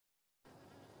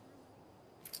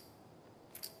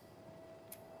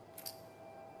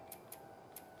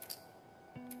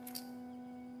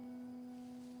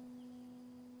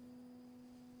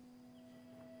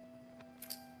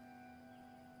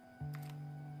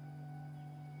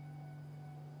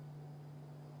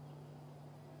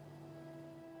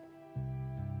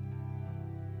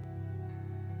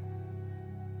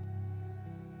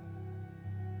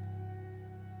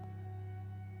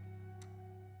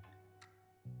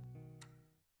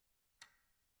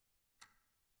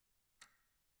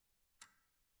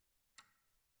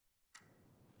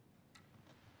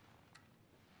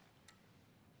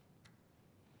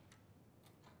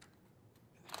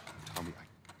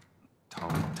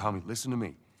Tommy, listen to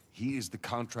me. He is the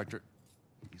contractor.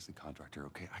 He's the contractor,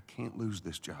 okay? I can't lose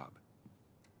this job.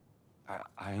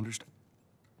 I understand.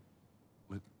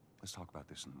 Let's talk about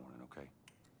this in the morning, okay?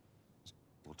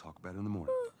 We'll talk about it in the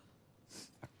morning. All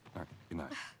right, good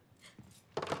night.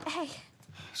 Hey.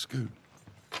 Scoot.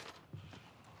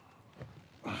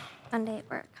 Monday at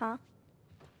work, huh?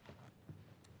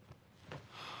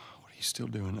 What are you still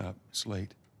doing up? It's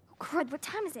late. Oh, crud, what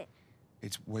time is it?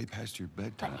 It's way past your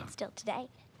bedtime. But it's still today.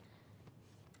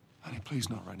 Honey, please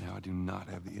not right now. I do not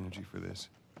have the energy for this.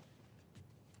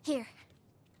 Here.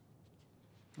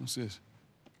 What's this?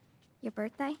 Your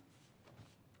birthday?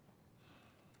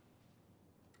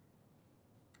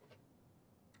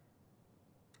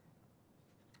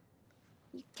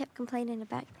 You kept complaining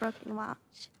about your broken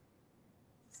watch.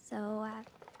 So I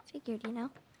figured, you know.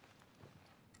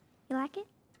 You like it?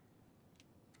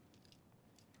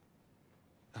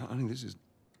 Honey, this is...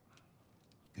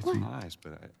 It's What? nice,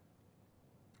 but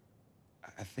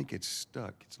I think it's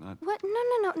stuck. It's not... What?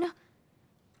 No.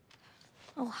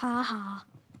 Oh, ha ha.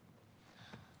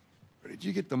 Where did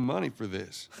you get the money for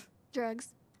this?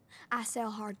 Drugs. I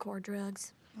sell hardcore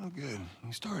drugs. Oh, good.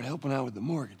 You started helping out with the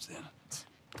mortgage then.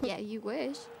 Yeah, you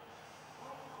wish.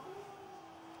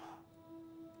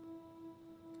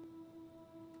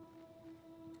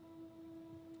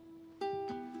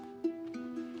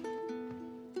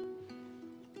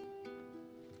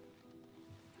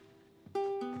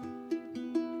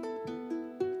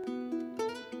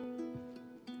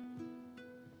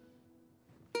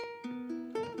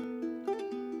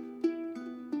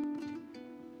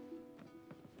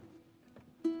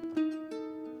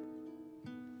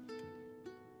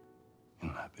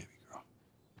 Good night, baby girl.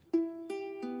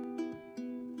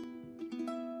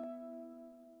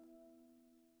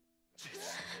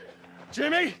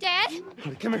 Jimmy! Dad?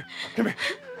 Honey, come here. Come here.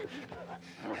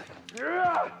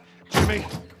 Jimmy!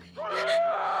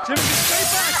 Jimmy, stay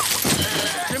back!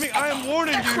 Jimmy, I am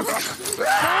warning you!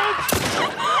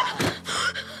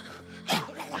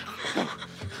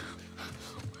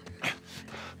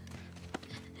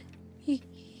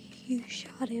 You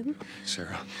shot him.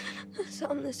 Sarah, I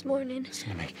saw him this morning.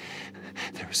 listen to me.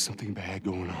 There is something bad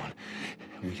going on.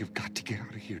 We have got to get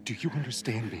out of here. Do you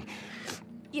understand me?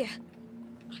 Yeah.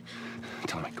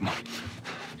 Tommy, come on.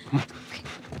 Come on.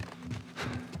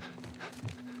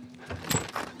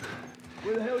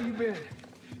 Where the hell you been?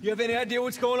 You have any idea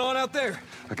what's going on out there?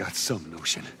 I got some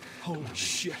notion. Holy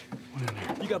shit. What in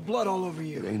there? You got blood all over It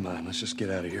you. ain't mine. Let's just get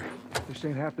out of here. This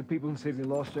ain't half the people in the city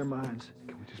lost their minds.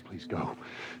 Can we just please go?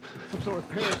 Some sort of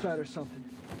parasite or something.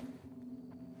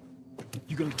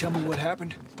 You gonna tell me what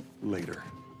happened? Later.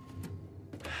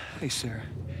 Hey, Sarah.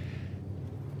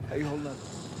 How you holding up?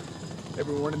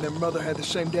 Everyone and their mother had the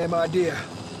same damn idea.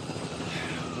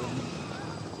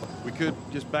 We could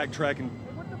just backtrack and...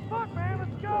 What the fuck, man?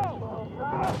 Let's go!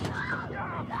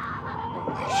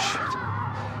 Holy shit.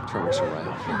 Turn us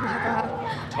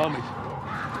around. Tommy!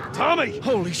 Tommy!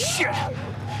 Holy shit!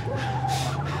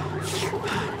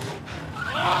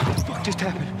 What the fuck just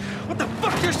happened? What the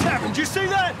fuck just happened? Did you see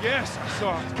that? Yes, I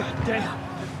saw it. God damn.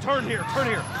 Turn here, turn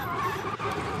here.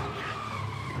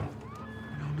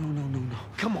 No.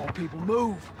 Come on, people,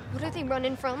 move. What are they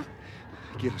running from?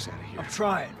 Get us out of here. I'm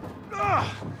trying.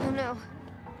 Ah! Oh, no.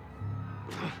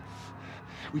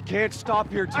 We can't stop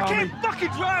here, Tommy. I can't fucking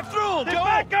drive through them! Then Go!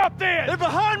 back up then! They're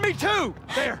behind me, too!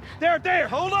 There!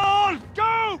 Hold on!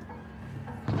 Go!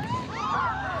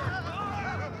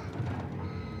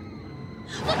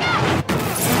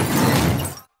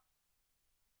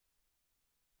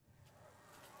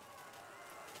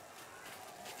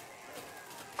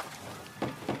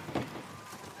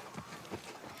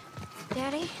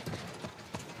 Daddy?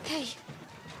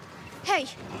 Hey!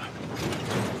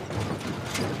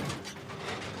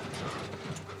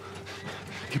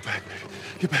 Get back, baby.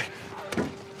 Get back.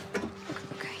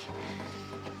 Okay.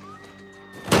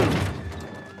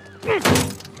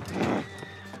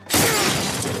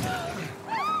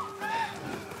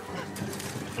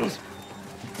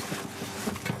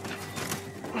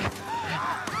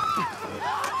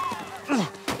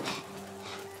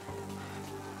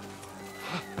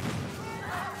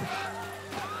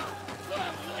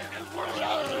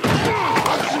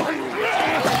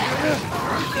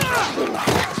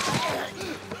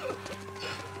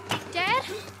 Dad?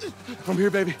 I'm here,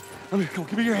 baby. I'm here. Come on,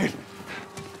 give me your hand.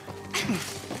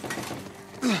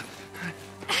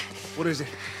 What is it?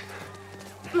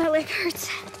 My leg hurts.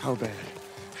 How bad?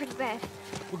 Pretty bad.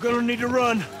 We're gonna need to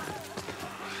run.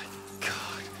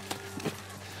 God.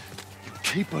 You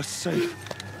keep us safe.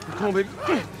 Come on, baby.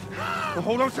 Well,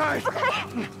 hold on tight.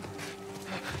 Okay.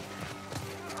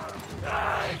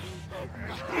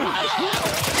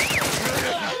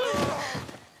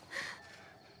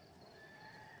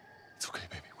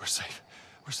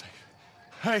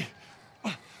 Hey,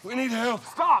 we need help.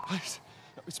 Stop! Please.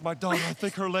 It's my daughter. I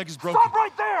think her leg is broken. Stop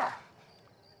right there!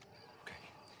 Okay.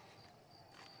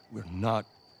 We're not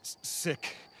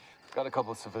sick. Got a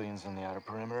couple of civilians in the outer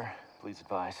perimeter. Please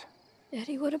advise.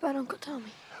 Daddy, what about Uncle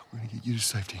Tommy? We're gonna get you to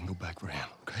safety and go back for him,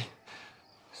 okay?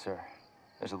 Sir,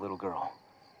 there's a little girl.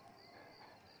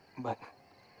 But...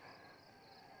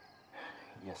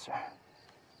 Yes, sir.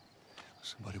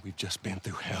 Somebody, we've just been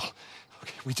through hell.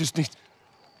 Okay, we just need...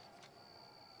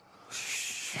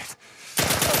 Shit.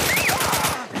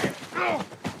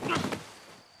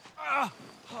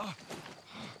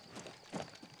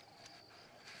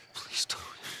 Please don't.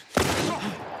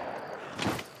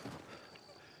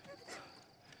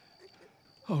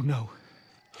 Oh, no.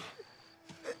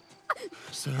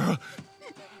 Sarah.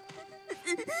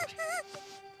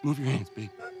 Move your hands, baby.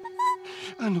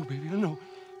 I know, baby, I know.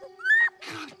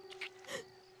 God.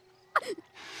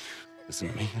 Listen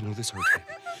to me. I know this hurts, baby.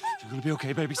 You're gonna be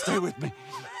okay, baby. Stay with me.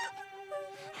 All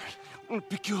right, I'm gonna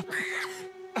pick you up.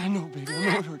 I know, baby. I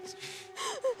know it hurts.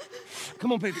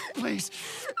 Come on, baby, please.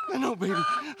 I know, baby.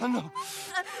 I know.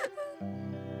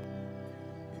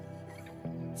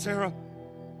 Sarah.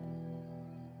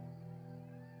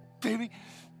 Baby.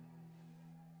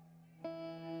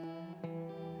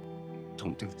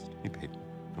 Don't do this to me, baby.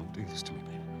 Don't do this to me,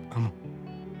 baby. Come on.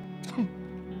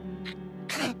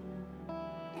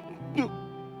 No.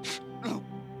 No.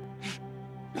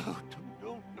 No,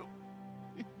 no, no.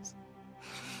 Please.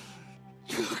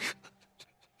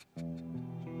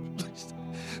 Please.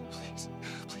 Please.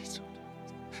 Please don't.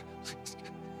 Please.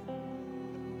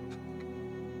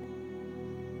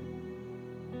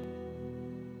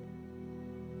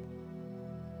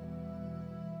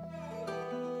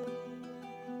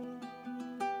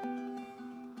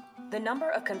 The number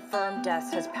of confirmed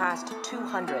deaths has passed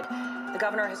 200. The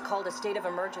governor has called a state of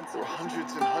emergency. There are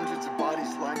hundreds and hundreds of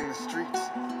bodies lining the streets.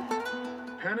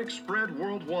 Panic spread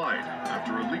worldwide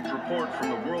after a leaked report from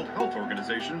the World Health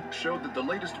Organization showed that the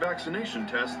latest vaccination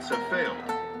tests have failed.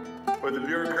 With the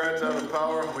bureaucrats out of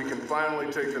power, we can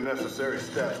finally take the necessary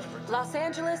steps. Los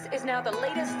Angeles is now the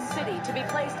latest city to be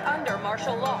placed under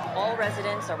martial law. All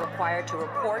residents are required to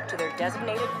report to their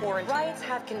designated quarantine. Riots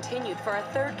have continued for a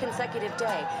third consecutive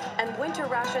day, and winter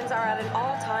rations are at an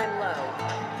all-time low.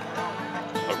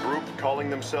 A group calling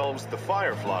themselves the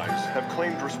Fireflies have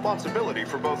claimed responsibility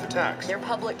for both attacks. Their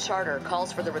public charter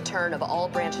calls for the return of all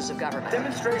branches of government.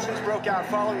 Demonstrations broke out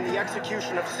following the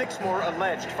execution of 6 more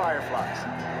alleged Fireflies.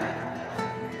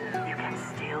 You can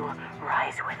still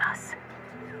rise with us.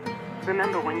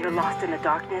 Remember, when you're lost in the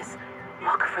darkness,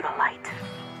 look for the light.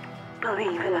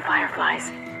 Believe in the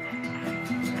Fireflies.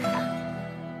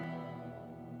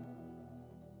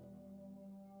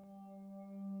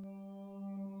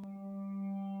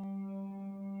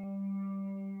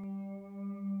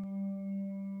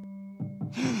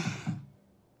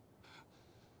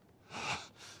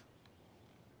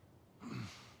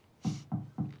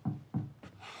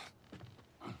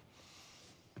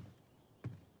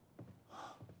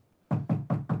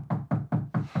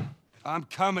 I'm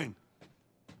coming.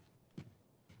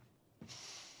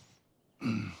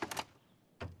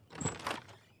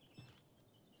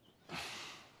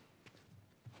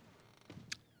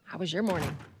 How was your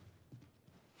morning?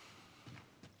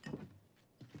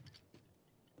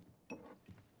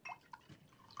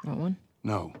 Want one?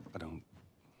 No, I don't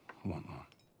want one.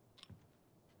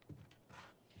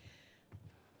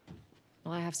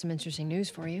 Well, I have some interesting news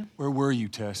for you. Where were you,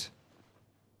 Tess?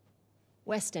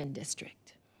 West End District.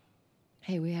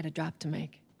 Hey, we had a drop to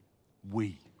make.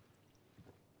 We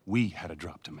had a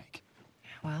drop to make.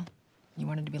 Well, you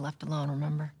wanted to be left alone,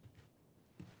 remember?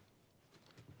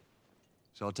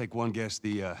 So I'll take one guess.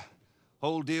 The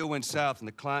whole deal went south and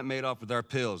the client made off with our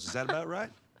pills. Is that about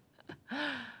right?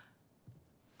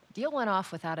 Deal went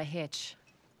off without a hitch.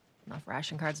 Enough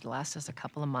ration cards to last us a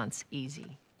couple of months,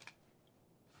 easy.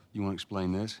 You want to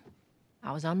explain this?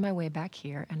 I was on my way back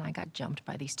here, and I got jumped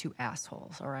by these 2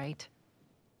 assholes, all right?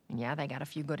 And yeah, they got a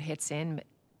few good hits in, but...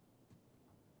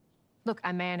 Look,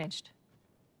 I managed.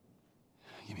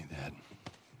 Give me that.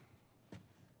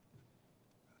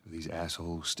 Are these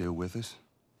assholes still with us?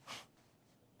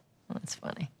 Well, that's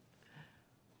funny.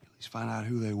 At least find out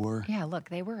who they were. Yeah, look,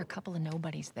 they were a couple of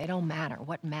nobodies. They don't matter.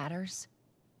 What matters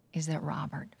is that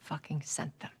Robert fucking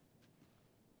sent them.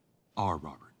 Our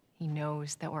Robert. He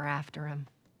knows that we're after him.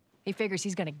 He figures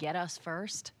he's gonna get us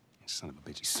first. Son of a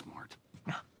bitch, he's smart.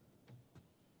 No.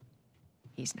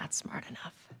 He's not smart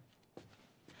enough.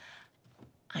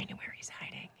 I know where he's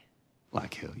hiding.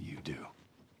 Like hell you do.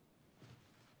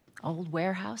 Old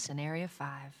warehouse in Area 5.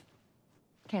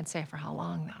 Can't say for how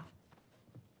long, though.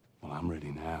 Well, I'm ready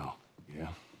now, yeah?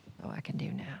 Oh, I can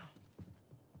do now.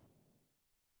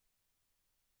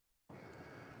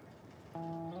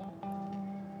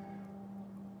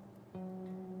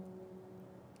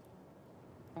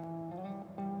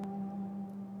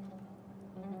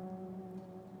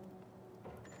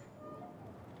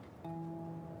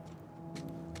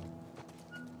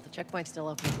 The checkpoint's still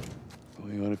open.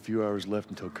 Only got a few hours left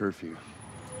until curfew.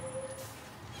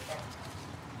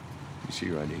 You see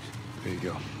your IDs. There you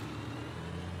go.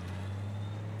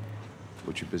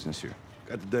 What's your business here?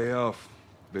 Got the day off.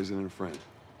 Visiting a friend.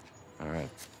 All right,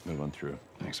 move on through.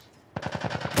 Thanks.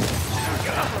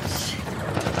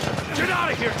 Get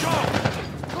out of here, Joe!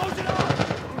 Close it up!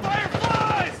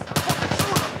 Fireflies!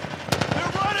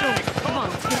 They're running! Joe, come on,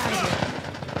 let's get out of here.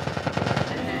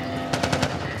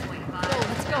 Joe,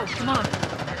 let's go, come on.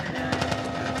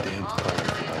 Damn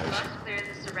fireflies. Clear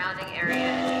the surrounding area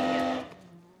immediately.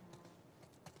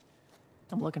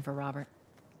 I'm looking for Robert.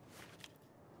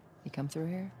 He come through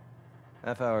here?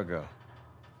 Half hour ago.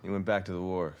 He went back to the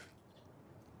wharf.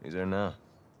 He's there now.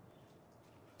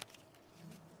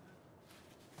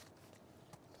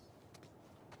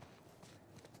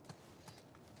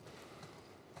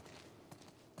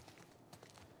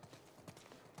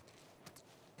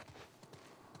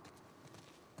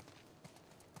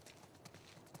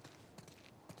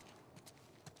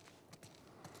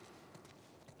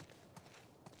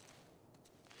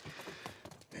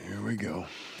 Here we go.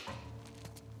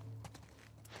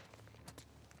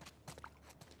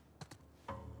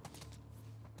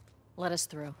 Let us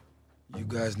through. You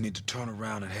guys need to turn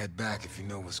around and head back if you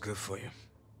know what's good for you.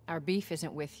 Our beef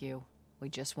isn't with you. We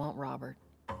just want Robert.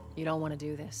 You don't want to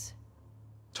do this.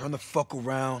 Turn the fuck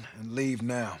around and leave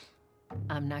now.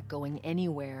 I'm not going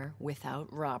anywhere without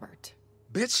Robert.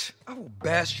 Bitch, I will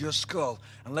bash your skull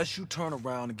unless you turn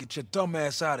around and get your dumb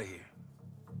ass out of here.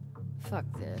 Fuck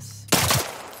this.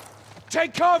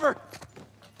 Take cover!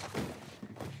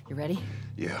 You ready?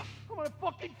 Yeah. I'm gonna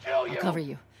fucking kill you! I'll cover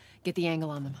you. Get the angle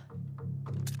on them.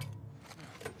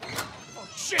 Oh,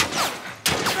 shit!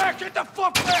 Back! Get the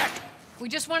fuck back! We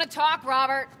just want to talk,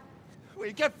 Robert.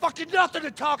 We got fucking nothing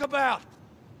to talk about!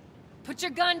 Put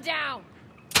your gun down.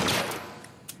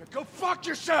 Go fuck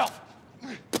yourself!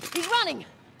 He's running!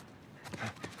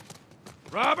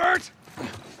 Robert!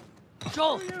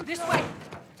 Joel, this way!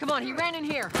 Come on, he ran in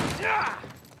here. Yeah!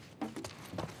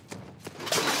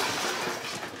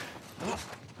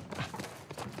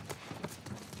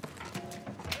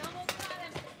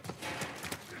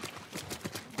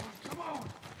 Come on!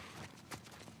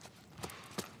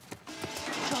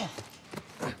 Joel!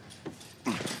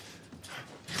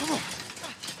 Come on!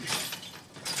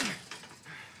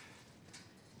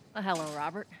 Well, hello,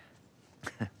 Robert.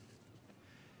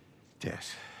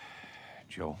 Tess.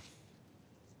 Joel.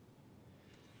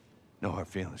 No hard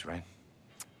feelings, right?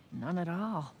 None at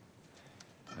all.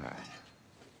 All right.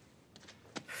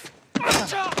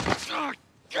 Oh,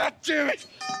 God damn it!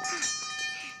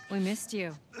 We missed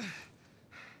you.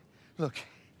 Look,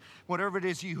 whatever it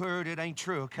is you heard, it ain't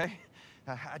true, okay?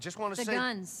 I just want to The say...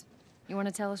 guns. You want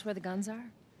to tell us where the guns are?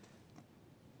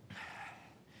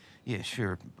 Yeah,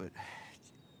 sure, but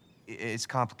it's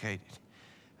complicated.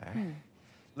 All right?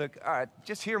 Look, all right,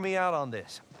 just hear me out on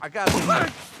this. I got...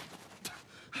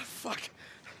 Fuck.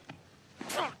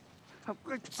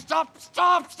 Stop,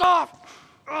 stop, stop!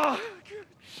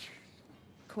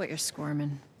 Quit your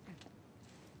squirming.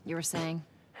 You were saying?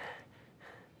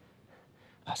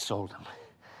 I sold him.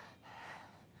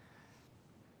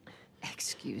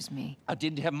 Excuse me. I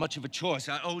didn't have much of a choice.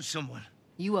 I owed someone.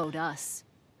 You owed us.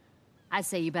 I'd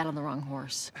say you bet on the wrong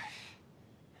horse.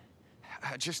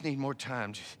 I just need more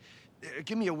time. Just,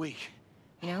 give me a week.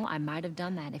 You know, I might have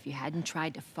done that if you hadn't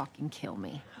tried to fucking kill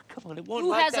me. Come on, it won't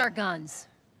Who like has that. our guns?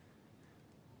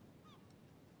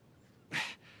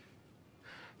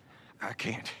 I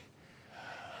can't.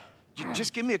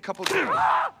 Just give me a couple days.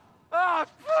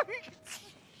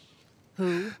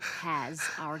 Who has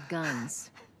our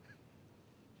guns?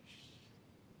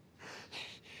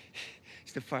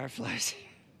 It's the Fireflies.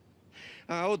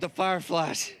 I owed the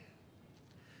Fireflies.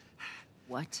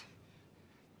 What?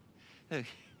 Look,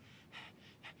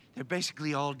 they're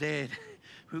basically all dead.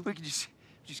 We could just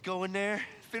go in there,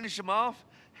 finish them off.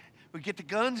 We get the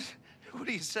guns. What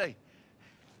do you say?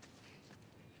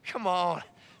 Come on.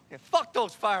 Yeah, fuck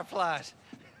those Fireflies.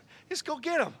 Just go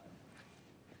get them.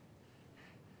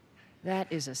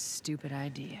 That is a stupid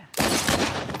idea.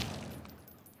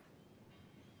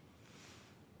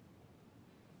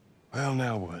 Well,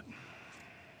 now what?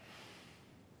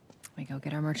 We go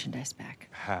get our merchandise back.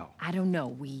 How? I don't know.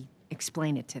 We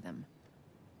explain it to them.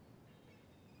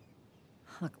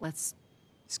 Look, let's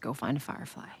go find a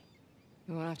Firefly.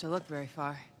 You won't have to look very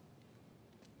far.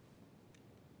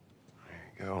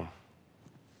 go.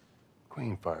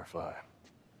 Queen Firefly.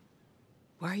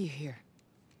 Why are you here?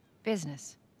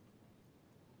 Business.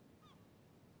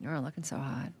 You aren't looking so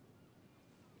hot.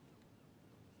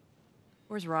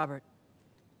 Where's Robert?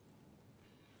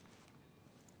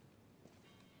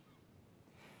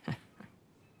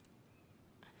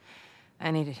 I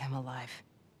needed him alive.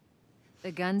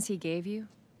 The guns he gave you,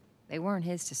 they weren't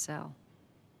his to sell.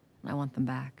 I want them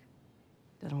back.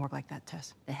 Doesn't work like that,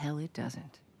 Tess. The hell it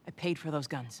doesn't. I paid for those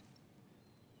guns.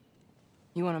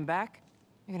 You want them back?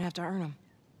 You're gonna have to earn them.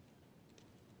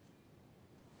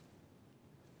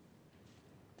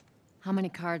 How many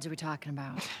cards are we talking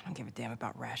about? I don't give a damn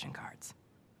about ration cards.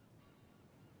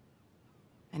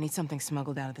 I need something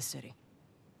smuggled out of the city.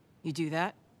 You do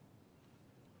that,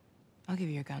 I'll give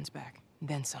you your guns back, and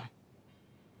then some.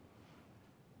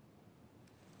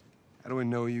 How do we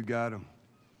know you got them?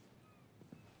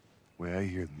 Well, I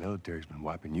hear the military's been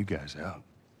wiping you guys out.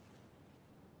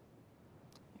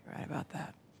 You're right about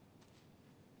that.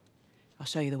 I'll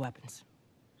show you the weapons.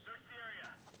 Search the area.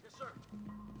 Yes, sir.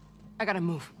 I gotta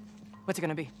move. What's it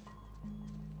gonna be?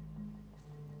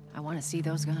 I want to see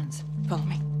those guns. Follow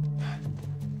me.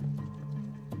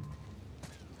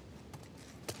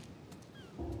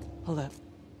 Hold up.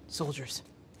 Soldiers.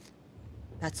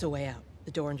 That's the way out.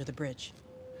 The door under the bridge.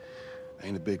 I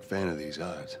ain't a big fan of these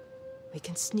odds. We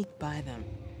can sneak by them,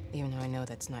 even though I know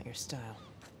that's not your style.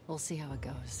 We'll see how it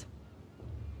goes.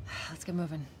 Let's get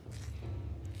moving.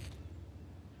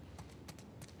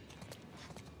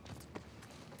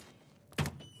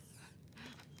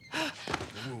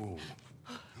 Whoa.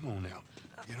 Come on now.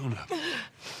 Get on up.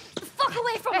 Fuck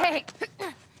away from her! Hey!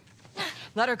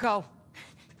 Let her go.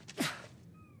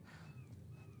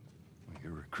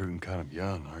 You're recruiting kind of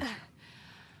young, aren't you?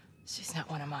 She's not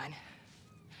one of mine.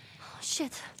 Oh,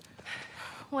 shit.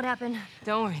 What happened?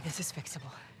 Don't worry, this is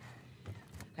fixable.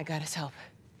 I got his help.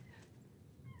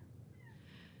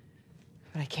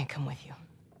 But I can't come with you.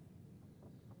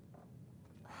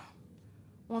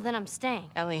 Well, then I'm staying.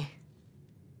 Ellie,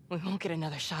 we won't get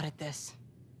another shot at this.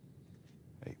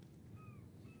 Hey,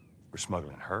 we're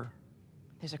smuggling her?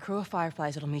 There's a crew of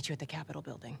Fireflies that'll meet you at the Capitol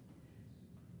building.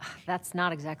 That's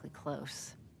not exactly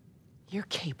close. You're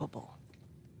capable.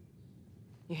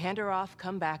 You hand her off,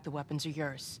 come back, the weapons are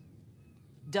yours.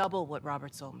 Double what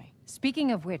Robert sold me.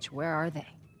 Speaking of which, where are they?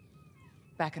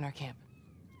 Back in our camp.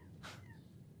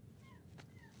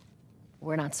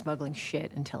 We're not smuggling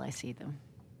shit until I see them.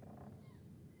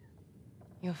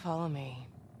 You'll follow me.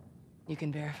 You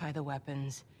can verify the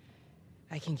weapons.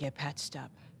 I can get patched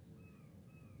up.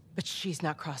 But she's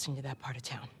not crossing to that part of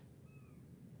town.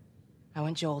 I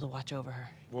want Joel to watch over her.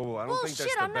 Whoa, I don't Well, think that's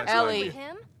shit, the I'm not best going Ellie. with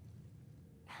him.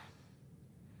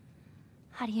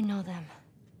 How do you know them?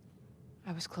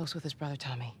 I was close with his brother,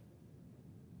 Tommy.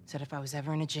 Said if I was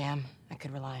ever in a jam, I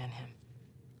could rely on him.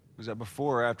 Was that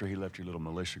before or after he left your little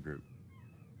militia group?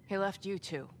 He left you,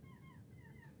 too.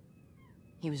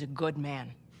 He was a good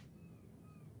man.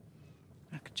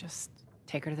 I could just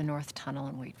take her to the North Tunnel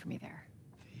and wait for me there.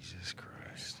 Jesus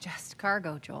Christ. Just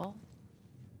cargo, Joel.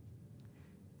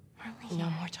 No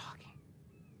more talking.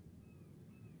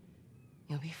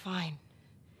 You'll be fine.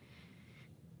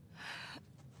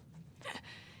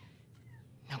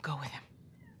 Now go with him.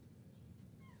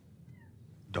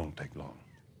 Don't take long.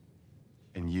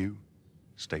 And you,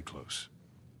 stay close.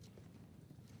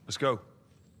 Let's go.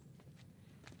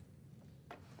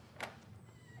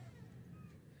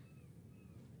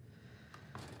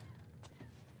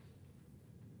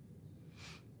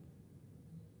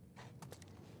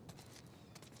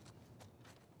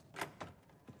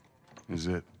 Is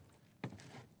it?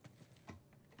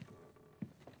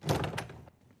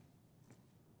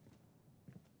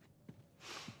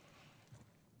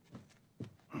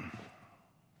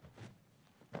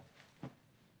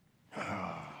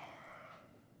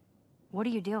 What are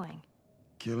you doing?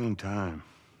 Killing time.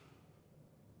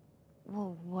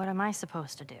 Well, what am I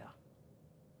supposed to do?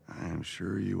 I am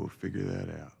sure you will figure that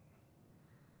out.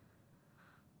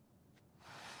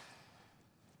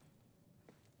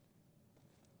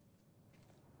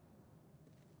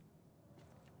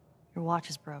 Your watch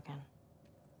is broken.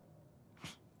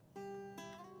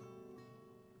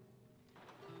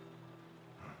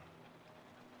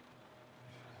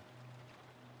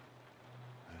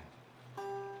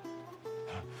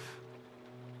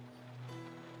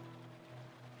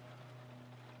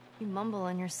 You mumble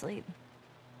in your sleep.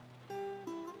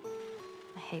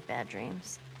 I hate bad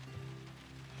dreams.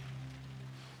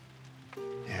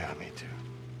 Yeah, me too.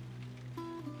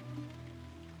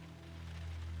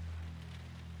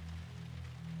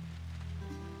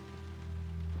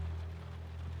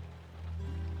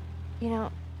 You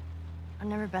know, I've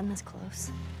never been this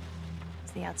close.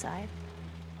 It's the outside.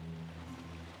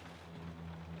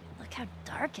 Look how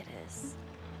dark it is.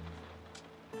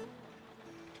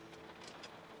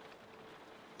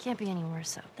 Can't be any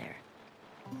worse out there.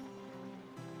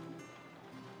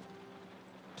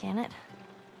 Can it?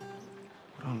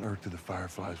 What on earth do the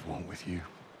Fireflies want with you?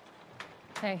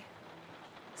 Hey.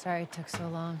 Sorry it took so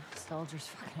long. Soldiers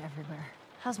fucking everywhere.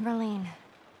 How's Marlene?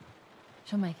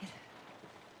 She'll make it.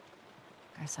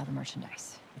 I saw the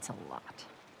merchandise. It's a lot.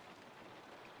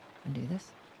 Wanna do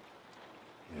this?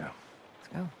 Yeah.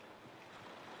 Let's go.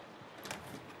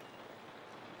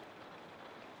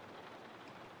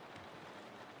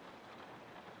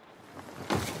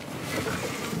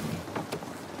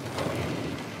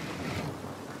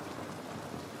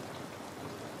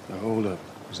 Now hold up.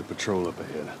 There's a patrol up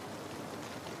ahead.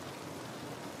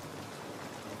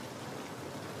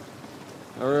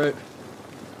 All right.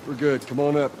 We're good. Come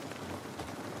on up.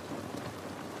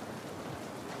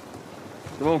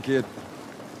 Come on, kid.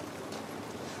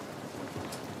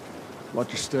 Watch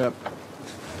your step.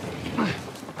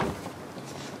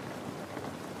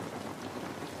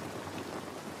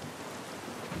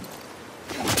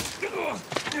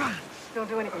 Don't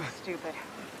do anything stupid.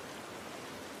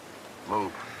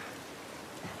 Move.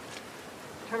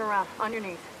 Turn around, on your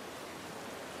knees.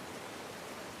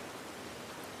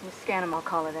 You scan him, I'll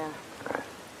call it in.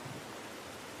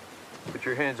 Put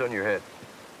your hands on your head.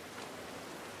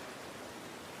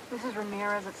 This is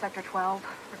Ramirez at Sector 12,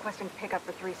 requesting pickup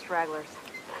for 3 stragglers.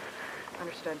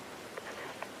 Understood.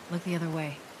 Look the other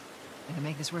way. I can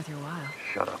make this worth your while.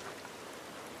 Shut up.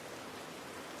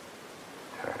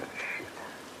 Tired of this shit.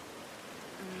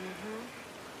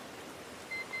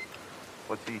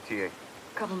 What's the ETA?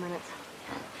 Couple minutes.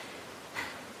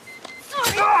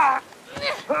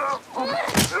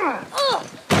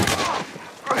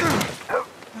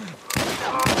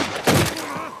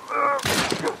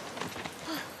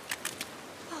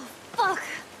 Fuck!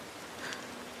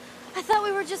 I thought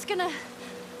we were just gonna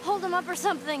hold him up or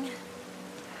something.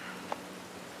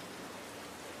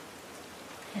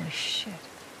 Holy shit.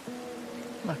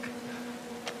 Look.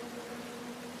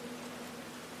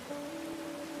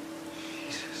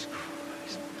 Jesus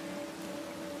Christ.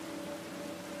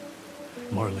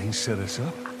 Marlene set us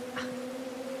up?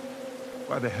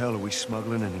 Why the hell are we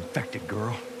smuggling an infected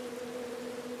girl?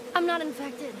 I'm not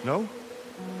infected. No?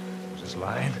 Just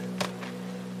lying?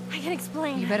 I can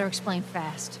explain. You better explain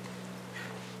fast.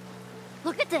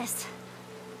 Look at this.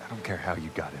 I don't care how you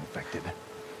got infected.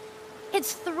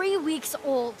 It's 3 weeks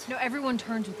old. No, everyone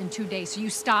turns within 2 days, so you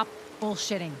stop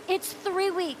bullshitting. It's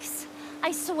 3 weeks.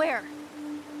 I swear.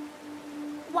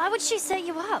 Why would she set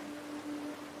you up?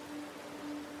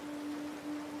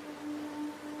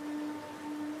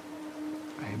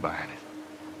 I ain't buying it.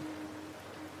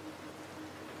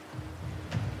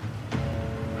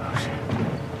 Oh, shit.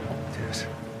 Tess,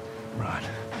 run.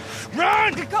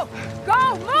 Run! Go!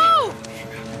 Go! Move!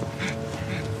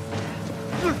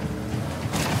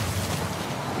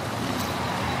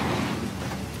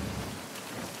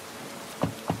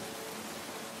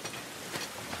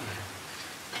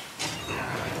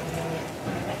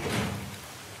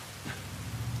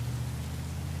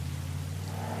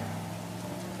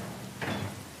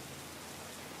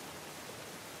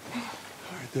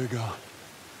 All right, they're gone.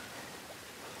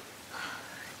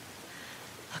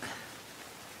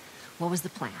 What was the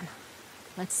plan?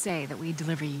 Let's say that we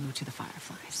deliver you to the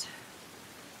Fireflies.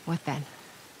 What then?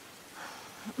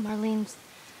 Marlene,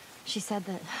 she said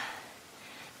that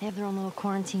they have their own little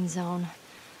quarantine zone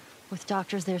with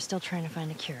doctors there still trying to find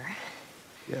a cure.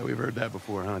 Yeah, we've heard that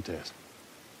before, huh, Tess?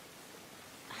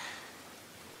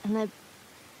 And that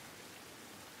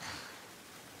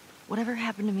whatever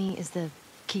happened to me is the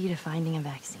key to finding a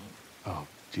vaccine. Oh,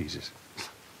 Jesus.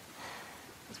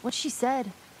 It's what she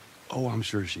said. Oh, I'm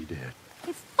sure she did.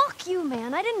 Hey, fuck you,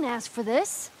 man. I didn't ask for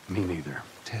this. Me neither.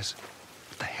 Tess,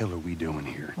 what the hell are we doing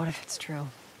here? What if it's true?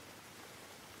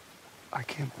 I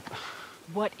can't...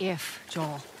 What if,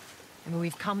 Joel? I mean,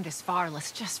 we've come this far.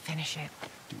 Let's just finish it.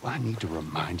 Do I need to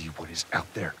remind you what is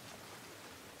out there?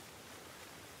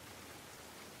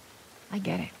 I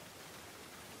get it.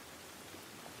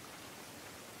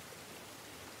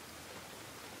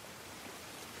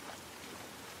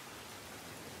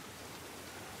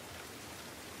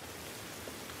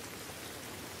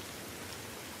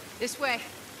 This way.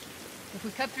 If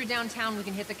we cut through downtown, we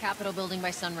can hit the Capitol building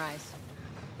by sunrise.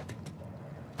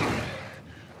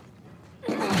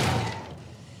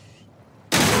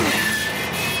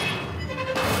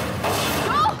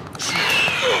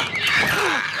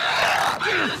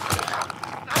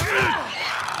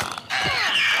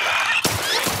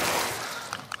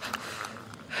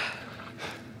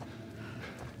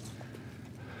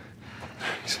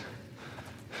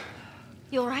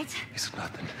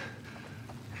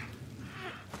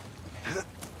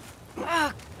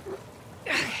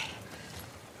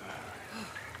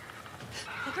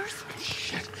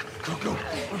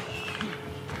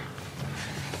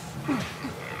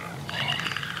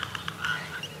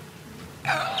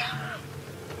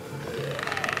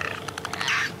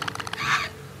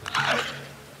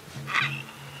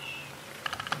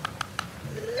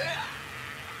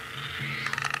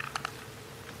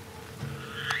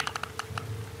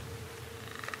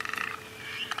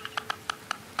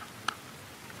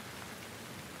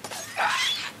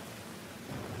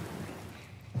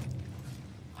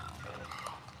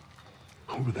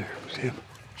 Over there. It was him.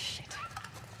 Shit.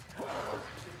 Almost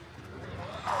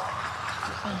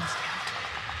out.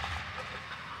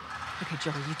 Okay,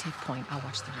 Joel, you take point. I'll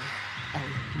watch the rear.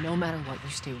 Ellie, no matter what, you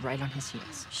stay right on his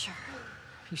heels. Sure.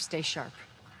 You stay sharp.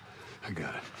 I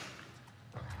got it.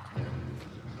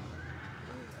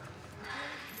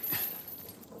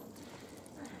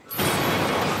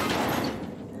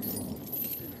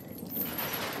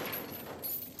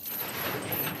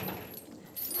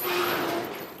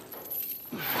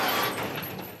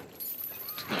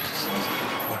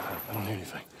 I don't hear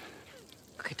anything.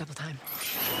 Okay, double time.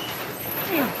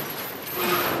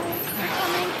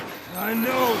 I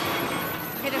know.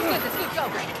 Okay, that's good, go.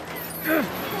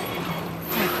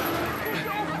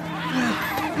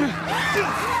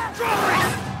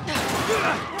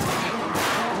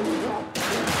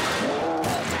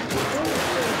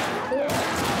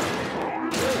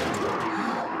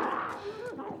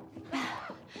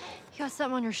 You got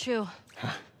something on your shoe.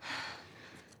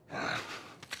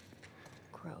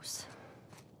 Gross.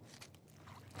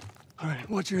 All right,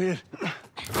 watch your head.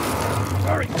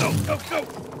 All right, go, go, go.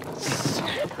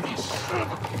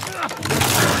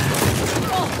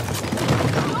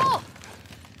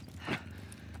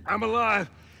 I'm alive.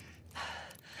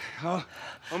 I'll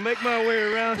make my way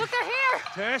around. Look, they're here!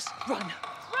 Tess? Run!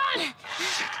 Run!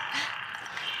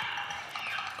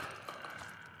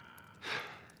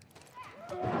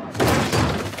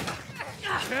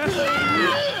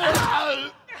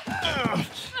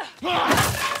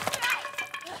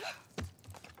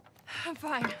 I'm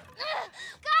fine. Guys,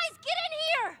 get in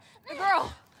here! The girl!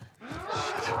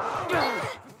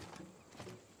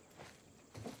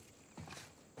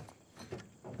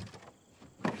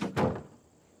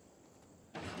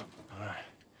 All right.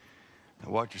 Now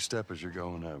watch your step as you're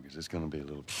going out, because it's going to be a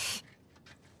little...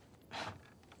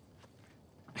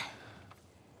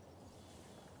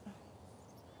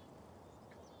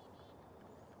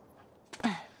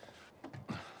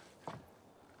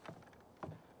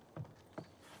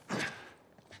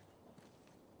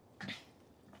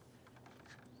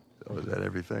 So is that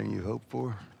everything you hoped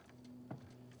for?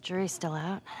 Jury's still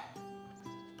out.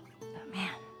 But man,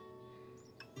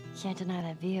 can't deny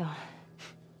that view.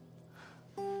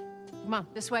 Come on,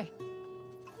 this way.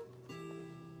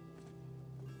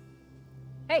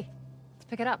 Hey, let's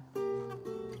pick it up.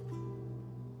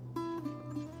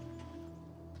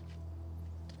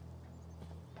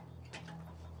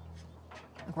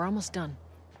 Look, we're almost done.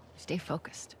 Stay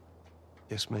focused.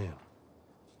 Yes, ma'am.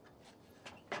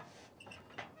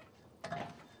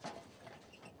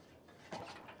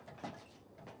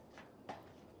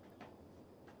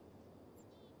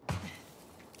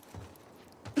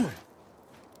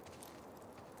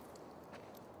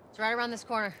 It's right around this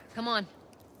corner. Come on.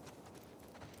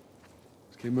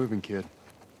 Let's keep moving, kid.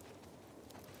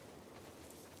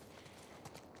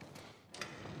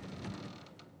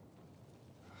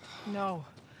 No.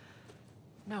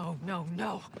 No, no,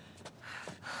 no.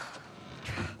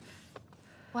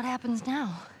 What happens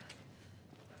now?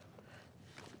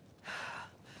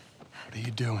 What are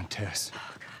you doing, Tess?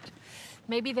 Oh, God.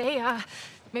 Maybe they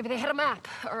had a map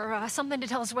or something to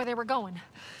tell us where they were going.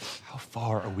 How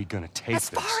far are we gonna take As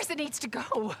far as it needs to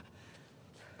go.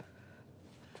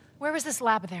 Where was this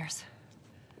lab of theirs?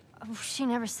 Oh, she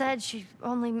never said. She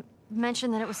only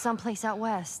mentioned that it was someplace out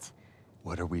west.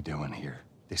 What are we doing here?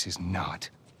 This is not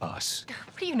us.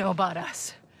 What do you know about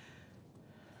us?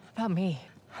 About me?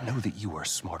 I know that you are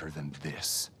smarter than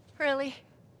this. Really?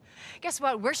 Guess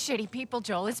what? We're shitty people,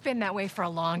 Joel. It's been that way for a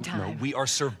long time. No, we are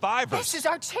survivors. This is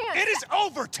our chance. It is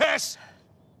over, Tess!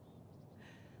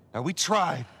 Now, we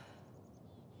tried.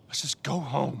 Let's just go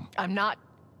home. I'm not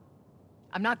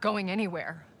going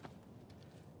anywhere.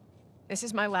 This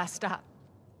is my last stop.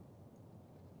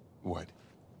 What?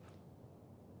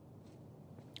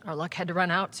 Our luck had to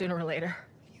run out sooner or later.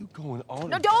 You going on?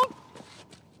 No, don't!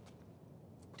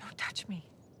 Don't touch me.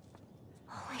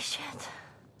 Holy shit.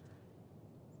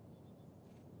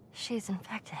 She's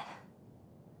infected.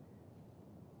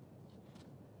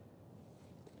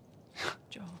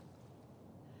 Joel.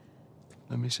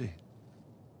 Let me see.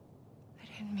 I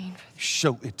didn't mean for this.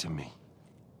 Show it to me.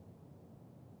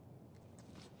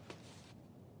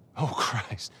 Oh,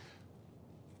 Christ.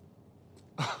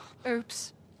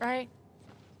 Oops, right?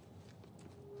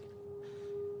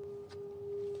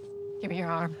 Give me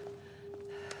your arm.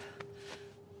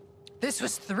 This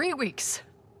was 3 weeks.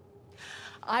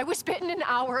 I was bitten an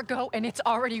hour ago, and it's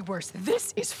already worse.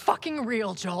 This is fucking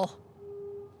real, Joel.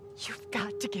 You've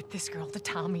got to get this girl to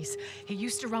Tommy's. He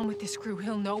used to run with this crew.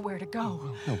 He'll know where to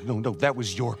go. No. That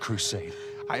was your crusade.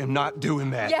 I am not doing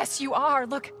that. Yes, you are.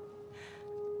 Look.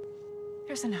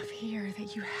 There's enough here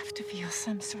that you have to feel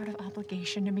some sort of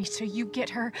obligation to me, so you get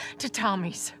her to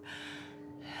Tommy's.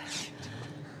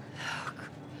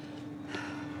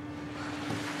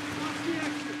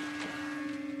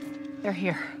 They're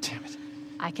here. Damn it.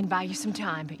 I can buy you some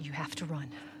time, but you have to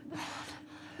run.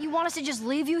 You want us to just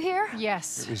leave you here?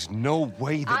 Yes. There's no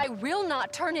way that... I will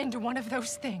not turn into one of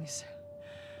those things.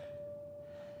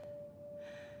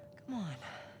 Come on.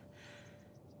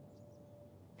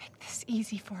 Make this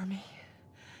easy for me.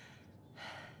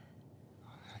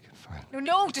 I can find...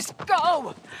 No, just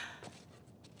go!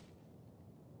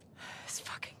 Just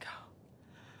fucking go.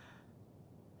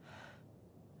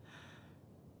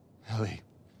 Ellie,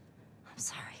 I'm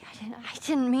sorry. I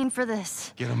didn't mean for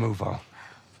this. get a move on.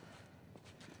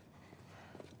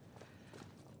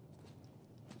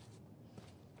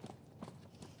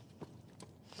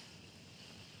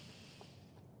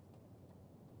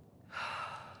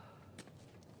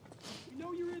 We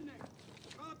know you're in there.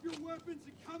 Drop your weapons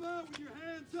and come out with your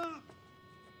hands up.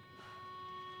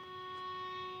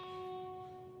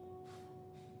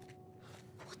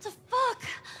 What the fuck?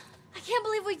 I can't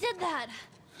believe we did that.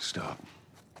 Stop.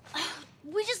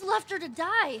 We just left her to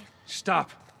die.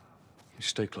 Stop. You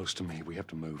stay close to me. We have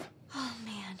to move. Oh,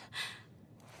 man.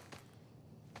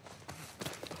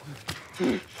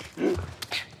 Get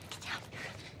down.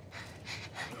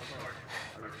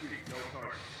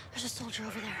 There's a soldier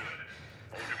over there.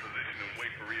 Hold your position and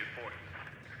wait for reinforcements.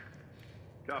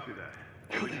 Copy that.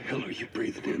 How the hell are you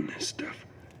breathing in this stuff?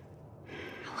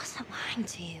 I wasn't lying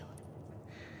to you.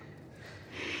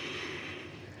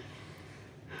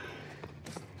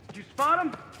 Did you spot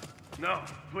him? No,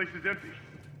 the place is empty.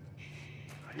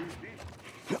 I hear you.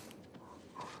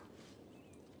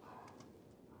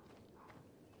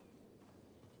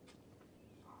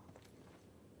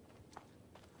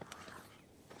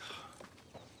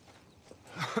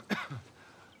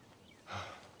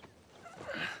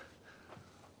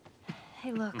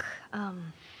 Hey, look,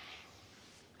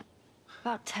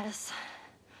 about Tess.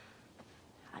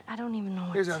 I don't even know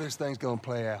what... Here's how this thing's gonna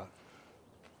play out.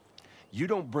 You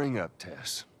don't bring up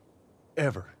Tess.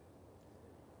 Ever.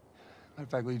 Matter of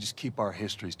fact, we just keep our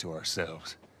histories to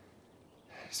ourselves.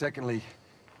 Secondly,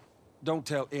 don't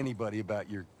tell anybody about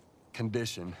your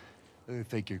condition. They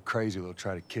think you're crazy, they'll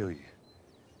try to kill you.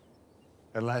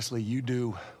 And lastly, you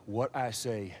do what I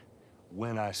say,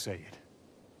 when I say it.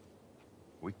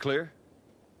 We clear?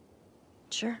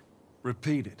 Sure.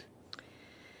 Repeat it.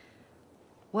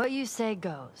 What you say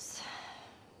goes.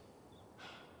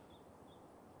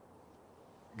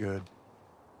 Good.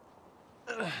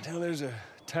 Now there's a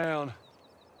town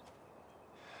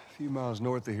a few miles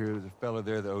north of here. There's a fella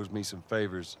there that owes me some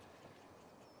favors.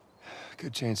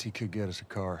 Good chance he could get us a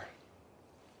car.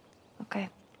 Okay.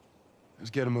 Let's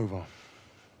get a move on.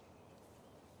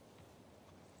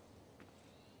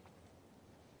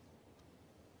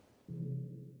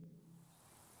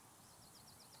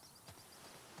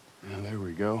 Now, there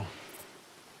we go.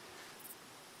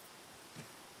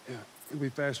 Yeah, it'll be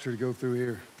faster to go through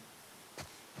here.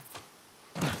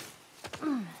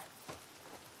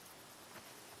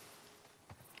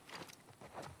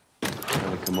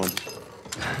 Come on.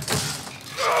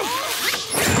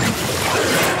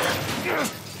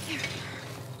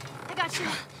 I got you.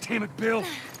 Damn it, Bill.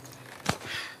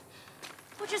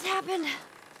 What just happened?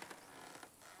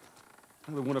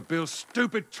 Another one of Bill's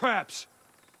stupid traps.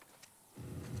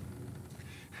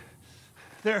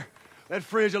 There, that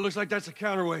fridge, it looks like that's a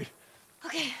counterweight.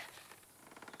 Okay.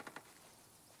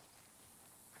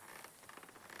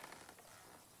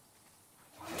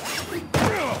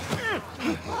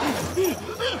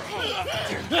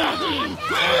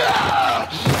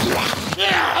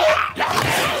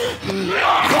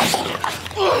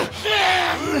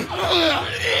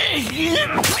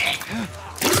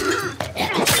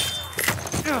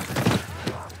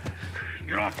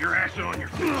 Get off your ass and on your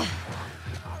feet.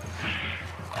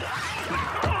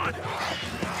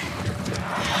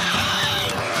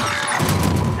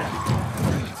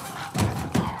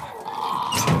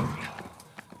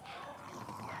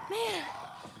 Man,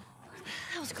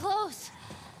 that was close.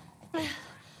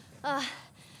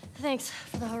 Thanks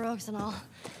for the heroics and all.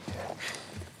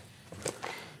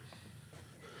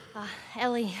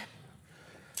 Ellie.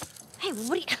 Hey,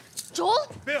 what are you... Joel?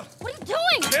 Bill! What are you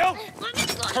doing? Bill!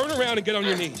 Turn around and get on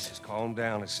your knees. Just calm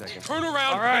down a second. Turn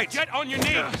around. All right. Get on your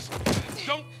knees.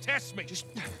 Don't test me. Just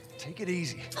take it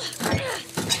easy.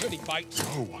 Any bites?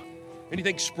 No.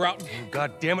 Anything sprouting? Oh,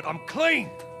 God damn it, I'm clean!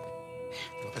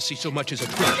 If I see so much as a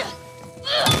trick.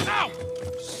 Ow!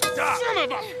 Stop! Son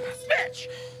of a bitch!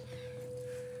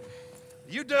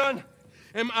 You done?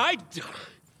 Am I done?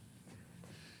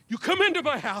 You come into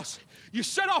my house, You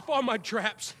set off all my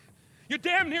traps. You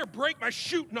damn near break my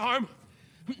shooting arm.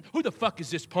 Who the fuck is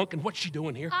this punk and what's she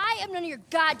doing here? I am none of your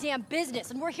goddamn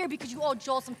business, and we're here because you owe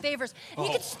Joel some favors. And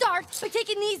you can start by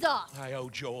taking these off. I owe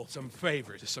Joel some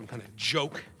favors. Is some kind of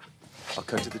joke? I'll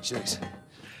cut to the chase.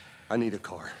 I need a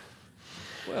car.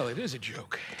 Well, it is a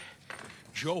joke.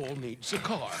 Joel needs a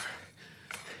car.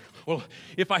 Well,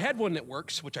 if I had one that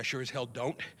works, which I sure as hell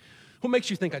don't, what makes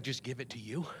you think I'd just give it to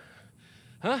you?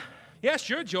 Huh? Yeah,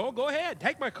 sure, Joel, go ahead.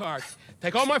 Take my car.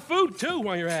 Take all my food, too,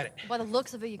 while you're at it. By the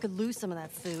looks of it, you could lose some of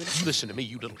that food. Listen to me,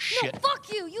 you little shit. No,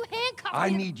 fuck you! You handcuffed me. I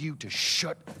need you to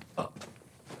shut up.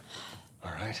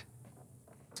 All right?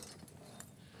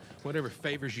 Whatever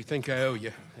favors you think I owe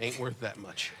you ain't worth that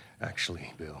much.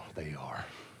 Actually, Bill, they are.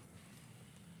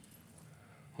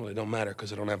 Well, it don't matter,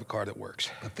 because I don't have a car that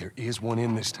works. But there is one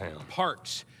in this town.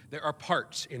 Parts. There are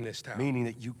parts in this town. Meaning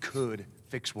that you could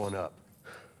fix one up.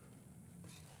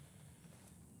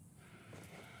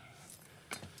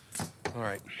 All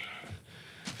right.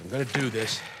 If I'm gonna do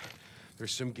this,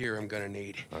 there's some gear I'm gonna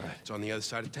need. All right. It's on the other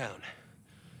side of town.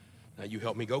 Now you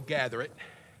help me go gather it,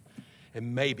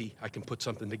 and maybe I can put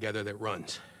something together that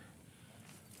runs.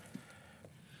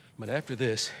 But after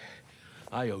this,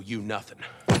 I owe you nothing.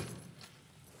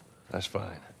 That's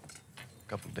fine. A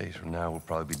couple days from now, we'll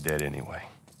probably be dead anyway.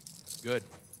 Good.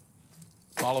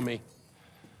 Follow me.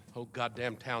 Whole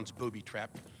goddamn town's booby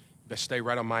trapped. Best stay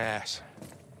right on my ass.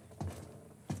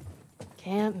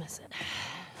 Can't miss it.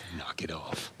 Knock it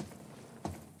off.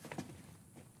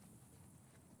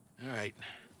 All right.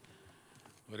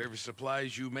 Whatever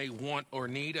supplies you may want or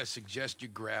need, I suggest you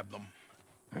grab them.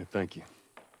 All right, thank you.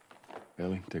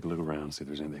 Ellie, take a look around, see if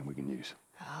there's anything we can use.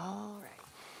 All right.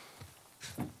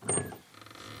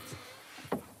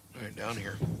 All right, down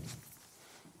here.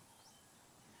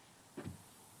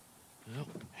 Well,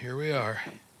 here we are.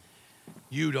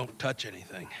 You don't touch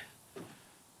anything.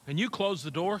 And you close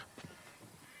the door?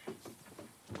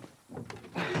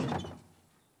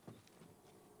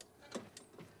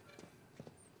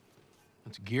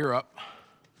 Let's gear up.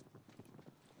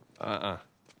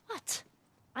 What?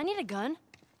 I need a gun.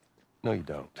 No, you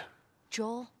don't.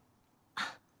 Joel,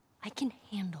 I can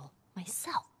handle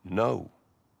myself. No.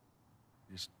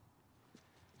 Just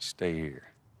stay here.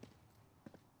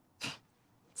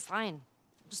 Fine.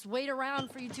 Just wait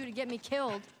around for you two to get me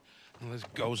killed. Well, this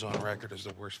goes on record as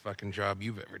the worst fucking job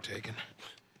you've ever taken.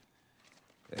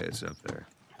 Yeah, it's up there.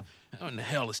 How in the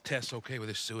hell is Tess okay with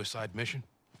this suicide mission?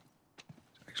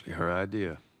 It's actually her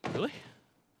idea. Really?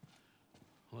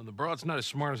 Well, the broad's not as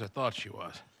smart as I thought she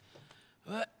was.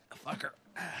 But, fuck her.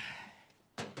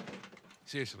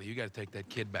 Seriously, you gotta take that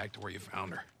kid back to where you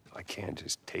found her. I can't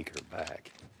just take her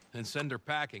back. Then send her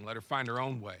packing, let her find her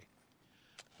own way.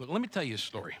 Look, let me tell you a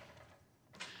story.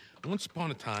 Once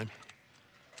upon a time,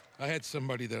 I had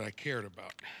somebody that I cared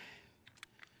about.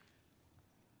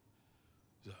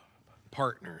 A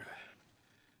partner.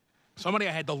 Somebody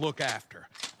I had to look after.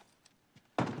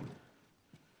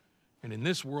 And in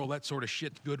this world, that sort of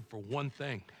shit's good for one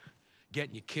thing.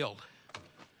 Getting you killed.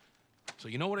 So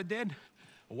you know what I did?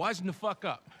 I wisened the fuck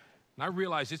up. And I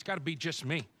realized it's gotta be just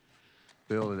me.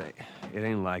 Bill, it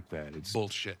ain't like that. It's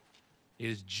bullshit. It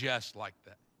is just like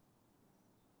that.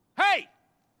 Hey!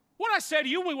 What'd I say to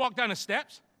you when we walked down the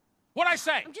steps? What'd I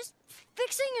say? I'm just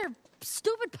fixing your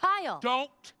stupid pile.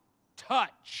 Don't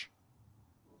touch.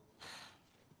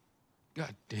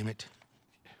 God damn it.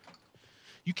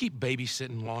 You keep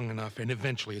babysitting long enough, and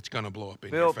eventually it's gonna blow up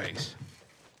in your face.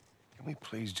 Can we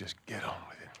please just get on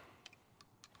with it?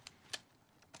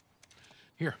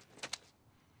 Here.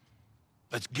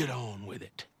 Let's get on with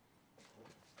it.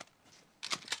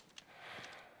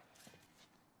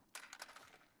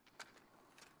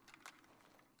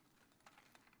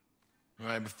 All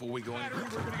right, before we go in... We're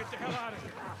gonna get the hell out of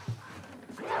here.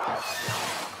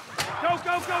 Go,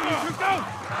 go, go, you two, go!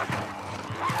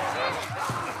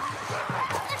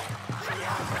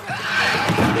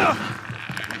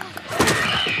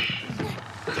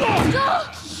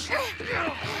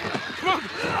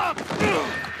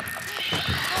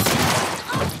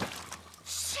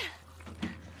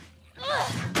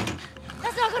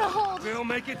 That's not gonna hold. We'll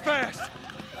make it fast.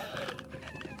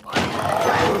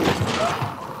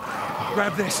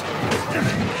 Grab this.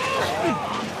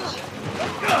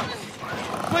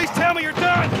 Please tell me you're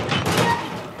done!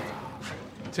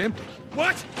 It's empty.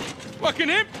 What? Fucking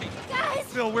empty!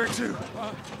 Guys! Bill, where to?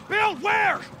 Bill,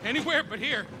 where? Anywhere but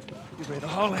here. You ready to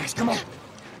haul ass? Come on.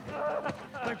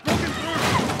 They've broken through!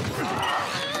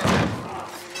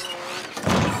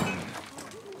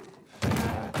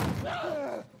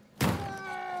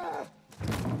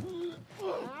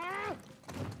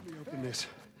 Let me open this.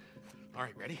 All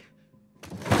right, ready?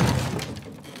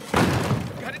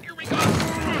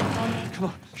 Come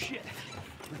on. Shit.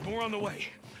 There's more on the way.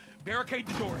 Barricade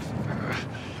the doors.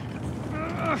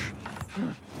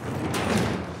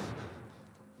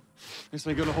 This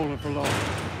ain't gonna hold him for long.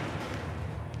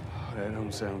 Oh, that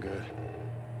don't sound good.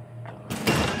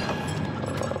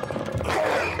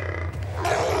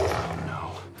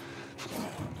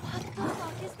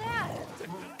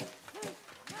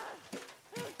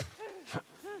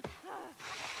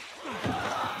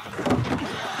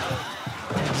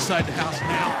 Inside the house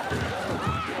now.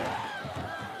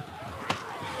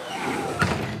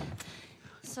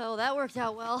 So that worked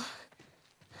out well.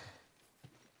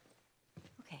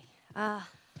 Okay,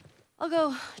 I'll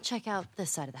go check out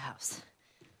this side of the house.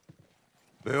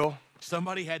 Bill?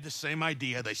 Somebody had the same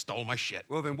idea. They stole my shit.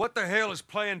 Well, then what the hell is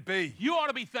plan B? You ought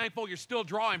to be thankful you're still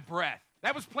drawing breath.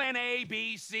 That was plan A,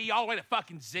 B, C, all the way to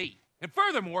fucking Z. And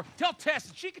furthermore, tell Tess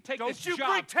that she could take this job. Don't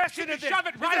you bring Tess into this! Shove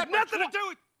it right up her nothing to do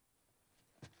with...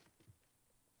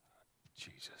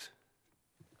 Jesus.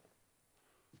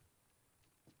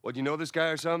 What, you know this guy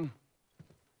or something?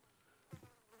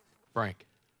 Frank.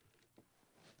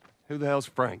 Who the hell's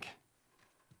Frank?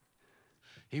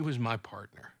 He was my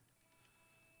partner.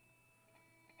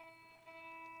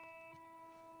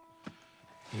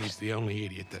 He's the only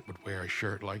idiot that would wear a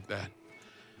shirt like that.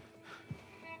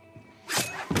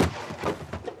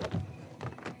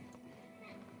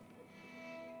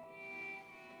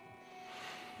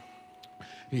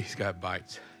 He's got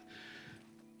bites.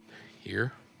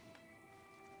 Here.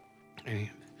 And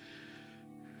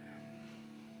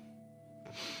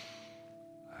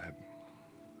I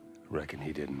reckon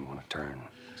he didn't want to turn,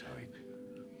 so he...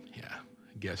 Yeah,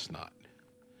 I guess not.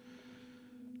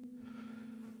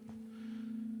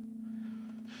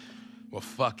 Well,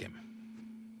 fuck him.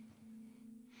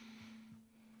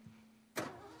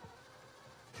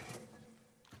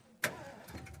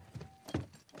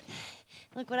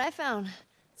 Look what I found.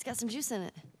 It's got some juice in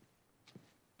it.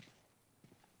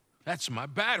 That's my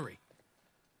battery.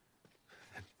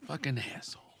 That fucking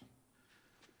asshole.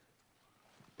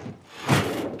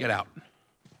 Get out.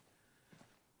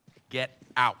 Get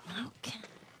out. Okay.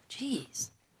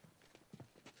 Jeez.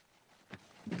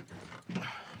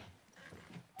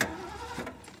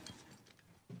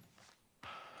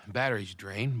 Battery's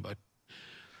drained, but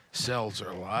cells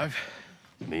are alive.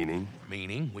 Meaning?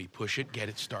 Meaning, we push it, get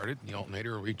it started, and the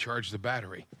alternator will recharge the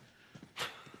battery.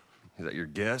 Is that your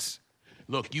guess?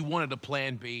 Look, you wanted a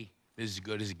plan B. This is as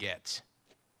good as it gets.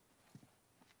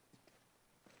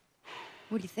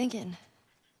 What are you thinking?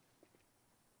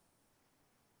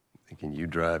 Thinking you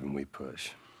drive and we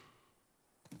push.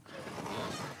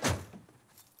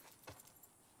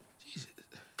 Jesus.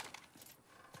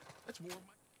 That's more of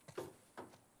my...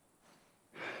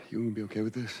 You gonna be okay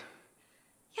with this?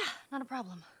 Yeah, not a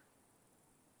problem.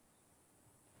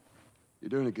 You're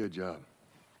doing a good job.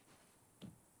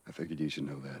 I figured you should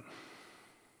know that.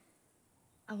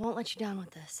 I won't let you down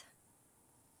with this.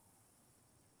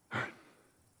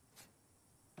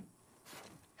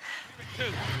 Go,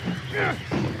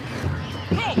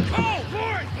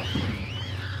 boy!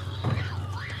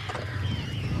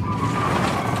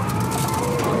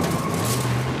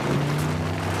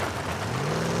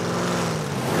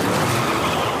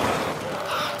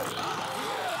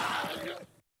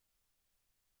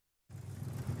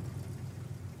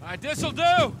 All right, this'll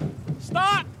do.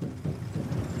 Stop!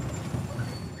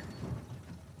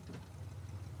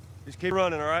 Just keep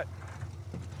running, all right?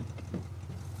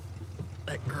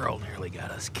 That girl nearly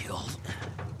got us killed.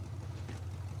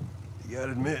 You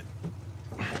gotta admit,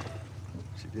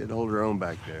 she did hold her own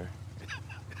back there.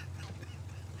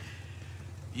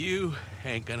 You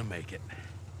ain't gonna make it.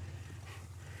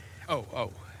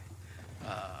 Oh.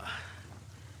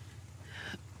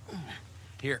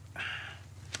 Here.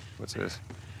 What's this?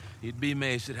 You'd be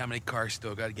amazed at how many cars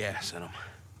still got gas in them.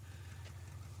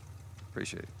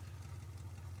 Appreciate it.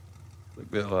 Look,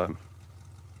 Bill,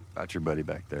 about your buddy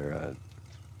back there,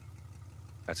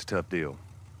 that's a tough deal.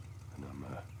 And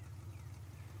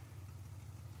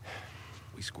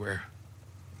We square.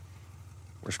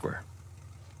 we're square.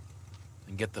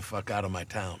 And get the fuck out of my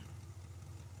town.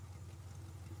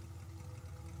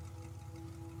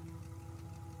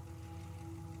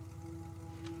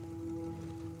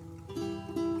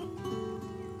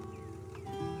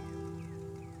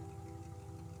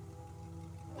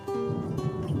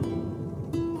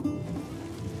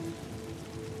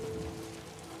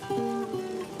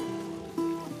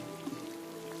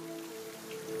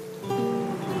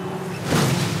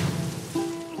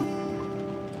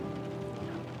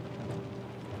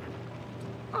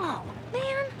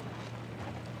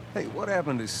 Hey, what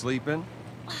happened to sleeping?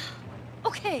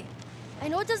 Okay, I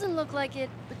know it doesn't look like it,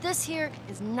 but This here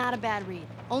is not a bad read.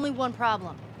 Only one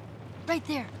problem. Right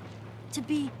there. To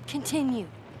be continued.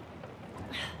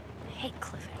 I hate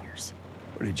cliffhangers.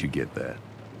 Where did you get that?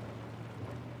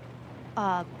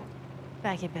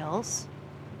 Back at Bill's.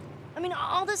 I mean,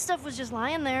 all this stuff was just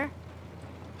lying there.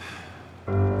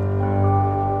 What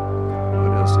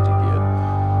else did you get?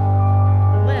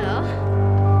 Well,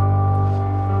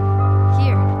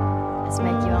 here. Let's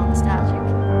make you all nostalgic.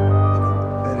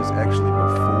 That is actually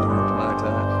before my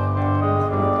time.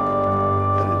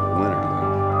 That is winter,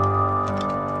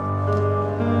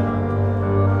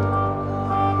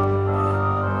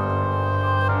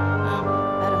 Well,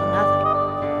 better than nothing.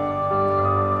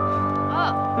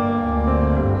 Oh,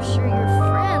 I'm sure your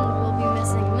friend will be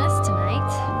missing this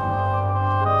tonight.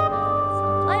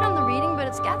 It's light on the reading, but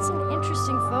it's got some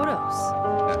interesting photos.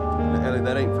 Ellie,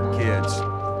 that ain't for kids.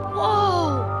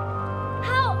 Whoa!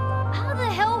 How the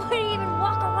hell would he even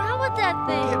walk around with that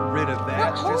thing? Get rid of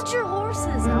that. Well, hold your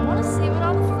horses. I want to see what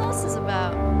all the fuss is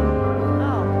about.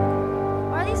 Oh,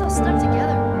 why are these all stuck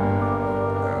together?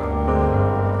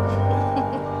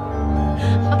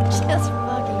 I'm just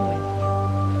fucking with you.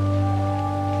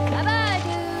 Bye-bye,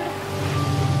 dude.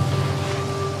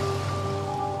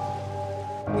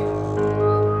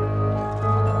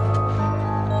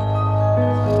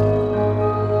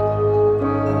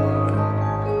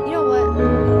 You know what?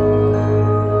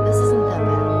 This isn't that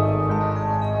bad.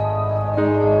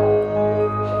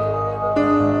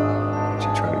 Did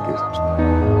you try to get some?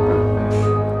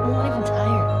 I'm not even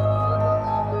tired.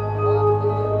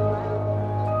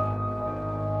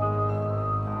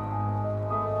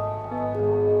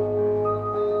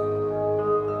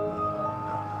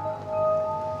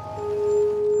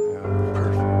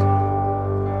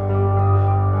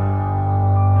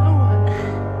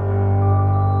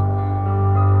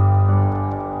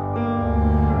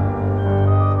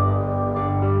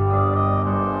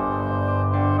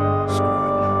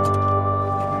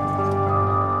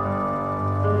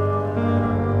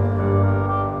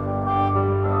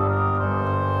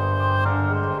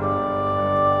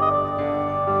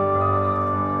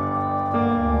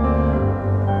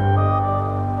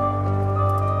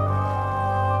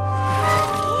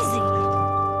 Easy.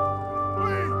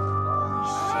 Holy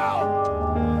shit.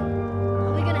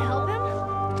 Are we gonna help him?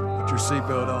 Put your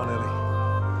seatbelt on, Ellie.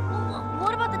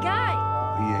 What about the guy?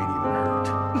 He ain't even hurt.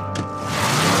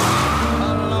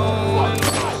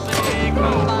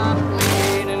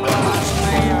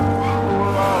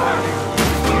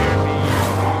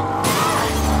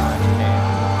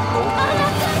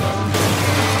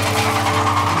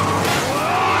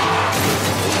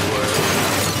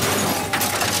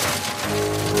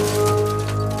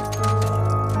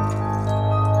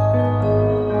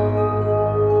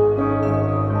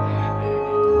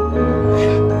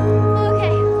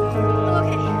 Okay.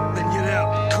 Then get out,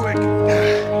 quick.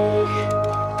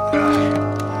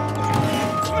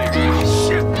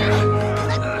 Shit.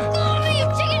 Oh, you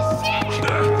chicken shit!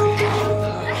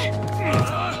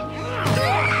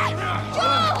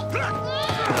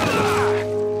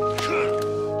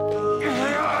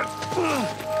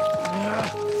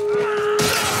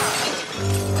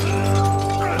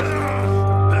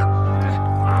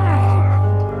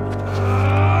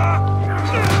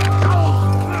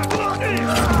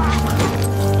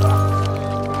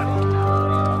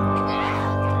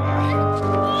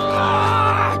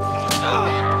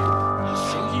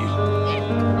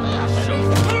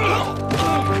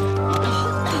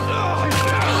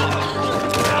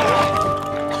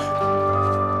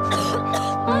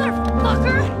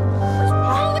 Motherfucker! What's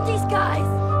wrong with these guys?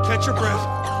 Catch your breath.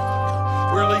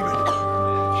 We're leaving.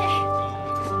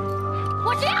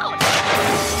 Watch out!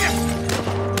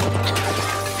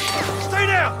 Stay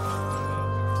down.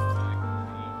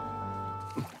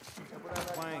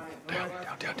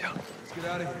 Down. Let's get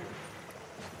out of here.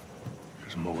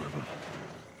 There's more of them.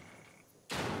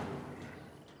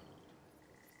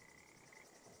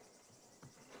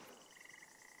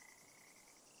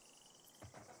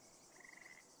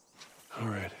 All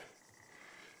right.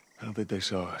 I don't think they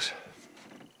saw us.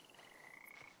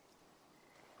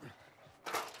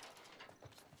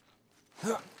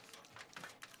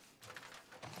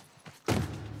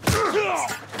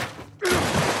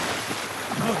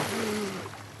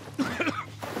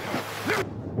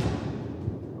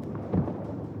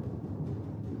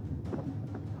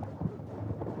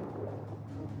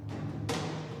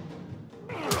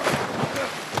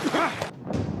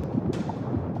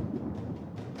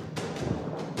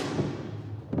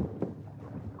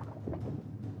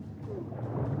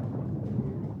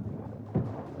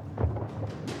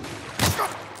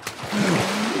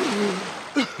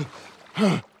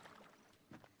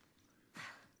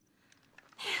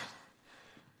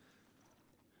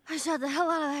 shot the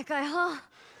hell out of that guy, huh?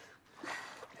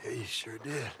 Yeah, you sure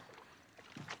did.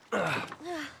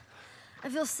 I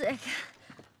feel sick.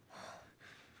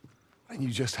 And you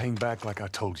just hang back like I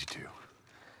told you to.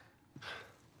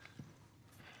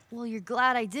 Well, you're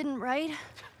glad I didn't, right?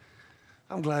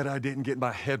 I'm glad I didn't get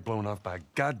my head blown off by a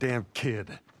goddamn kid.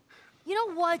 You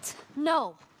know what?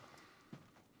 No.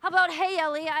 How about, hey,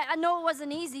 Ellie, I know it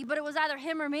wasn't easy, but it was either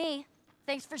him or me.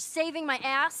 Thanks for saving my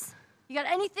ass. You got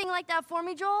anything like that for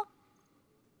me, Joel?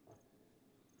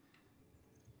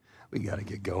 We gotta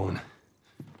get going.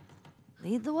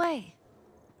 Lead the way.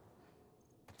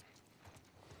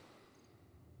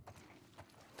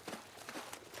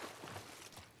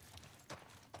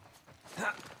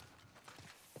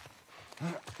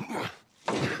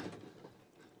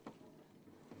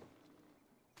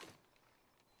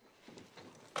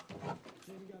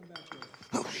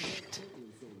 Oh, shit.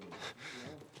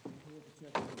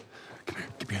 Come here,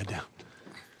 keep your head down.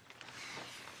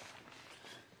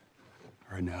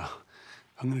 All right, now,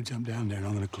 I'm gonna jump down there and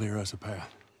I'm gonna clear us a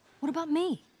path. What about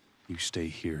me? You stay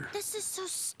here. This is so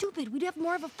stupid. We'd have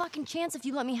more of a fucking chance if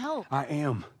you let me help. I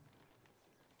am.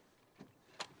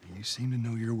 You seem to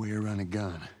know your way around a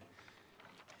gun.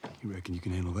 You reckon you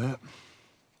can handle that?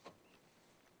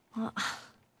 Well,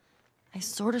 I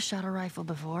sort of shot a rifle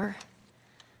before,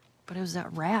 but it was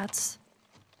at rats.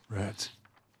 Rats?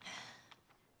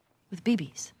 With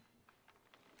BBs.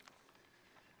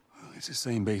 Well, it's the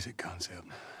same basic concept.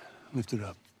 Lift it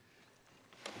up.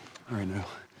 All right, now,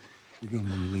 you're gonna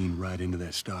want to lean right into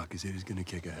that stock, because it is gonna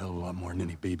kick a hell of a lot more than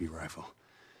any baby rifle.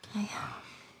 Okay.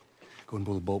 Go and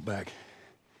pull the bolt back.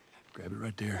 Grab it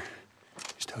right there.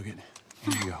 Just tug it.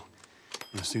 There you go.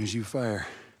 And as soon as you fire,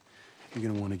 you're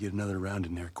gonna want to get another round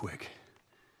in there quick.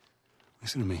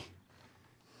 Listen to me.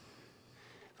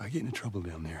 If I get into trouble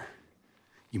down there,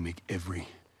 you make every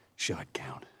shot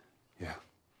count. Yeah?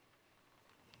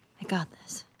 I got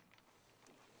this.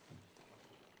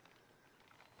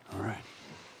 All right.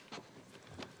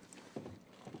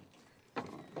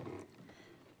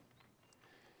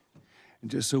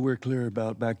 And just so we're clear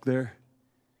about back there,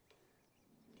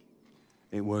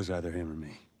 it was either him or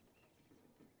me.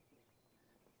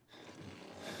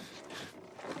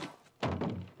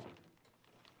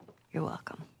 You're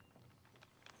welcome.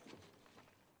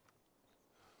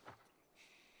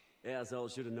 Yeah, I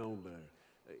should have known better.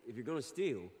 If you're gonna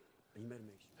steal, you better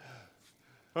make sure.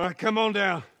 All right, come on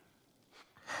down.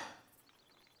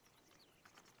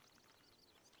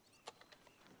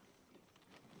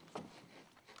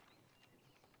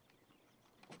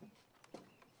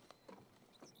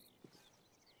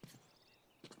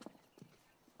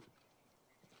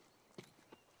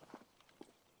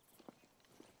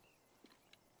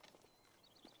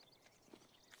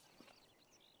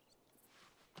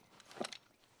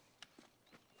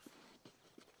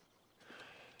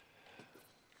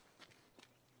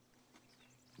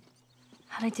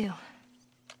 How'd I do?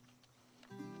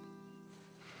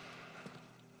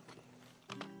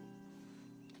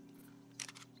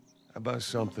 How about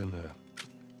something a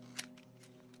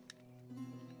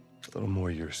little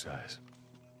more your size?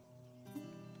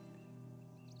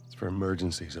 It's for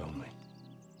emergencies only.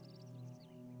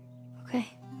 Okay.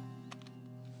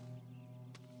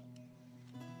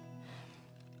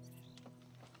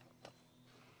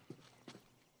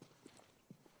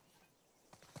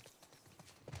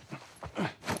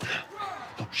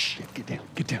 Oh, shit. Get down.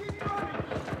 Get down.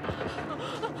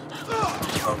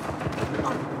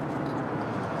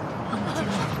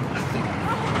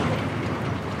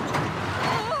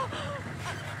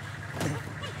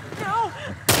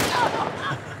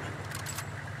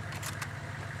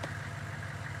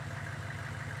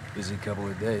 Busy couple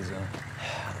of days, huh?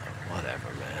 Whatever,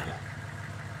 man.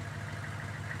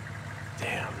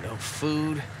 Damn, no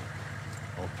food,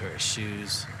 old pair of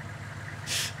shoes.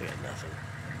 We got nothing.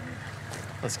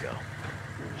 Let's go.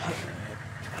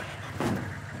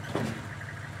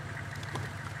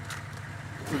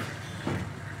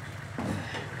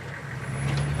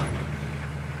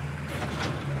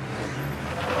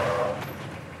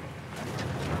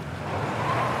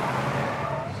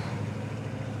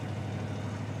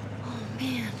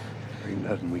 Ain't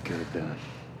nothing we could have done.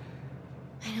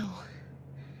 I know.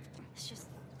 It's just...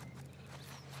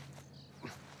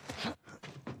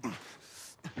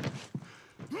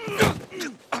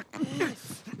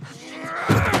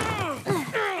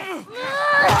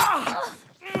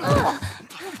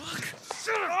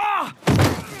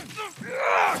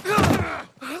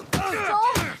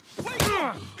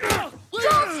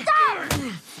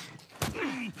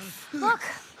 Look!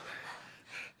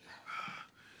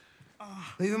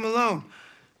 Leave him alone.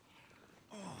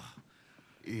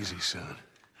 Easy, son.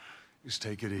 Just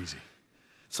take it easy.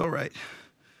 It's all right.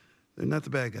 They're not the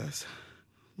bad guys.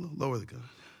 Lower the gun.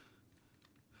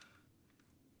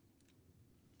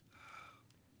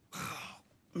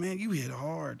 Man, you hit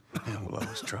hard. Yeah, well, I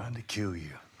was trying to kill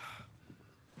you.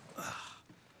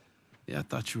 Yeah, I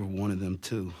thought you were one of them,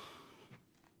 too.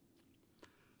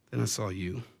 Then I saw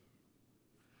you.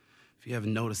 If you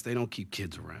haven't noticed, they don't keep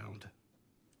kids around.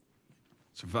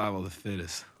 Survival of the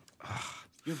fittest.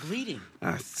 You're bleeding.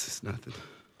 It's just nothing.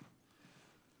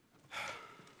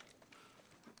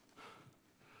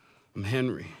 I'm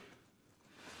Henry.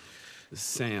 This is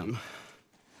Sam.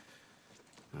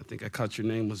 I think I caught your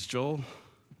name was Joel.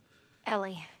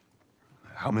 Ellie.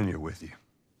 How many are with you?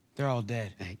 They're all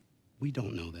dead. Hey, we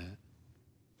don't know that.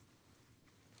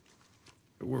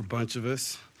 There were a bunch of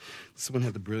us. Someone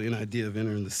had the brilliant idea of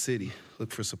entering the city,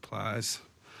 look for supplies.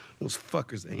 Those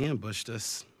fuckers, they ambushed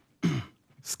us,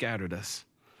 scattered us.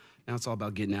 Now it's all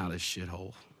about getting out of this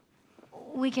shithole.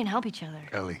 We can help each other.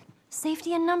 Ellie.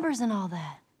 Safety in numbers and all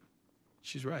that.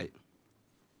 She's right.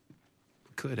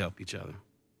 We could help each other.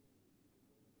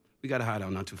 We got a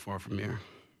hideout not too far from here.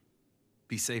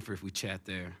 Be safer if we chat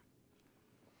there.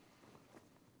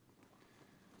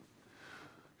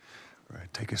 All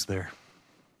right, take us there.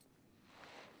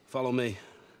 Follow me.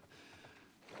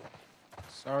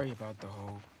 Sorry about the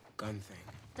whole gun thing.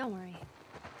 Don't worry.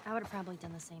 I would have probably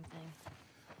done the same thing.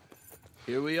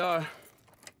 Here we are.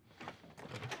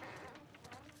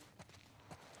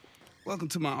 Welcome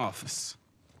to my office.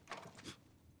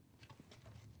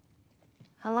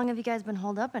 How long have you guys been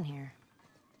holed up in here?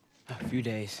 A few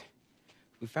days.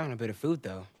 We found a bit of food,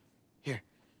 though. Here.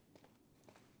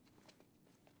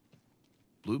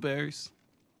 Blueberries.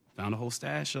 Found a whole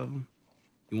stash of them.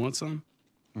 You want some?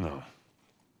 No.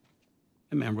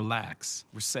 Hey, man, relax.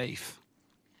 We're safe.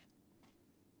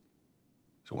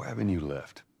 So why haven't you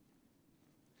left?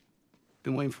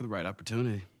 Been waiting for the right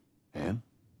opportunity. And?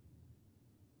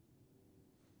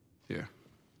 Here.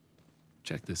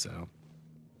 Check this out.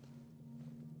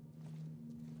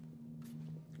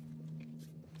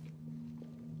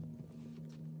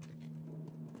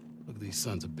 Look at these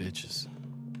sons of bitches.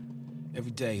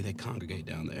 Every day they congregate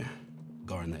down there,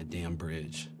 guarding that damn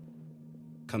bridge.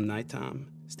 Come nighttime,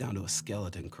 it's down to a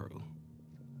skeleton crew.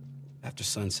 After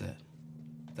sunset,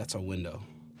 that's our window.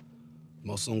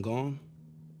 Most of them gone,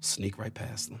 sneak right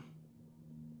past them.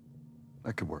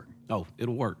 That could work. Oh,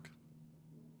 it'll work.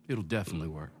 It'll definitely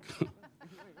work.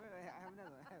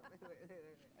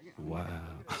 Wow.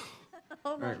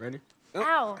 All right, ready?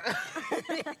 Ow!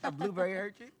 A blueberry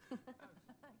hurt you?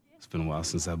 It's been a while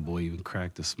since that boy even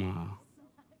cracked a smile.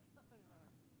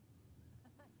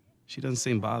 She doesn't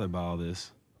seem bothered by all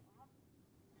this.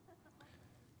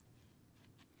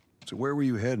 So where were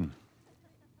you heading?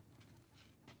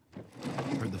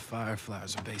 Heard the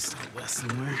Fireflies are based out west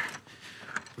somewhere.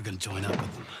 We're gonna join up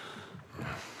with them.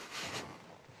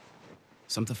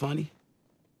 Something funny?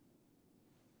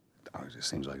 Oh, it just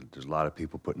seems like there's a lot of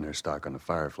people putting their stock on the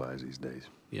Fireflies these days.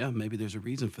 Yeah, maybe there's a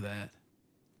reason for that.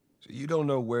 So you don't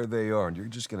know where they are, and you're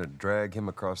just gonna drag him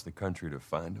across the country to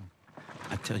find them?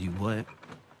 I tell you what,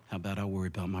 how about I worry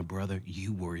about my brother,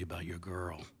 you worry about your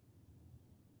girl.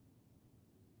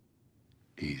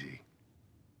 Easy.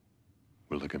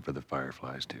 We're looking for the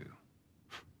Fireflies, too.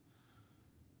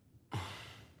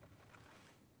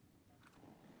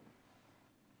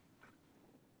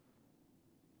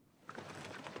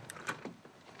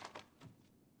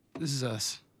 This is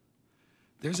us.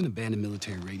 There's an abandoned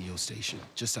military radio station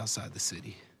just outside the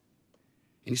city.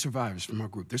 Any survivors from our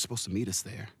group, they're supposed to meet us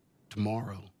there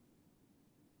tomorrow.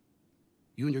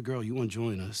 You and your girl, you want to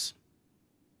join us?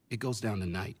 It goes down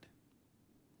tonight.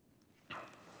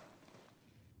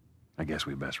 I guess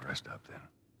we best rest up then.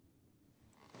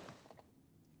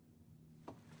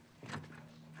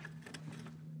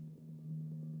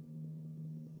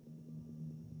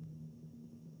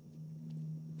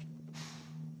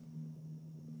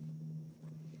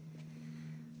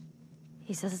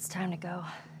 He says it's time to go.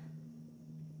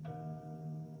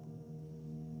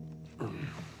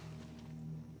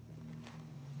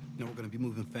 No, we're gonna be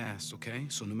moving fast, okay?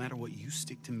 So no matter what, you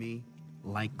stick to me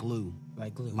like glue.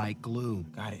 Like glue? Like glue.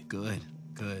 Got it. Good,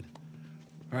 good.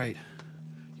 All right,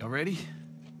 y'all ready?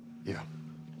 Yeah.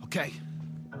 Okay.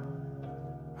 All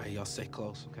right, y'all stay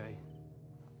close, okay?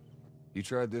 You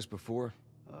tried this before?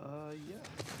 Yeah.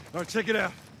 All right, check it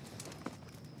out.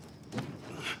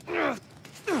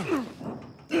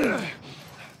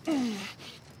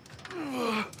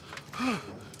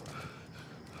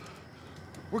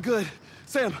 We're good.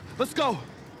 Sam, let's go.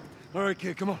 All right,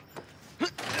 kid, come on.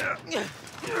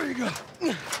 There you go.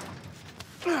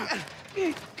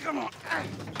 Come on.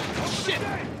 Shit.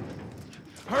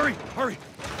 Hurry, hurry!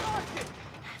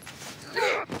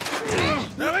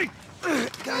 Ellie!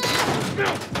 Got you.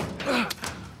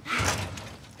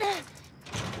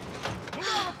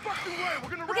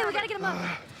 Okay, we gotta get him up.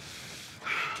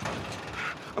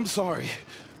 I'm sorry.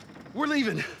 We're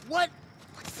leaving. What?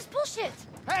 What's this bullshit?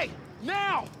 Hey,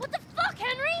 now! What the fuck,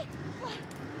 Henry?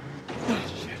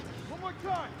 One more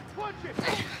time. Punch it.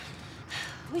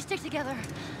 We stick together.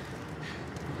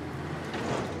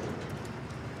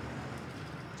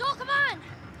 Joel, come on!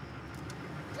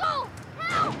 Joel,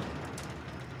 help!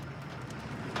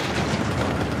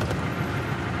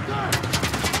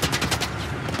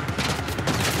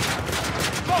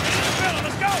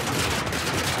 Let's go!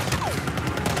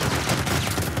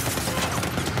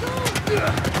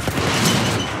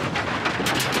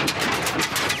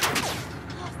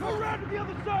 Go around to the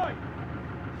other side!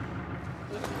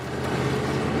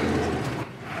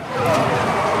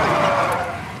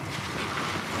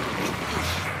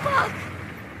 Fuck!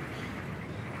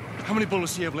 How many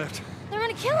bullets do you have left? They're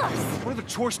gonna kill us! What other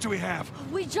choice do we have?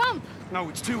 We jump! No,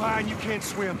 it's too high and you can't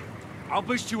swim. I'll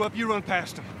boost you up, you run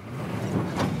past them.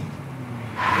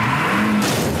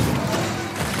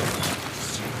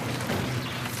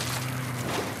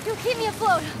 You keep me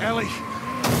afloat! Ellie!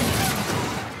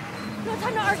 No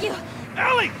time to argue!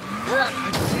 Ellie!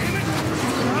 Damn it!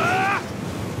 Ah!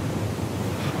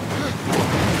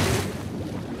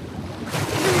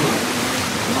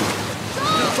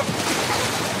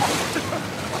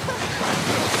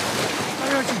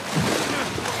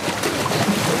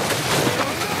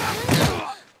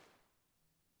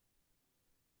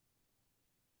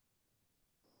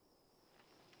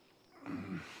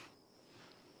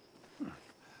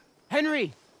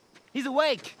 Henry! He's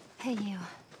awake! Hey, you.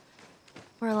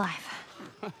 We're alive.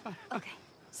 Okay.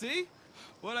 See?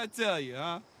 What'd I tell you,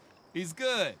 huh? He's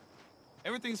good.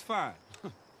 Everything's fine.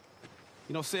 You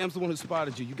know, Sam's the one who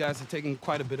spotted you. You guys are taking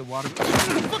quite a bit of water.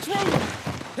 What's wrong?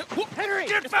 Henry!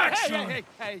 Get back, hey, son!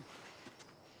 Hey.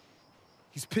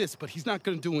 He's pissed, but he's not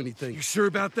gonna do anything. You sure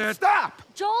about that? Stop!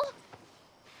 Joel?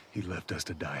 He left us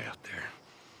to die out there.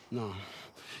 No.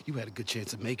 You had a good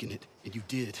chance of making it, and you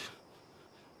did.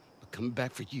 But coming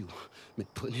back for you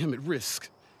meant putting him at risk.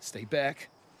 Stay back.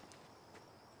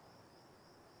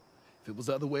 If it was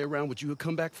the other way around, would you have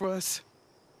come back for us?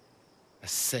 I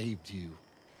saved you.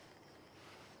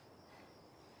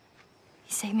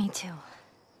 He saved me too.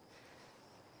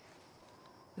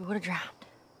 We would have drowned.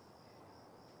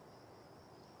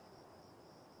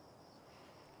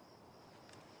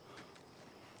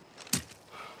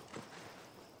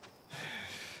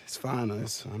 It's fine,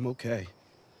 I'm okay.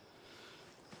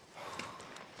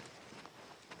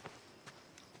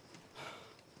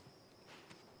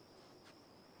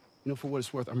 You know, for what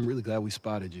it's worth, I'm really glad we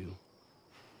spotted you.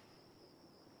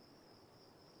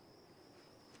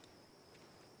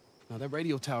 Now, that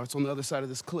radio tower, it's on the other side of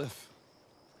this cliff.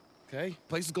 Okay?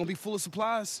 Place is gonna be full of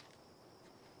supplies.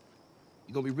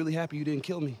 You're gonna be really happy you didn't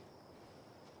kill me.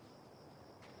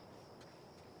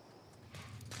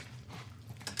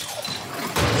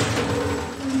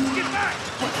 Get back!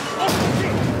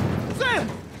 Sam!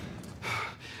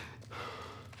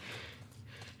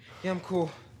 Yeah, I'm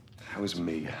cool. That was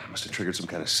me. I must have triggered some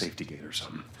kind of safety gate or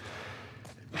something.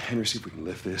 Henry, see if we can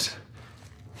lift this.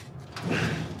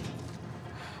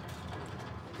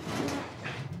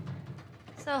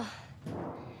 So,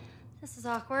 this is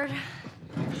awkward.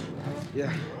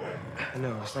 Yeah, I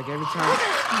know. It's like every time.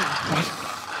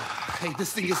 Hey,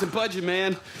 this thing isn't budging,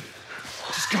 man.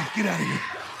 Just go, get out of here.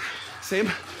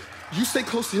 Sam, you stay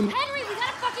close to him. Henry, we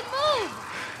gotta fucking move!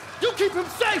 You keep him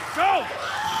safe! Go!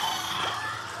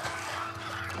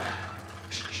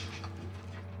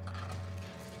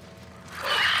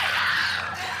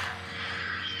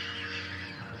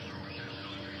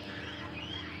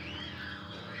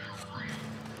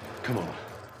 Come on.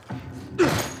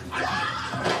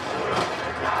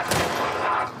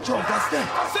 Joel, that's them.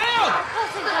 Sam! Oh,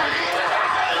 thank God.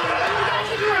 We gotta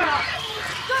keep moving up.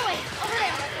 Go away, over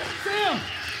there. Sam!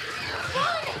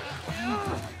 Run!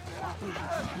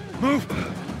 Move!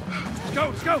 Let's go,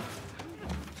 let's go!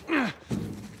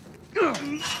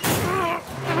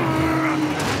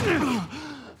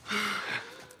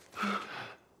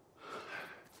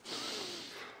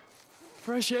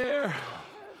 Fresh air.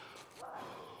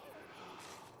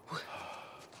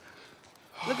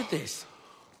 Look at this.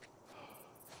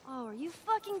 Oh, are you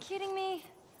fucking kidding me?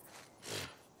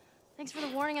 Thanks for the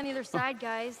warning on the other side,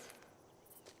 guys.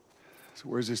 So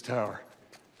where's this tower?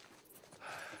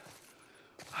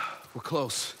 We're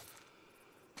close.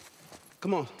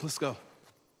 Come on, let's go.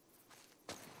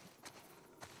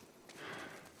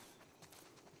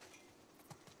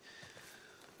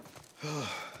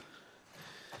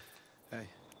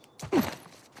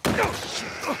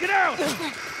 Get out!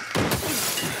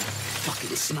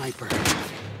 Fucking sniper.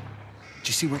 Did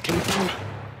you see where it came from?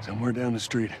 Somewhere down the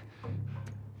street.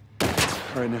 All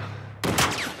right, now.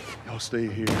 Y'all stay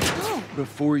here.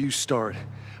 Before you start,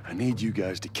 I need you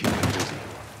guys to keep me busy.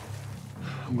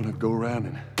 I'm gonna go around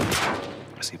and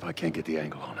see if I can't get the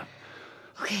angle on him.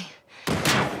 Okay.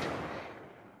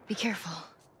 Be careful.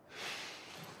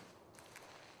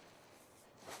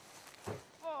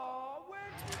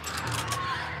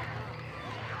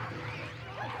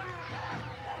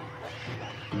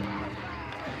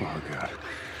 Oh, God.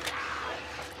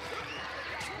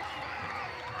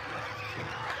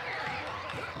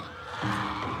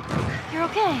 You're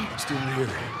okay. Still here.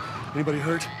 Anybody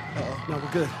hurt? No,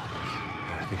 we're good.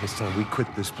 I think it's time we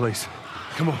quit this place.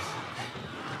 Come on.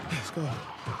 Let's go.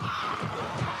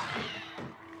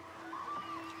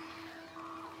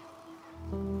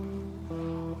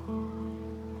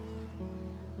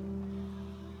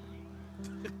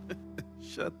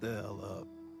 Shut the hell up.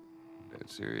 Dead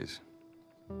serious.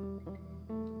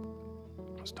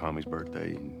 It's Tommy's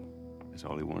birthday, and that's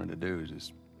all he wanted to do is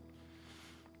just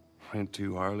rent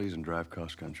 2 Harleys and drive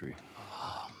cross country.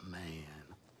 Oh, man.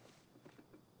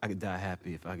 I could die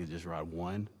happy if I could just ride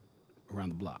one around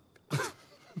the block.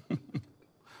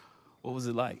 What was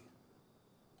it like? It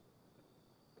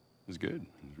was good.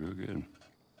 It was real good.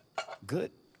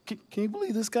 Good? Can you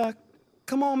believe this guy?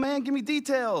 Come on, man, give me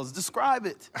details. Describe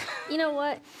it. You know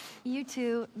what? You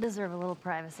two deserve a little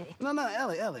privacy. No,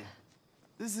 Ellie.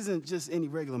 This isn't just any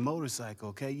regular motorcycle,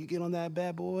 okay? You get on that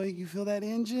bad boy, you feel that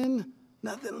engine?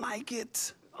 Nothing like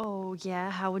it. Oh, yeah?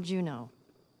 How would you know?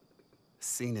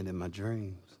 Seen it in my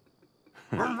dreams.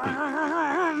 Okay.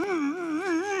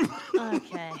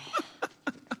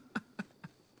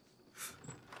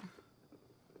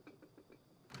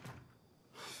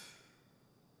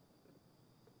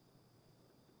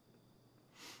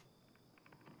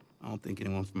 I don't think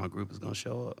anyone from my group is gonna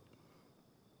show up.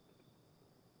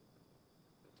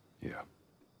 Yeah.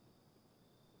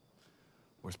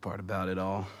 Worst part about it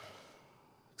all,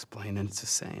 explaining it to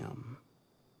Sam.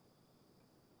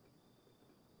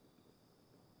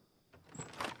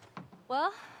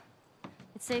 Well,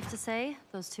 it's safe to say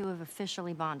those two have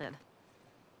officially bonded.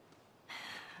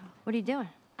 What are you doing?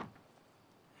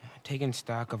 Taking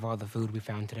stock of all the food we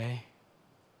found today.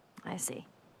 I see.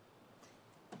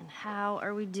 And how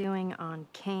are we doing on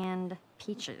canned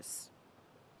peaches?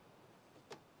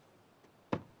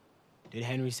 Did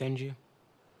Henry send you?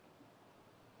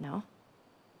 No.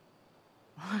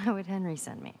 Why would Henry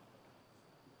send me?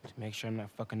 To make sure I'm not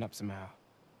fucking up somehow.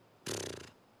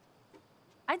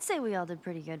 I'd say we all did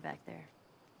pretty good back there.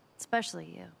 Especially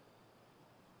you.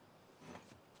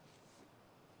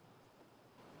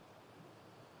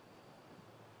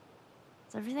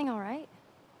 Is everything all right?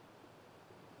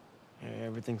 Yeah,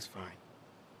 everything's fine.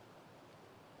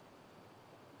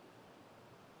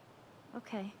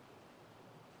 Okay.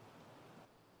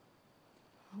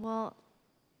 Well,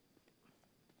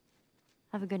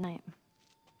 have a good night.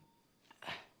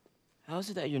 How is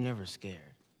it that you're never scared?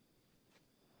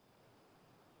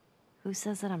 Who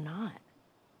says that I'm not?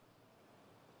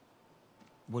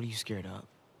 What are you scared of?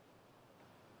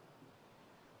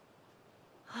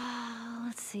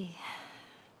 Let's see.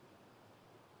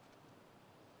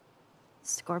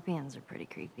 Scorpions are pretty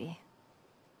creepy.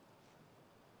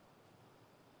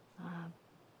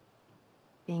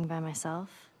 Being by myself.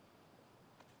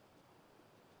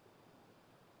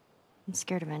 I'm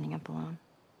scared of ending up alone.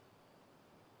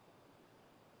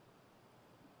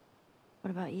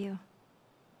 What about you?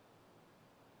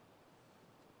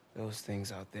 Those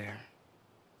things out there.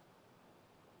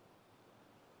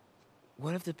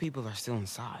 What if the people are still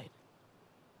inside?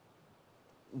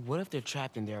 What if they're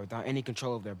trapped in there without any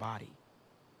control of their body?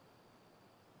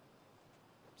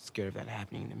 Scared of that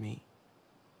happening to me.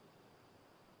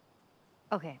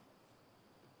 Okay.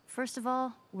 First of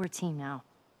all, we're a team now.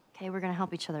 Okay, we're gonna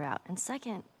help each other out. And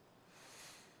second,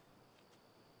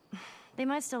 they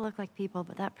might still look like people,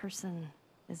 but that person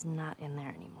is not in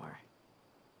there anymore.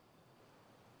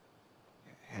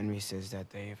 Henry says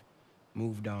that they've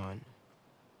moved on.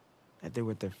 That they're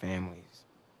with their families,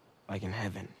 like in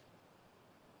heaven.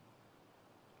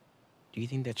 Do you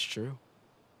think that's true?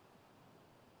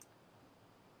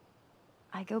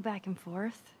 I go back and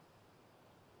forth.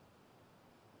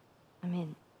 I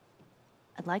mean,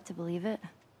 I'd like to believe it.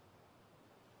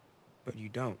 But you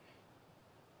don't.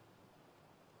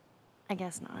 I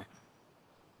guess not.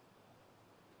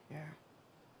 Yeah.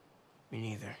 Me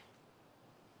neither.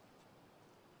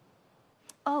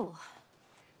 Oh.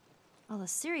 All the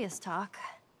serious talk.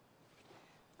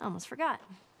 I almost forgot.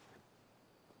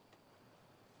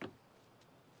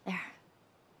 There.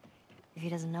 If he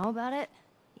doesn't know about it,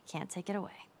 he can't take it away.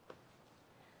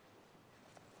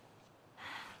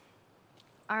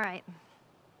 All right.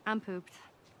 I'm pooped.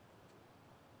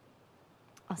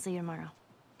 I'll see you tomorrow.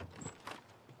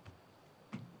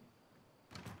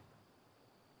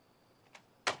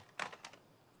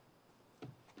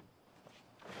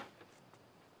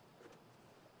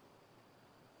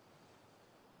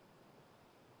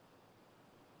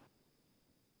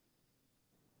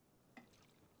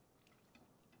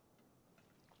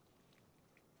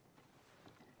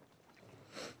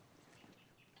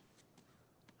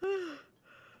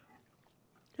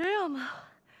 Damn,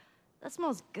 that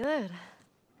smells good.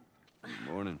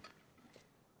 Good morning.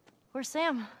 Where's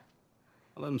Sam?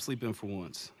 I'll let him sleep in for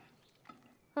once.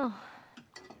 Oh,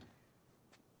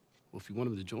 Well, if you want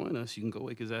him to join us, you can go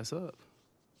wake his ass up.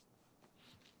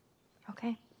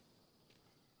 okay.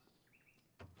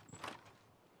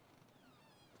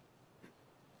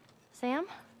 Sam?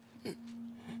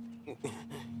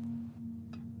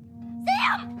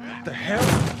 Sam! What the hell?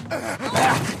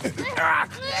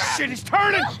 Shit, he's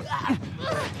turning!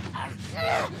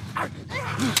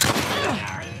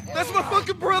 That's my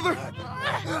fucking brother!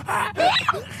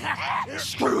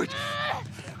 Screw it!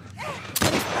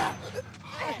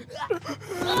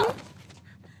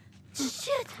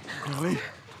 Shit! Ellie?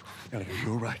 Ellie, are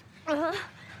you all right? Uh-huh.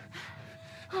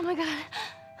 Oh my god.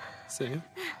 Sam?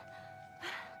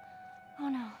 Oh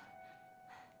no.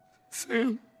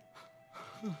 Sam?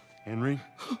 Henry?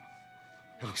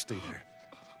 Ellie, stay there.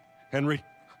 Henry?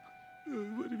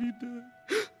 What have you done?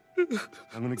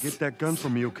 I'm gonna get that gun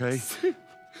from you, okay?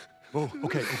 Oh,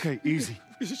 okay, easy.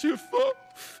 It's your fault.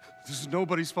 This is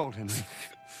nobody's fault, Henry.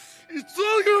 It's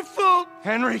all your fault.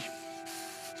 Henry!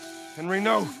 Henry,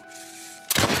 no!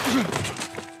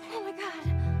 Oh my god.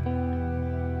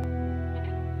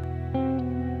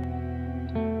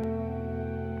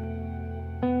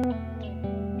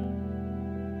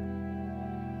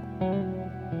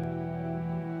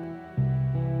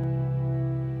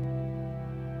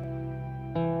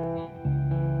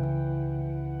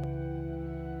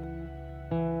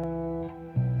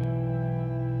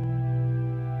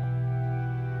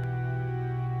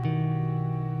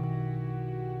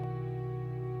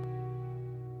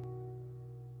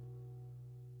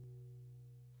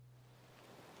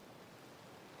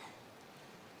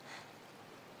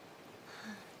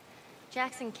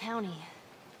 Jackson County.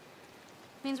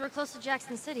 Means we're close to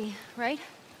Jackson City, right?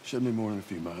 Shouldn't be more than a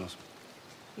few miles.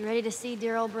 You ready to see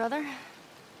dear old brother?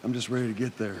 I'm just ready to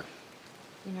get there.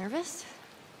 You nervous?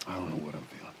 I don't know what I'm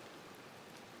feeling.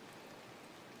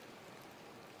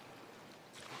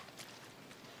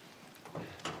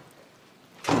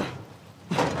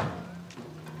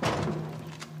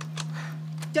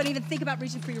 Don't even think about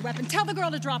reaching for your weapon. Tell the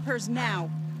girl to drop hers now.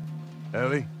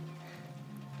 Ellie?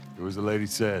 Do as the lady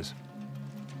says.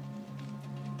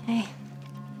 Hey.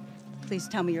 Please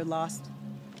tell me you're lost.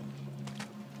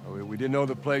 Oh, we didn't know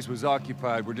the place was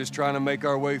occupied. We're just trying to make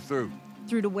our way through.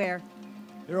 Through to where?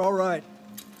 They're all right.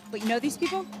 Wait, you know these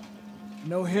people?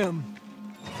 Know him.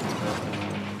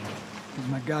 He's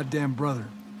my goddamn brother.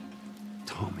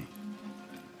 Tommy.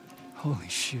 Holy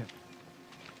shit.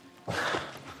 How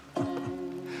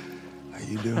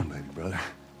you doing, baby brother?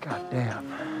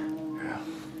 Goddamn. Yeah.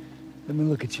 Let me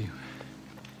look at you.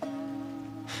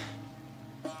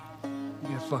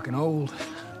 You get fucking old.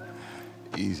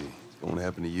 Easy. It's going to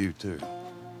happen to you, too.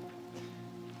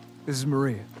 This is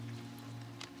Maria.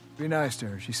 Be nice to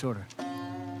her. She sort of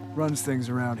runs things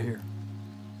around here.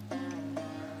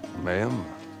 Ma'am,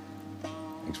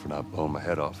 thanks for not blowing my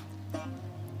head off.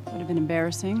 Would have been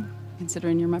embarrassing,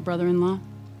 considering you're my brother-in-law.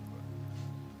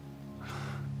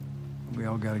 We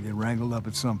all gotta get wrangled up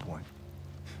at some point.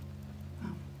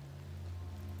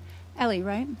 Ellie,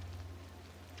 right?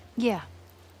 Yeah.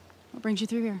 What brings you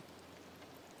through here?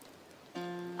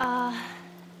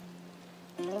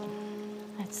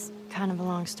 That's kind of a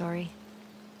long story.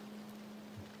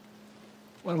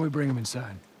 Why don't we bring him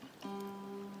inside?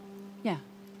 Yeah.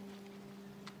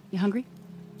 You hungry?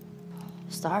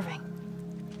 Starving.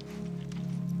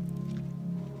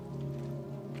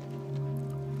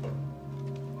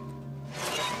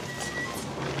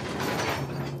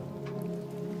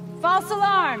 False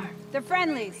alarm! They're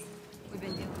friendlies. We've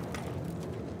been doing.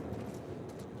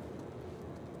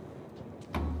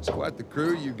 It's quite the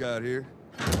crew you got here.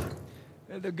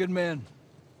 Yeah, they're good men.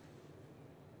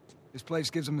 This place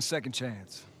gives them a second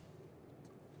chance.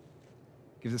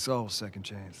 Gives us all a second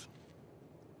chance.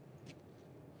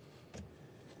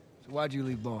 So why'd you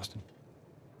leave Boston?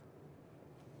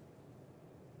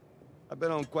 I've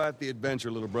been on quite the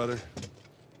adventure, little brother.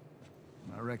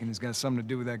 I reckon it's got something to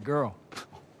do with that girl.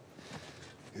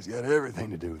 It's got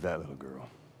everything to do with that little girl.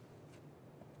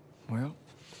 Well,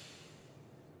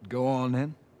 go on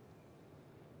then.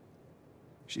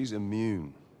 She's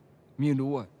immune. Immune to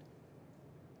what?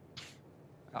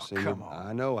 I've seen her,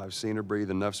 I know, I've seen her breathe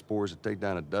enough spores to take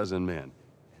down a dozen men.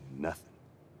 And nothing.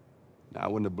 Now, I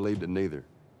wouldn't have believed it neither.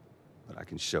 But I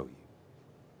can show you.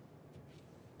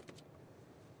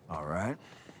 All right.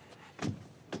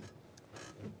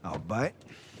 I'll bite.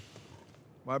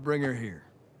 Why bring her here?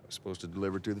 I was supposed to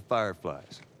deliver to the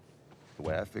Fireflies. The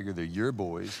way I figure they're your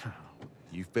boys.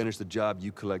 You finish the job,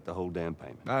 you collect the whole damn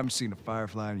payment. I haven't seen a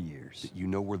Firefly in years. You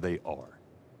know where they are.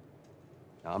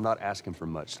 Now, I'm not asking for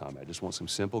much, Tommy. I just want some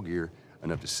simple gear,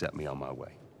 enough to set me on my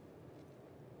way.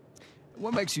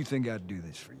 What makes you think I'd do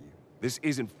this for you? This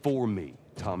isn't for me,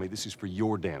 Tommy. This is for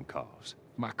your damn cause.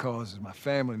 My cause is my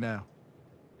family now.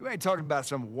 You ain't talking about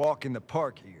some walk in the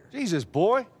park here. Jesus,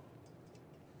 boy.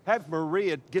 Have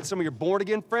Maria get some of your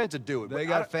born-again friends to do it. They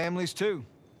got families, too.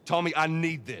 Tommy, I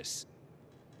need this.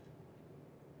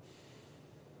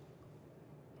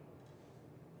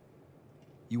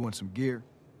 You want some gear?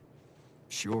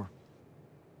 Sure.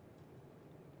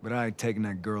 But I ain't taking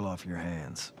that girl off your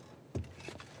hands.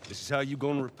 This is how you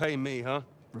gonna repay me, huh?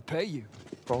 Repay you?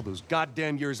 For all those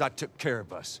goddamn years I took care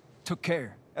of us. Took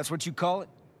care? That's what you call it?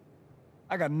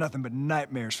 I got nothing but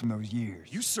nightmares from those years.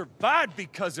 You survived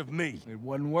because of me. It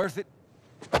wasn't worth it.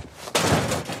 I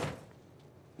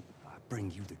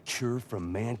bring you the cure from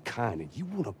mankind, and you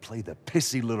want to play the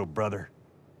pissy little brother.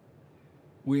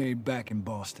 We ain't back in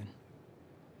Boston.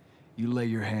 You lay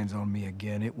your hands on me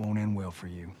again, it won't end well for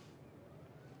you.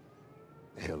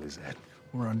 The hell is that?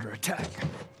 We're under attack.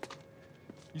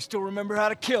 You still remember how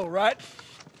to kill, right?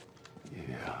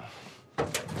 Yeah.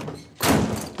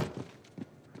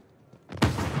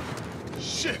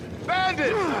 Shit!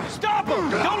 Bandits! Stop them!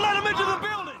 Don't let them into the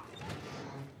building!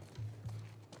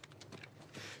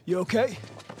 You okay?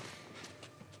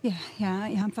 Yeah,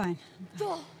 I'm fine.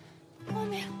 Oh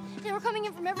man, they were coming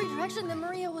in from every direction. Then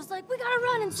Maria was like, "We gotta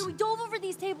run!" And so we dove over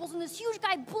these tables, and this huge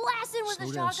guy blasted with a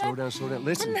shotgun. Slow down.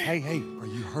 Listen, hey, are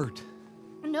you hurt?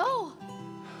 No.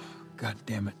 God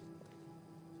damn it.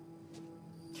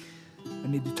 I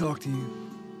need to talk to you.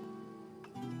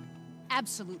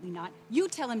 Absolutely not. You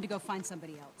tell him to go find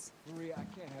somebody else. Maria, I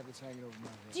can't have this hanging over my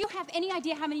head. Do you have any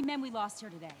idea how many men we lost here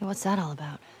today? Hey, what's that all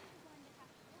about?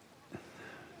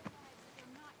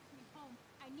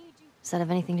 Does that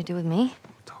have anything to do with me?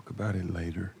 We'll talk about it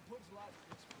later.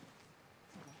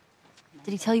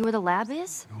 Did he tell you where the lab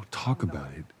is? We'll talk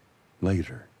about it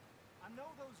later.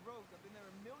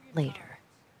 Later.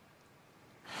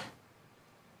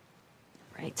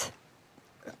 Right.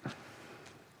 It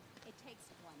takes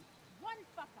one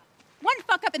fuck up. One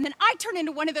fuck up, and then I turn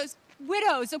into one of those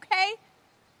widows, okay?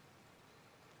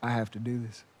 I have to do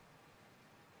this.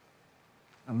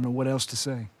 I don't know what else to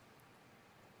say.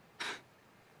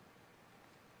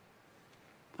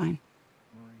 Fine.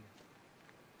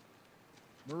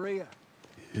 Maria.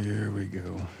 Here we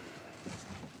go.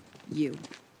 You.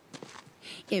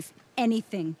 If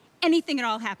anything at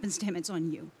all happens to him, it's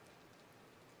on you.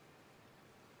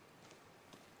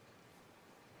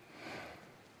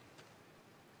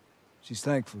 She's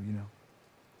thankful, you know.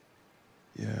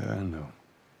 Yeah, I know.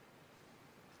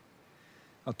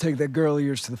 I'll take that girl of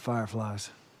yours to the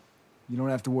Fireflies. You don't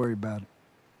have to worry about it.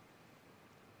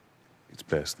 It's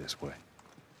best this way.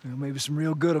 Well, maybe some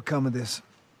real good will come of this.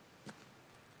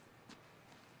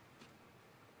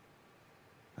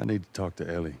 I need to talk to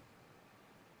Ellie.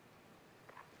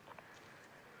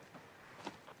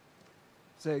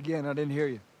 Say again, I didn't hear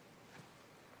you.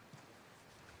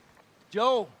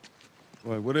 Joel!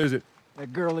 Wait, what is it?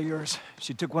 That girl of yours.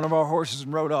 She took one of our horses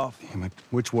and rode off. Damn it.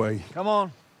 Which way? Come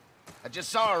on. I just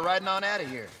saw her riding on out of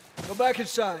here. Go back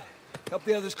inside. Help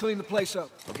the others clean the place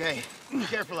up. Okay. Be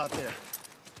careful out there.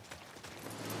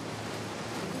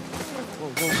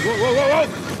 Whoa!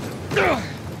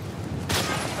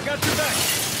 I got your back.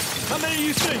 How many do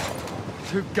you see?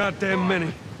 Too goddamn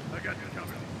many. I got you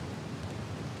covered.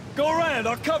 Go around,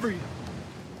 I'll cover you.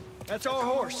 That's our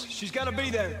horse. She's gotta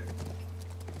be there.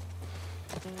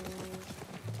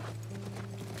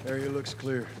 Area looks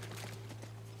clear.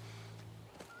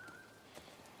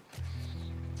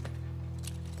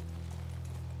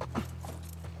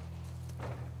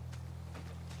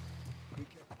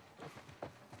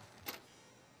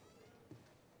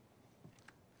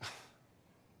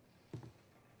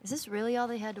 Is this really all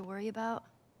they had to worry about?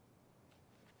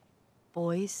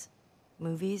 Boys,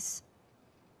 movies,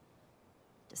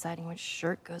 deciding which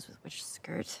shirt goes with which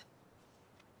skirt.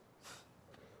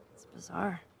 It's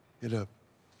bizarre. Get up.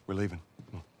 We're leaving.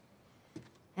 Come on.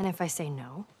 And if I say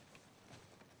no?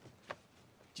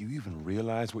 Do you even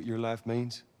realize what your life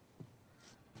means?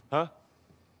 Huh?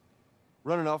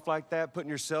 Running off like that, putting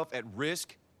yourself at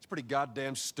risk? It's pretty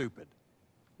goddamn stupid.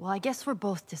 Well, I guess we're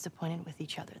both disappointed with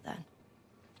each other then.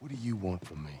 What do you want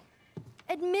from me?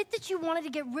 Admit that you wanted to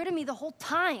get rid of me the whole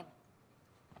time.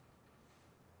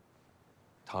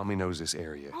 Tommy knows this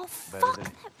area Oh, better fuck than...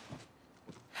 that.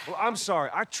 Well, I'm sorry.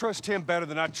 I trust him better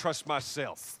than I trust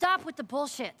myself. Stop with the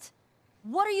bullshit.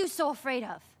 What are you so afraid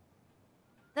of?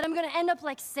 That I'm gonna end up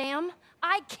like Sam?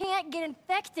 I can't get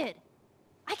infected.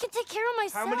 I can take care of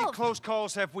myself. How many close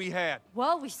calls have we had?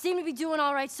 Well, we seem to be doing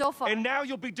all right so far. And now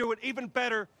you'll be doing even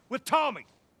better with Tommy.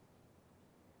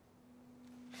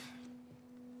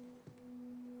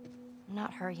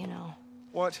 Not her, you know.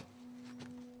 What?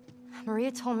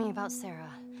 Maria told me about Sarah.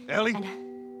 Ellie? And...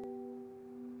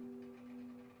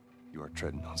 You are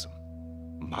treading on some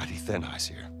mighty thin ice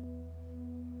here.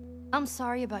 I'm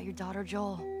sorry about your daughter,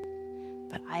 Joel.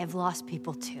 But I have lost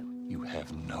people too. You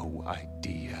have no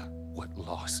idea what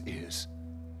loss is.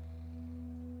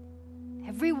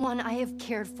 Everyone I have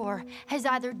cared for has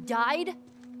either died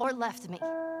or left me.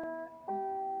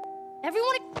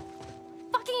 Everyone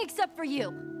fucking except for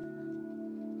you.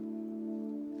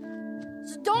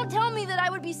 So don't tell me that I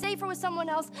would be safer with someone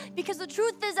else, because the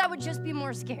truth is I would just be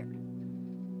more scared.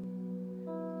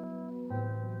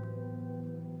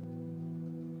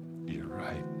 You're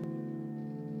right.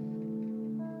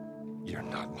 You're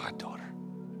not my daughter.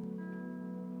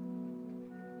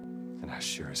 And I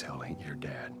sure as hell ain't your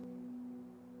dad.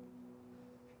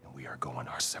 And we are going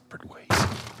our separate ways.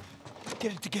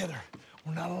 Get it together.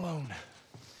 We're not alone.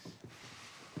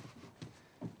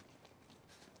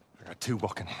 I got two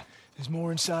walking in. There's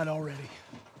more inside already.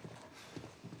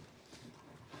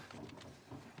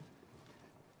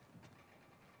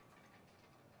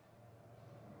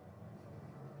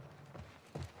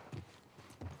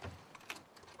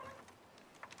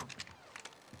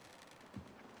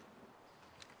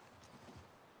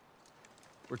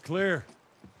 We're clear.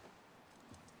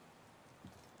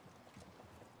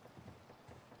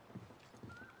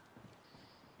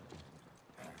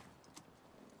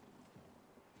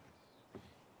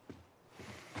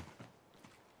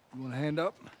 You want a hand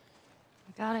up?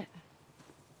 I got it.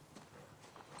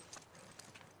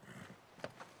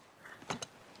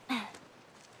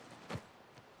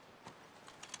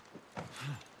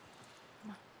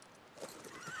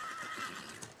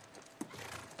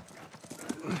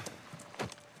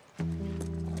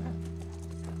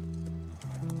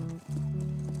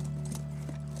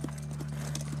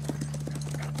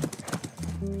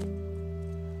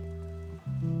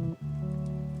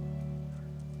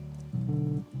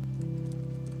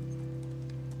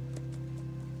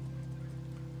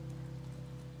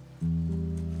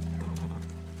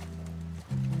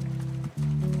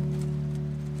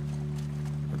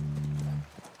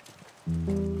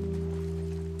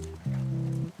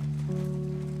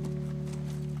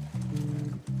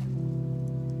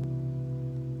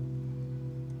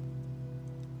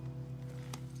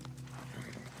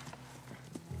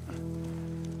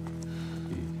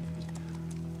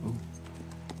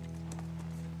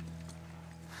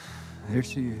 There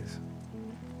she is.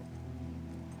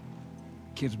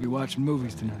 Kids will be watching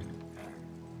movies tonight.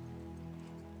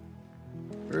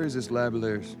 Where is this lab of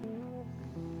theirs?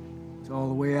 It's all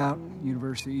the way out,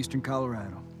 University of Eastern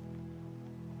Colorado.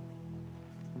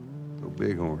 Go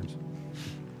Bighorns.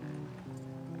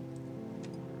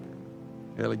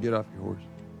 Ellie, get off your horse.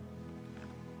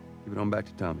 Give it on back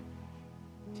to Tommy.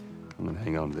 I'm gonna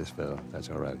hang on to this fella, if that's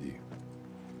all right with you.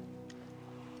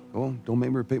 Go on, don't make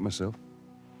me repeat myself.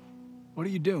 What are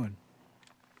you doing?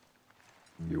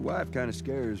 Your wife kind of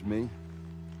scares me.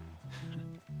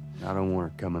 I don't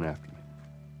want her coming after me.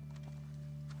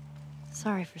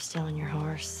 Sorry for stealing your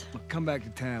horse. Well, come back to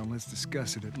town. Let's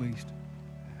discuss it at least.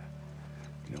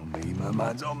 You know me, my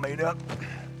mind's all made up.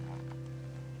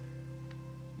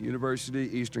 University,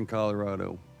 Eastern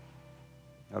Colorado.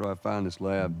 How do I find this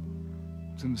lab?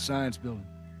 It's in the science building.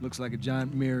 Looks like a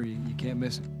giant mirror. You can't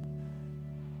miss it.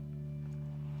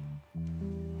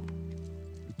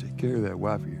 Take care of that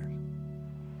wife of yours.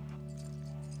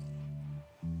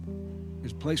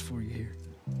 There's a place for you here,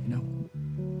 you know?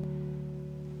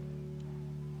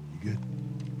 You good?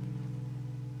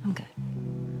 I'm good.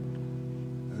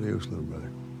 Adios, little brother.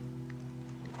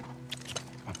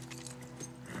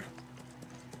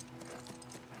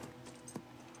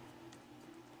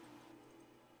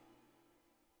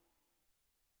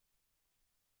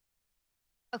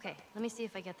 Okay, let me see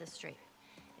if I get this straight.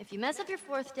 If you mess up your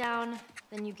fourth down,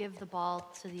 then you give the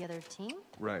ball to the other team?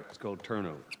 Right, it's called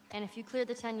turnover. And if you clear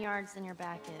the 10 yards, then you're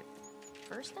back at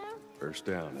first down? First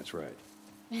down, that's right.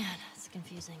 Man, that's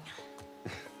confusing.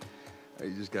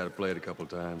 You just gotta play it a couple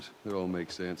times. It all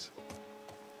makes sense.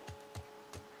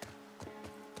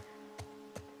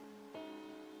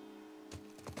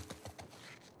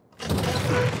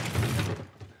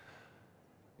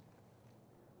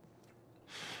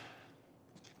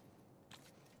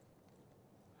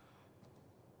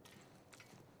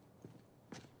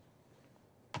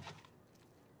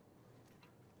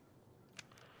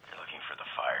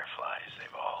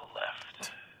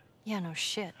 Yeah, no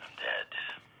shit. I'm dead.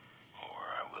 Or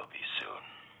I will be soon.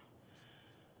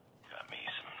 Got me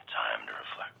some time to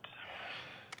reflect.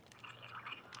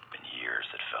 Been years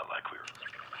that felt like we were...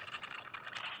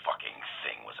 Fucking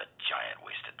thing was a giant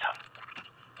waste of time.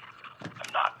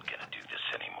 I'm not gonna do this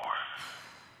anymore.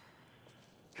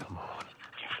 Come on.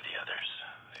 Looking for the others.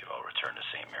 They've all returned to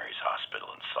St. Mary's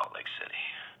Hospital in Salt Lake City.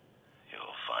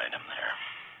 You'll find them there.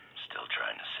 Still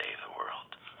trying to save the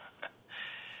world.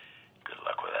 Good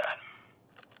luck with that.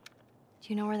 Do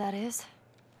you know where that is?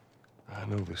 I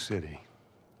know the city.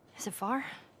 Is it far?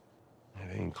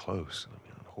 It ain't close. I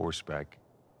mean, on horseback.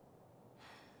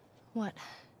 What?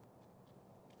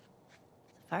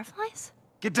 The fireflies?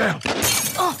 Get down!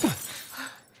 Oh!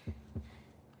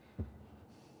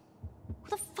 Who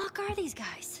the fuck are these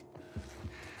guys?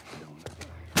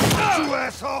 You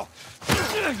asshole!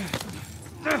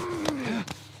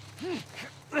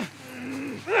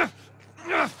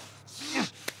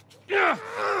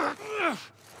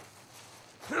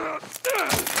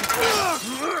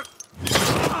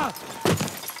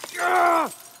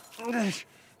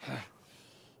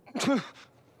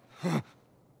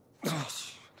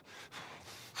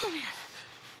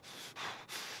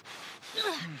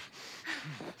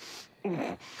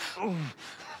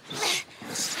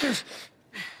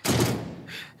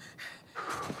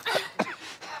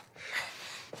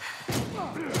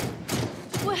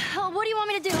 What do you want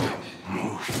me to do?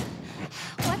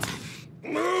 What?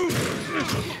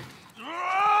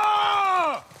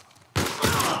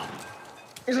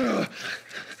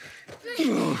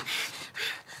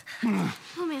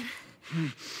 Oh, man.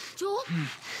 Joel?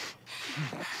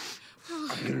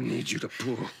 I'm gonna need you to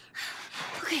pull.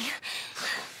 Okay.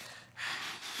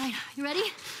 All right, you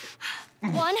ready?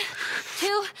 1,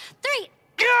 2, 3.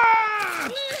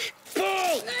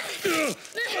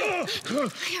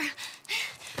 Here.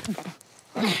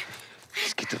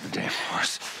 Let's get to the damn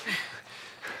horse.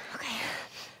 Okay.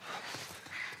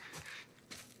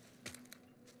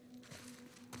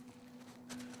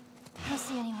 I don't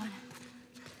see anyone.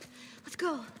 Let's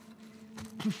go.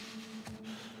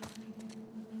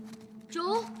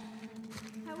 Joel?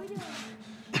 How are we doing?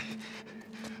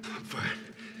 I'm fine.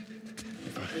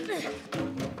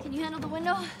 Can you handle the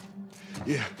window?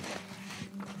 Yeah.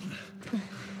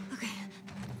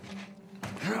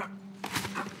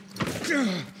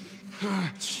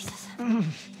 Jesus.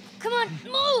 Come on,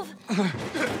 move!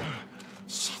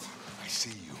 Shit. I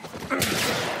see you.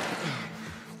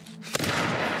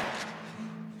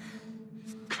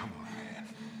 Come on, man.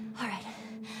 All right.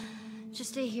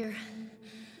 Just stay here.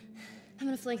 I'm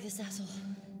gonna flank this asshole.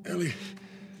 Ellie.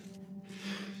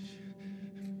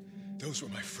 Those were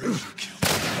my friends you killed.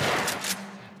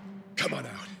 Come on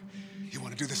out. You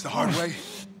want to do this the hard way?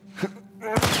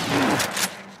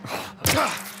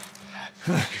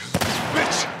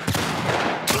 Bitch!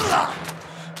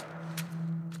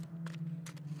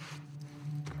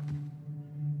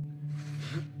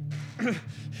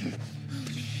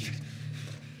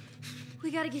 We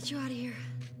gotta get you out of here.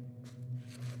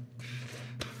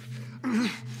 I'm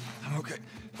okay.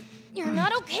 You're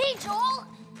not okay, Joel!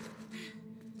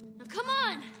 Now come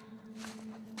on!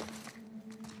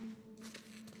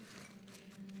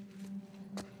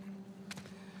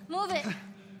 Move it!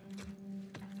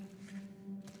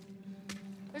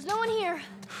 There's no one here.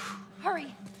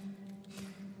 Hurry.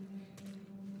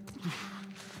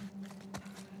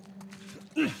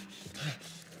 You're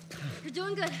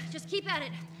doing good. Just keep at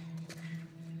it.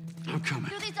 I'm coming.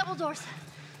 Through these double doors.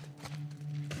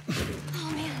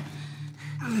 Oh, man.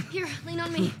 Here, lean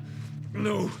on me.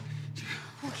 No.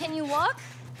 Well, can you walk?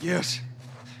 Yes.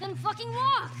 Then fucking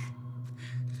walk!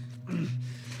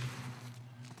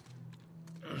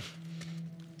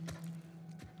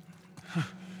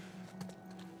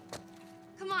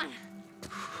 Come on.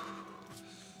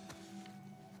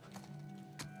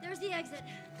 There's the exit.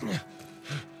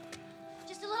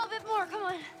 Just a little bit more, come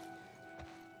on.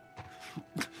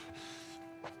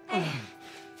 Hey.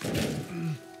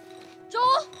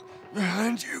 Joel?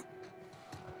 Behind you.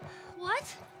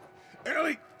 What?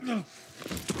 Ellie! No.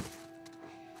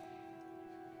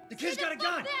 The kid's got a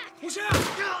gun! Who's out?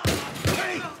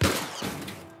 Hey! Oh,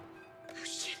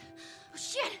 shit. Oh,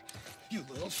 shit. You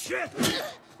little shit!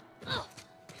 Oh.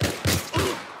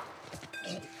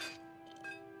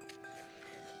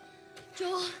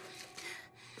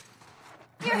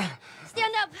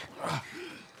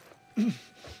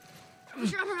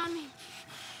 Put your arm around me.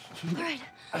 All right,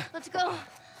 let's go.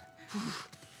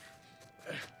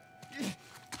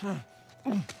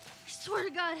 I swear to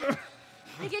God,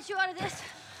 I get you out of this.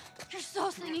 You're so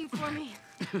singing for me.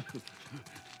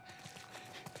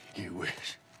 You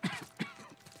wish.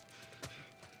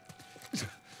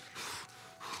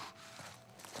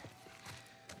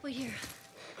 Wait here.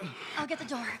 I'll get the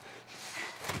door.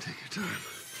 Take your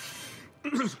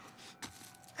time.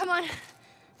 Come on.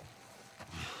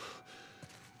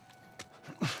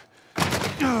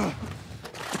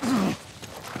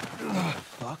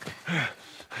 Fuck.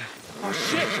 Oh,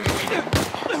 shit!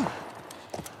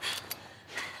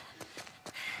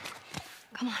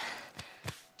 Come on.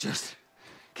 Just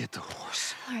get the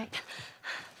horse. All right.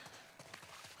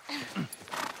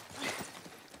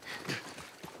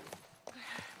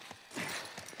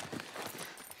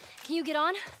 Can you get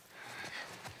on?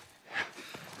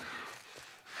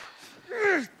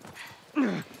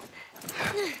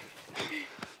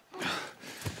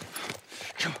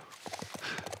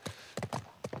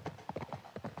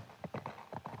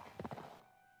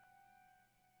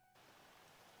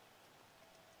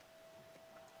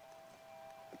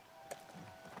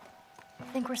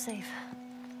 I think we're safe.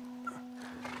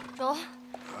 Joel?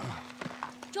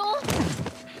 Joel?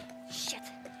 Shit.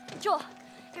 Joel,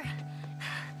 here.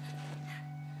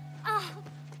 Oh,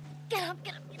 get up,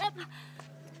 get up, get up.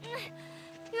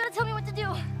 You gotta tell me what to do.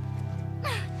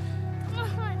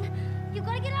 Come on. You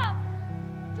gotta get up.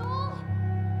 Joel?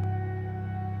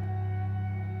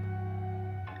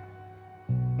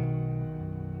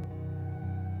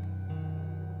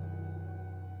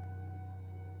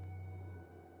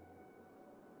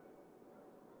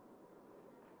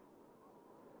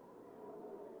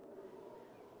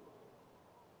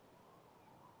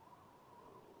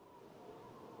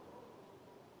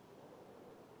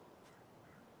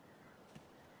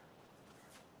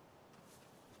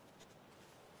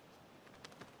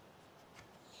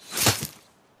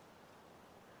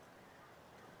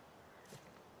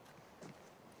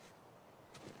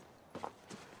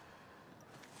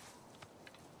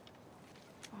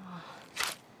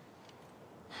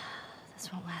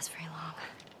 This won't last very long.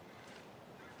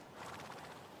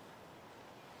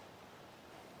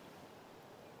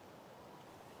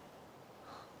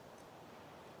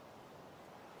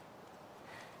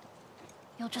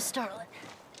 You'll just startle it.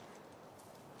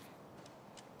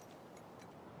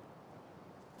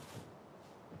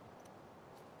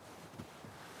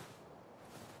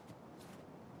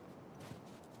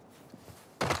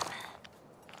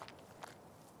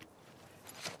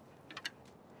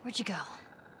 Where'd you go?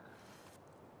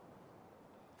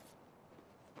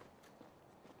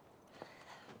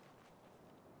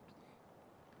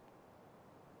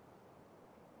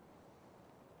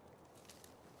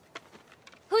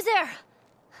 Who's there?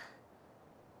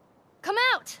 Come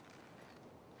out!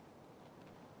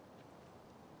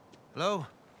 Hello?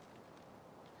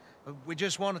 We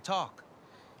just want to talk.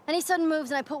 Any sudden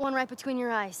moves and I put one right between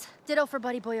your eyes. Ditto for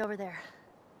buddy boy over there.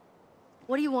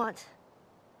 What do you want?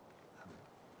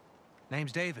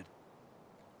 Name's David.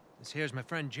 This here's my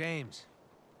friend James.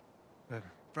 We're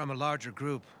from a larger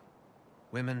group.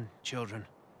 Women, children.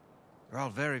 They're all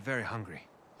very, very hungry.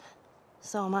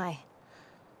 So am I.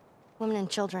 Women and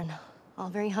children, all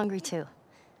very hungry too.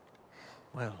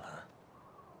 Well,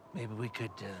 maybe we could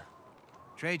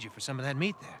trade you for some of that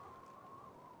meat there.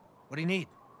 What do you need?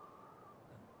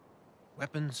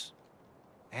 Weapons?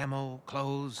 Ammo?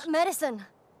 Clothes? Medicine!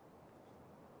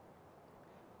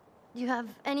 Do you have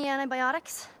any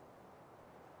antibiotics?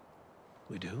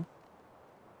 We do.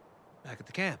 Back at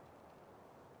the camp.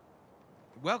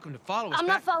 You're welcome to follow us I'm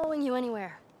back. not following you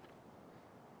anywhere.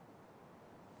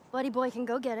 Buddy boy can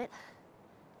go get it.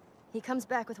 He comes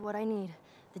back with what I need.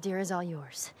 The deer is all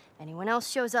yours. Anyone else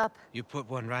shows up... You put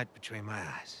one right between my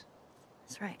eyes.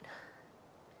 That's right.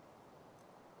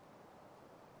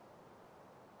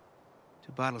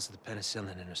 2 bottles of the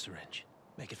penicillin in a syringe.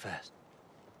 Make it fast.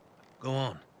 Go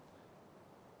on.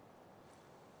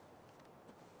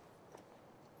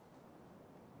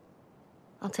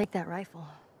 I'll take that rifle.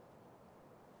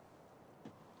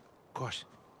 Of course.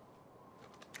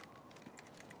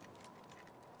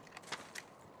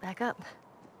 Back up.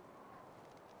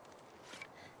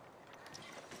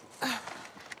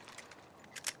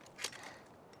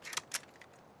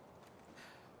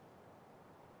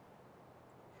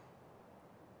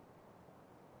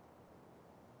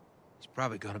 It's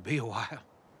probably gonna be a while.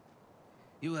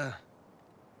 You,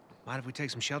 mind if we take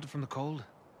some shelter from the cold?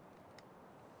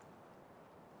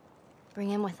 Bring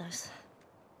him with us.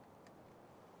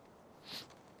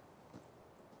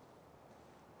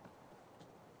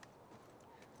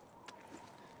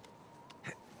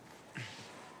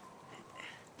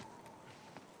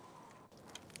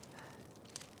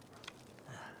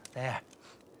 There.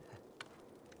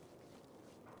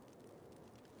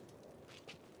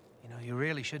 You know, you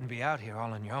really shouldn't be out here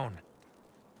all on your own.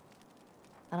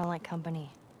 I don't like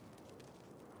company.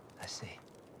 I see.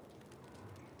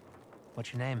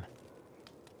 What's your name?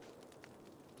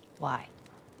 Why?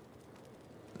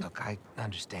 Look, I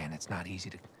understand it's not easy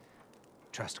to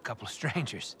trust a couple of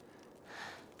strangers.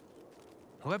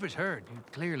 Whoever's hurt, you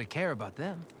clearly care about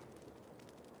them.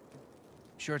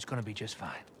 I'm sure it's gonna be just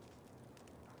fine.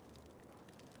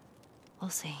 We'll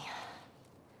see.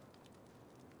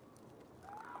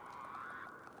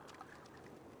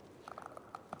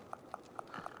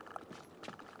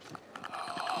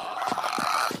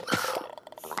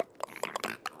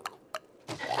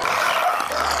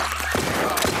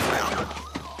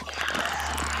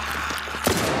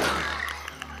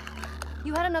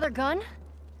 You had another gun?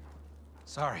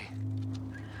 Sorry.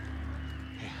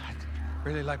 Hey, I'd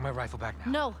really like my rifle back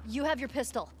now. No, you have your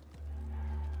pistol.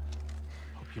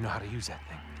 Hope you know how to use that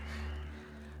thing.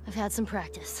 I've had some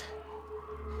practice.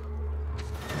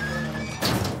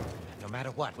 No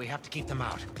matter what, we have to keep them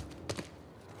out.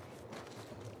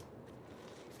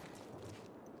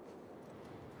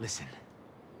 Listen.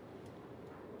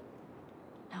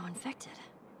 No infected.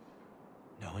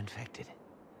 No infected.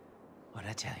 What'd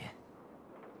I tell you?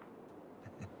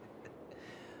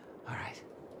 All right.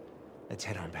 Let's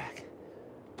head on back.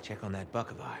 Check on that buck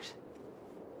of ours.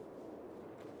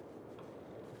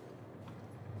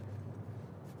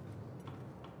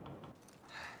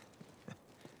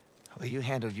 Well, you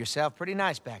handled yourself pretty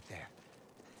nice back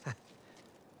there.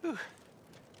 Whew.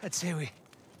 I'd say we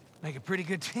make a pretty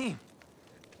good team.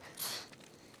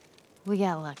 We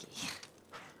got lucky.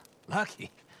 Lucky?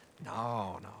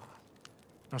 No.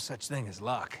 No such thing as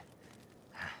luck.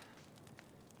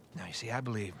 Now, you see, I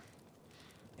believe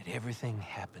that everything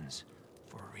happens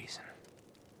for a reason.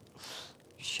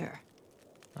 Sure.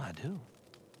 I do.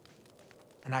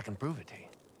 And I can prove it to you.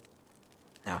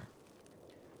 Now,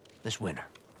 this winter,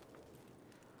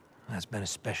 that's been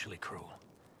especially cruel.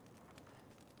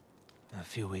 A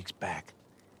few weeks back,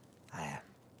 I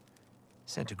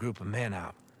sent a group of men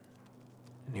out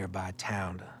to a nearby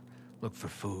town to look for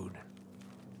food.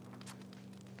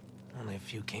 Only a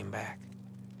few came back.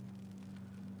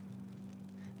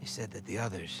 They said that the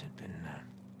others had been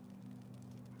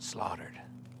slaughtered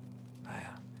by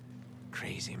a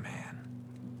crazy man.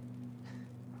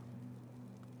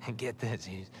 And get this,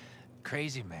 he's a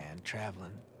crazy man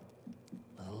traveling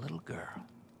with a little girl.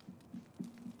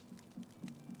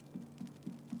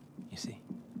 You see,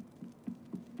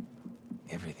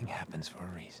 everything happens for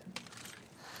a reason.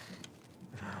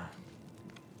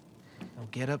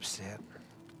 Don't get upset.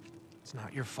 It's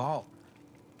not your fault.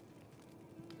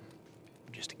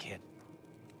 I'm just a kid.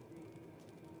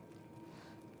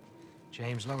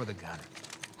 James, lower the gun.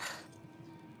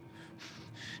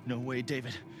 No way,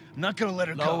 David. I'm not gonna let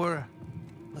her go. Lower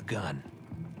the gun.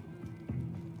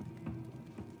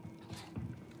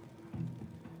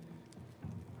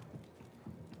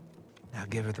 Now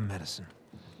give her the medicine.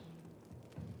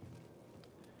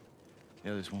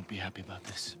 The others won't be happy about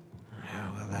this.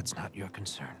 Yeah, well, that's not your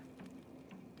concern.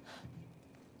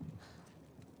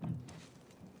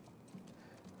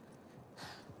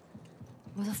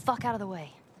 Move the fuck out of the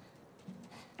way.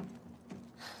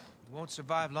 You won't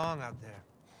survive long out there.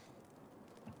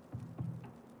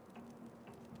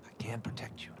 I can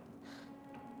protect you.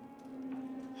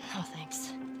 No,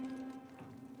 thanks.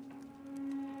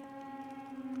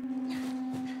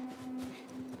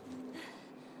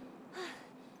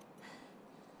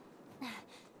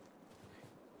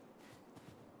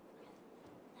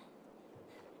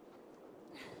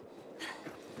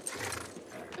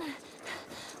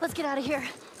 Let's get out of here.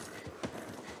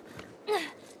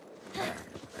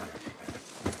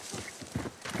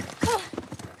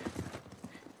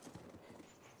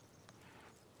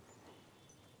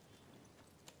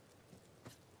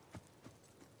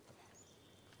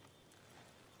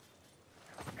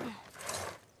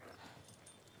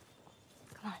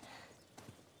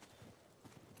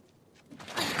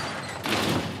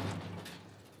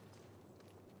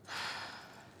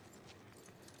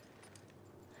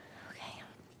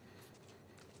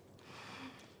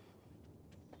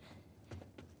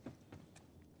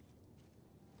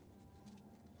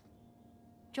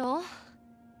 Joel?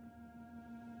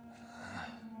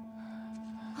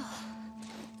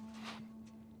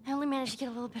 I only managed to get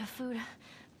a little bit of food.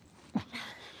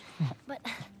 But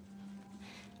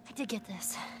I did get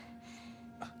this.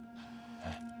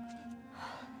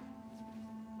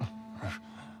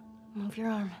 Move your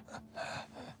arm.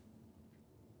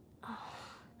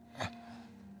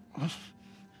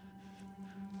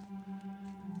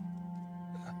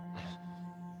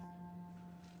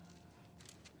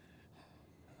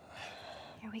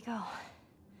 go.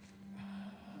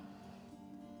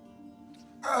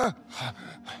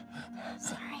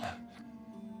 Sorry.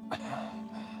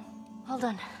 Hold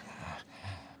on.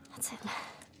 That's it.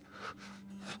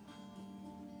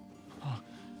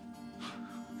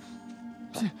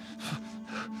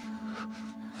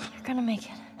 You're gonna make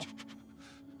it.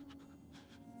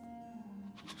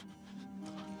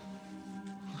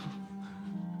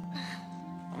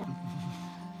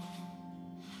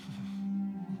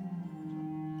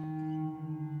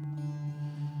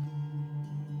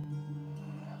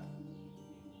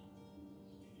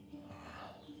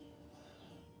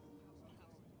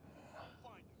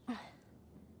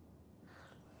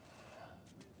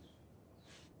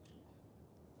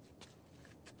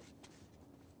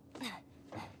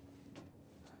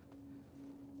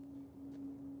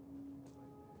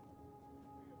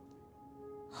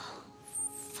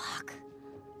 Fuck.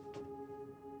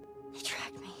 They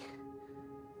tracked me.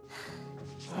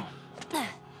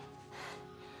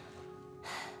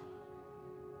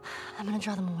 I'm gonna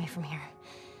draw them away from here.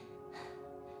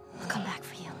 I'll come back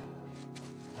for you.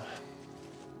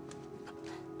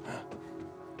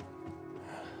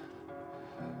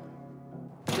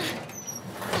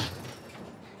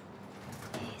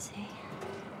 Easy.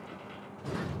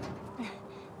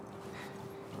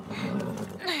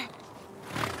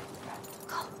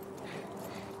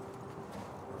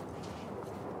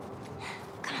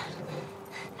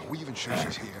 Are we even sure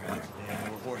she's here?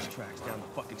 There were horse tracks down the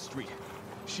fucking street.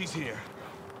 She's here.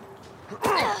 Hey,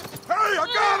 I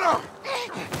got her!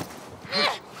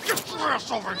 Get your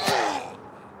ass over here!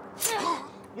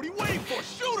 What are you waiting for?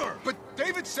 Shoot her! But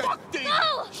David said... Fuck David!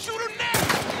 No! Shoot her now!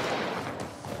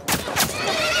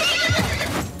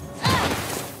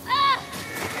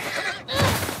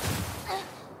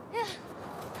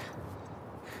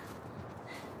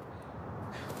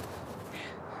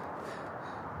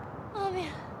 Oh,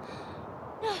 man.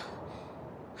 No.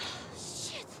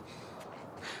 Shit.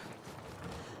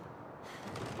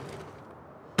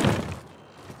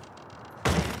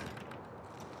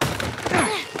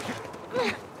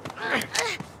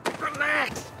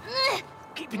 Relax.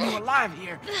 Keeping you alive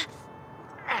here.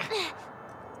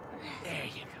 There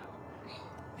you go.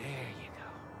 There you go.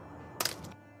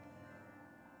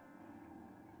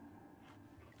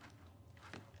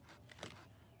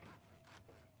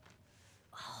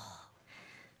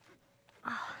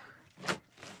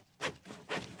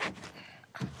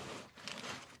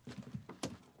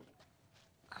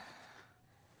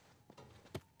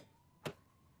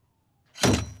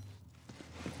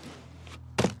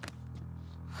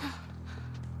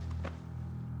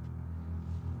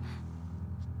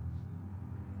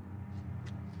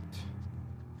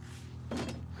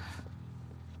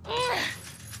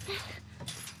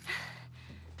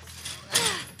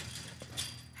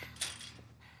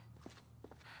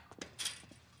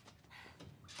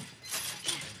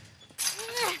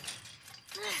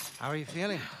 How are you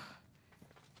feeling?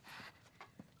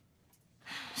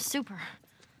 Super.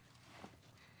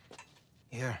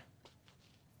 Here.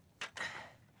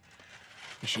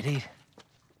 You should eat.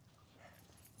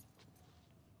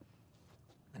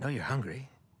 I know you're hungry.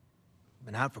 You've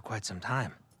been out for quite some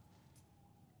time.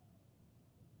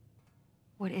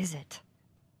 What is it?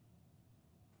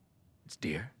 It's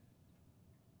deer.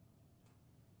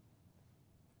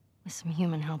 With some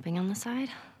human helping on the side?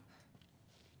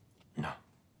 No.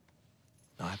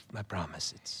 No, I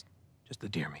promise. It's just the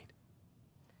deer meat.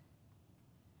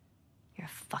 You're a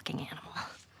fucking animal.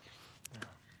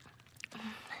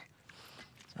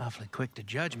 It's awfully quick to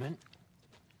judgment.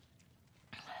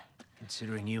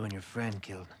 Considering you and your friend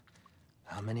killed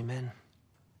how many men?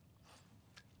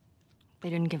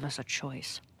 They didn't give us a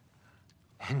choice.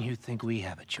 And you think we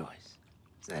have a choice?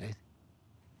 Is that it?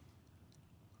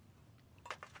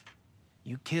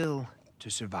 You kill to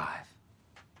survive.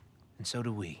 And so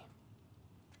do we.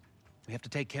 We have to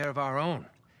take care of our own,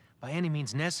 by any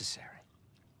means necessary.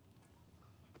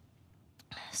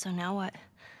 So now what?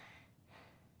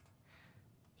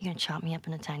 You gonna chop me up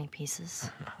into tiny pieces?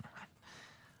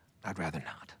 I'd rather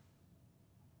not.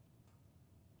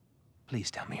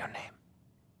 Please tell me your name.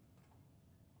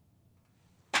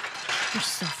 You're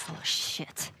so full of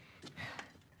shit.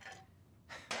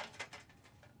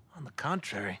 On the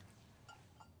contrary,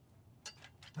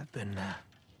 I've been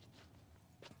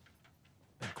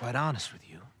quite honest with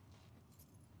you.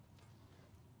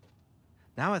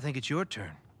 Now I think it's your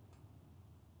turn.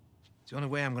 It's the only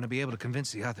way I'm going to be able to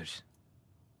convince the others.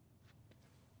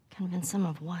 Convince them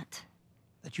of what?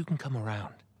 That you can come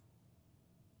around.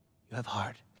 You have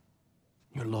heart.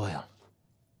 You're loyal.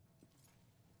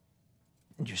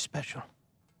 And you're special.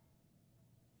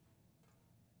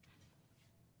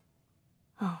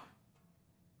 Oh.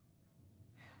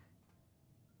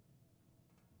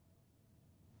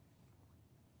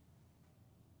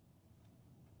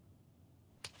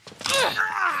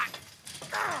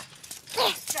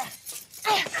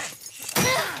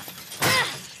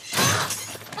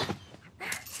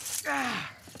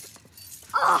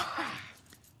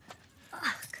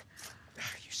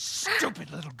 You stupid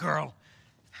little girl.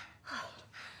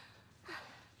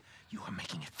 You are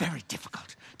making it very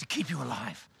difficult to keep you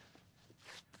alive.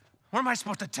 What am I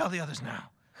supposed to tell the others now?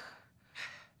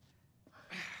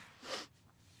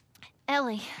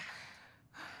 Ellie.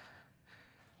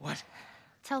 What?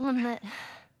 Tell them that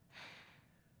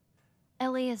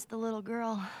Ellie is the little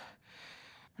girl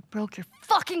that broke your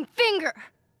fucking finger!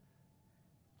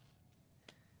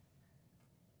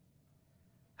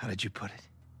 How did you put it?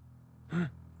 Hmm?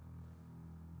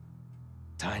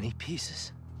 Tiny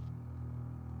pieces.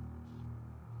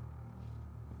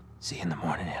 See you in the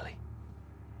morning, Ellie.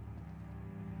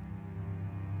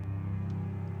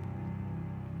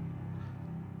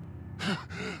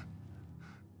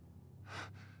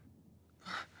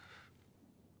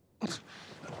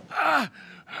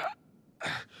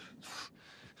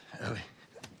 Ellie.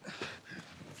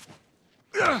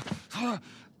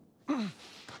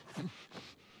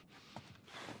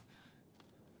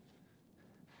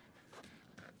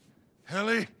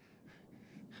 Ellie.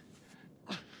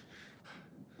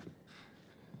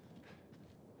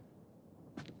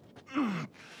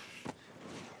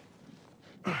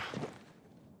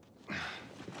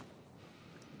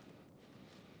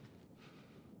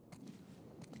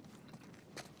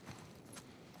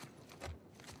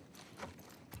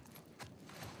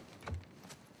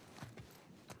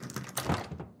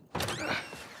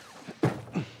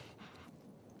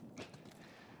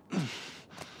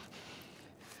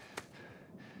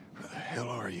 Where the hell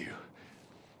are you?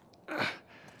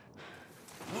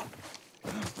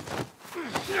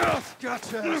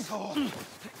 Gotcha, asshole!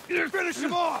 Finish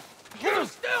him off! Get him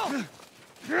still!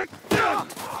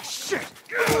 Oh, shit!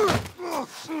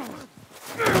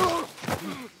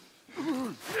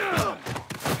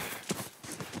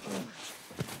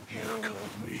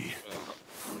 Handcuff me.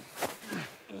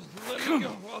 Let me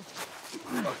go. I'll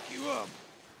fuck you up.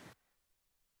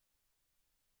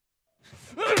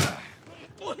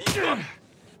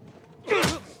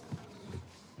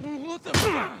 What the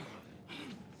fuck?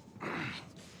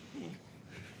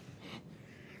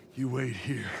 You wait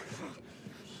here.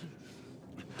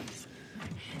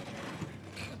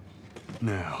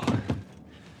 Now,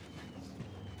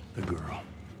 the girl.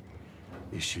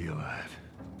 Is she alive?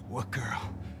 What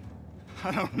girl?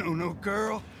 I don't know no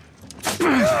girl.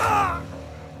 Fuck!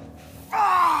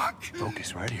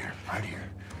 Focus right here, right here.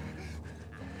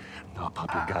 I'll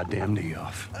pop your goddamn knee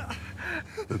off.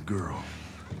 The girl.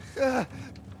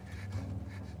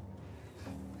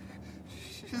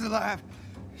 She's alive.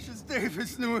 She's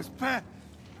David's newest pet.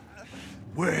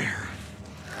 Where?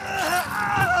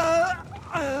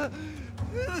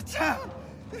 In the town.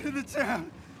 In the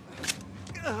town.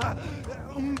 Now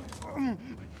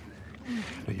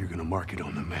you're gonna mark it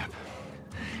on the map.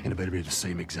 And it better be the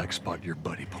same exact spot your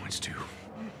buddy points to.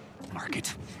 Mark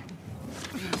it.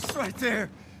 It's right there.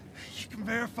 You can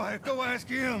verify it. Go ask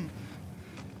him.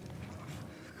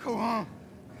 Go on.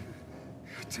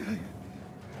 I tell you,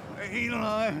 I ain't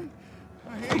lying.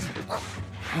 I ain't.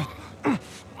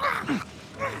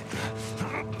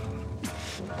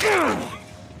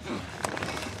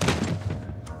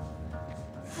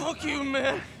 Fuck you,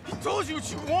 man. He told you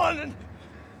what you wanted.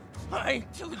 I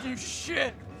ain't telling you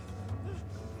shit.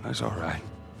 That's all right.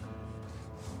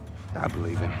 I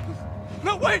believe him.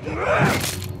 No, wait!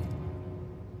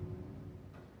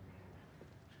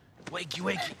 Wakey,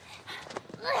 wakey.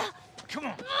 Come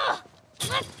on.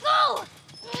 Let's go!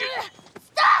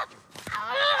 Stop!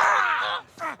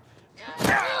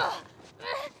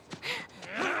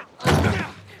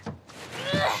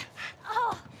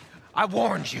 I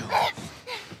warned you. I'm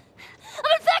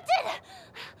infected!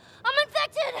 I'm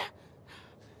infected!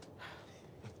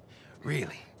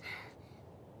 Really?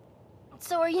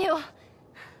 So are you.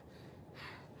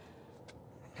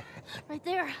 Right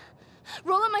there.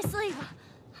 Roll up my sleeve.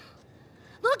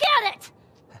 Look at it!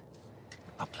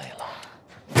 I'll play along.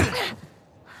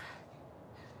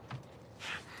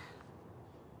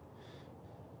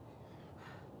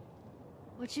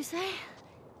 What'd you say?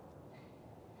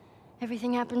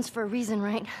 Everything happens for a reason,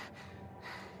 right?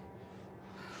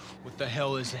 What the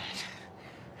hell is that?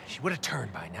 She would have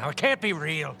turned by now. It can't be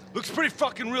real. Looks pretty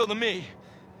fucking real to me.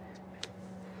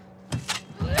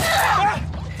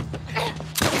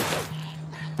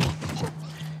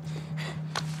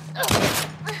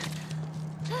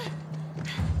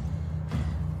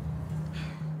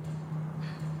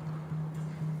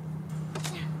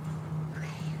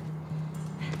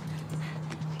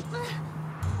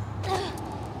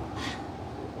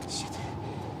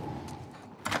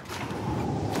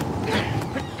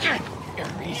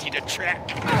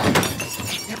 trap.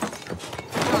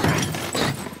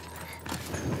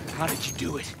 How did you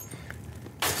do it?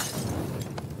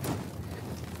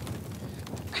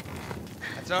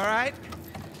 That's all right.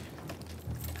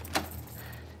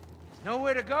 There's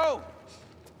nowhere to go.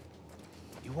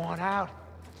 You want out?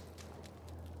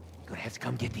 You're gonna have to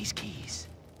come get these keys.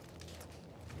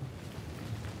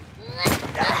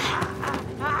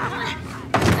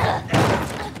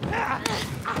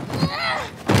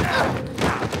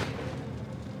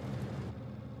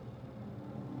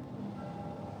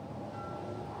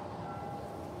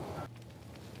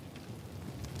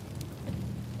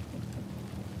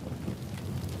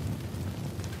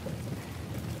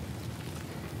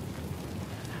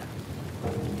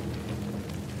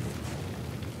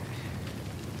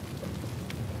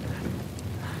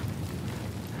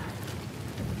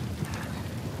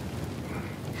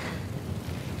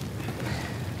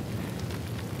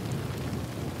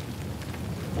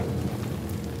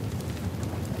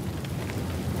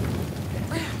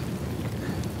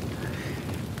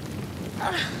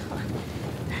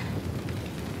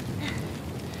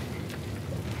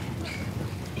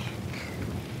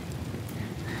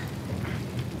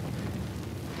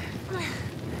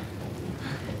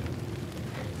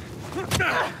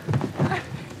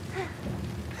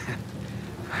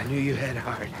 I knew you had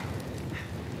heart.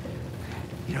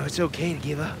 You know, it's okay to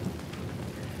give up.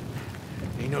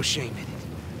 Ain't no shame in it.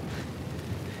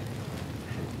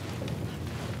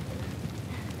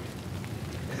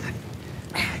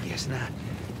 I guess not.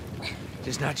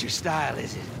 Just not your style,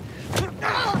 is it?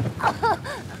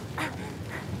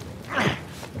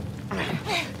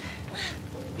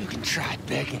 You can try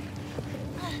begging.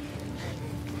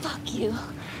 Fuck you.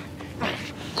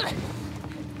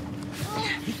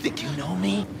 You think you know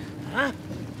me? Huh?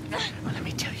 Well, let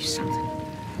me tell you something.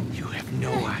 You have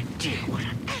no idea what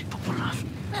I'm capable of.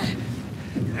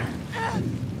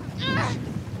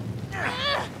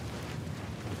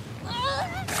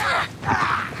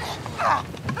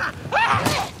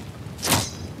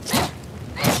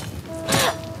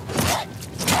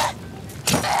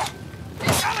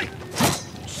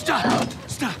 Stop!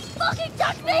 Stop! Fucking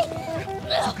touch me!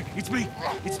 It's okay. It's me.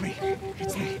 It's me.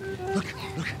 It's me. Look,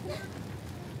 look.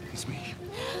 It's me.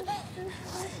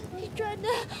 He tried to...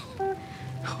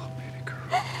 Oh, baby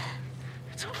girl.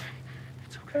 It's okay.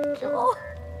 It's okay. No.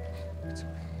 It's okay.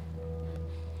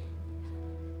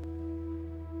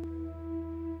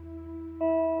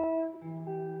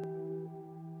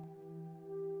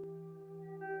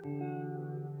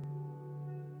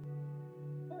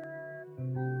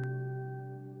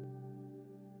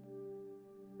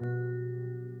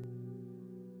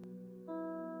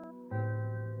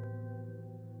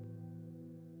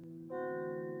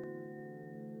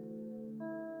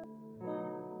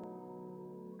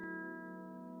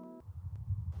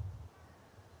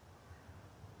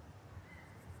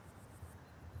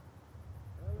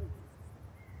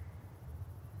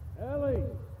 Ellie!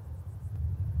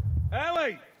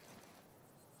 Ellie!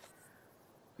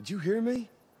 Did you hear me?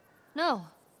 No.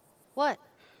 What?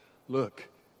 Look,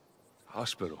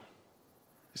 hospital.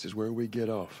 This is where we get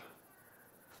off.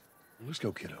 Let's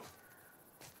go, kiddo.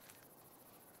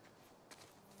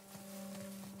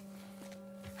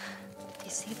 Do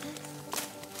you see this?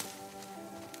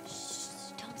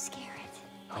 Shh, don't scare it.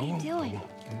 What I are you won't, doing? I won't.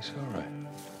 It's all right.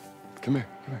 Come here,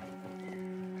 come here.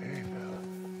 Hey, fella.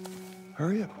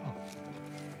 Hurry up, come on.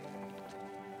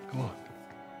 Come on.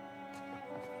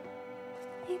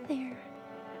 Hey there.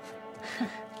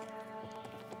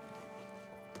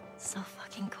 So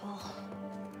fucking cool.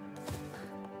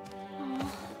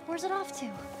 Aw, where's it off to?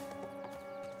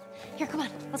 Here, come on,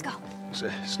 let's go.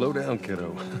 Slow down,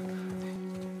 kiddo.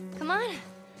 Come on.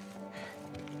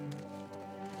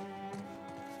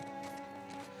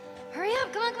 Hurry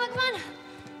up, come on, come on, come on.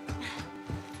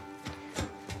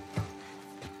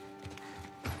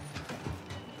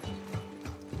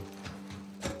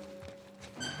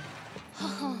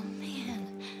 Oh, man.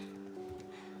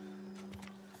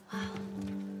 Wow.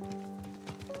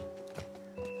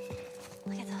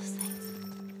 Look at those things.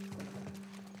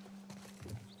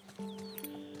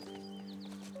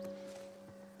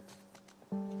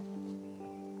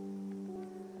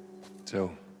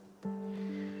 So,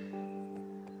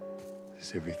 is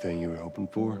this everything you were hoping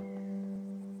for?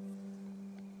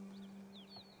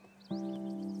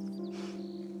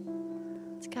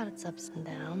 It's got its ups and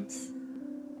downs,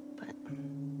 but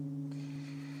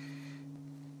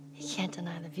you can't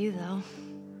deny the view, though.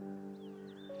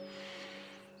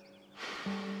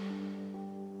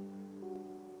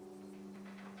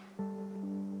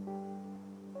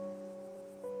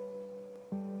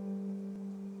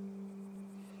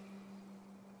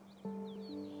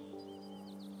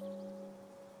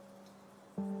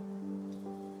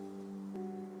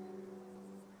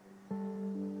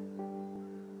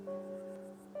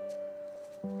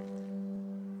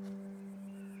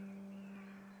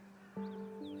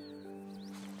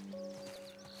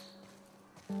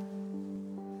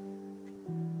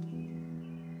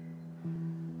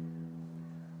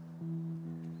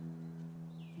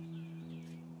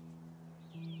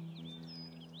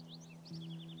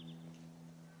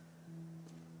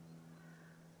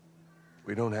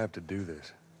 We don't have to do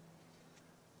this.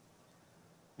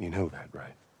 You know that,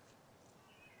 right?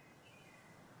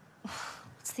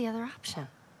 What's the other option?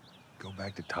 Go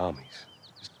back to Tommy's.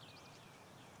 Just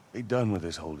be done with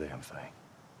this whole damn thing.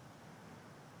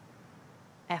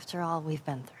 After all we've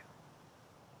been through.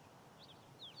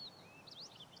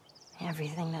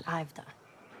 Everything that I've done.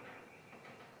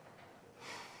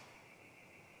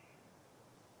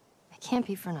 It can't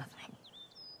be for nothing.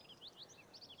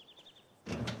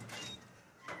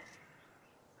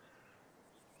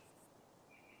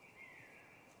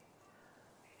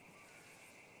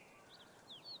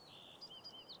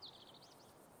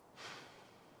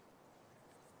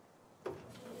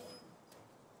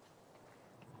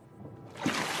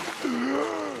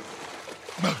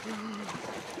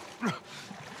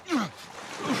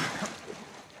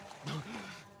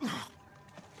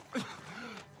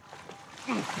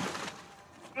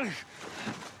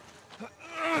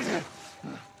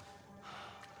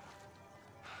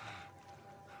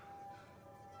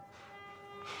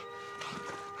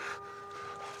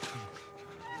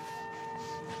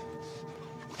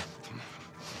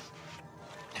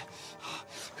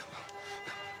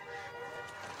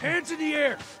 Hands in the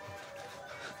air!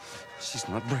 She's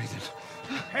not breathing.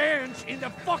 Hands in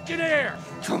the fucking air!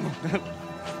 Come on.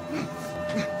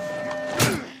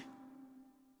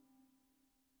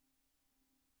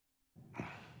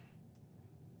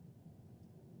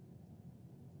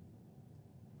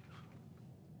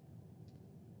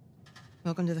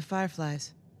 Welcome to the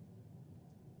Fireflies.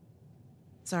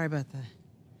 Sorry about that.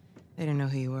 They didn't know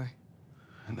who you were.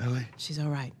 And Ellie? She's all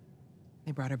right.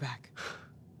 They brought her back.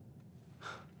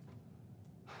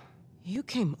 You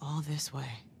came all this way.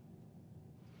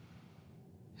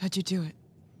 How'd you do it?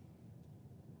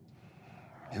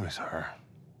 It was her.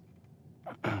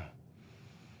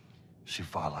 She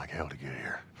fought like hell to get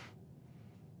here.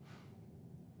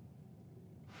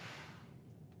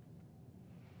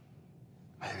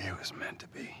 Maybe it was meant to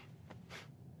be.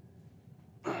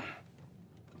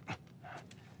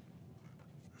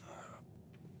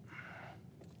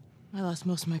 I lost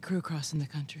most of my crew crossing the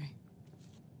country.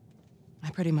 I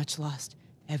pretty much lost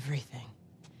everything.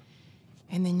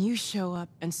 And then you show up,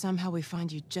 and somehow we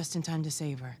find you just in time to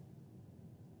save her.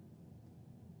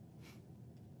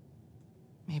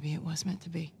 Maybe it was meant to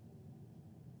be.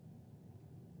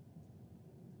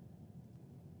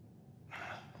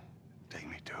 Take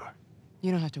me to her.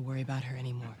 You don't have to worry about her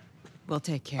anymore. We'll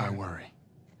take care I of her. worry.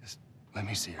 Just let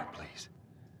me see her, please.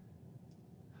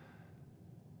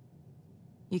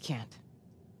 You can't.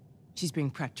 She's being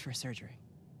prepped for surgery.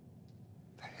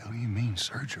 The hell do you mean,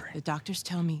 surgery? The doctors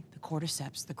tell me the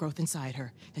cordyceps, the growth inside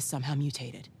her, has somehow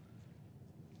mutated.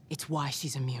 It's why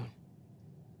she's immune.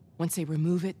 Once they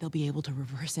remove it, they'll be able to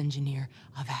reverse engineer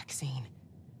a vaccine.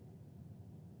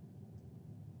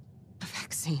 A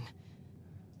vaccine.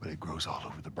 But it grows all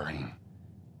over the brain.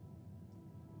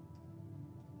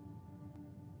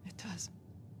 It does.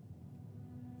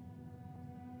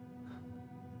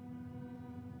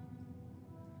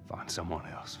 Find someone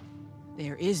else.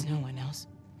 There is no one else.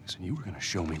 Listen, you were gonna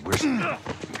show me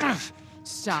where...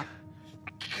 Stop.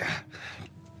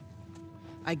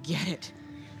 I get it.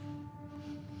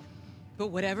 But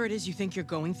whatever it is you think you're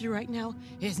going through right now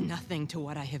is nothing to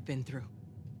what I have been through.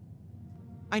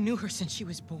 I knew her since she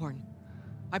was born.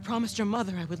 I promised your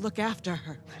mother I would look after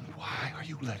her. Then why are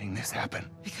you letting this happen?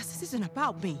 Because this isn't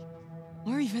about me,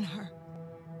 or even her.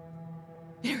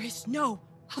 There is no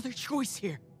other choice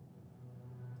here.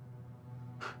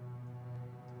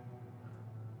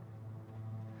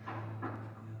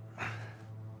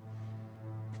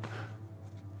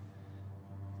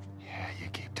 Yeah, you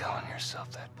keep telling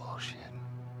yourself that bullshit.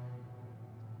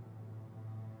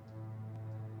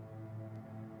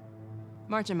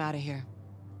 March him out of here.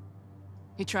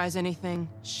 He tries anything,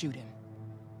 shoot him.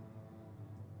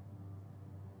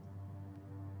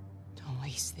 Don't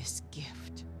waste this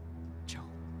gift, Joel.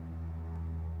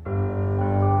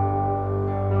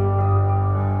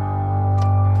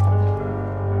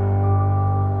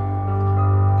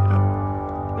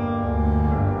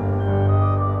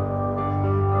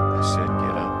 I said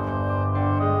get up.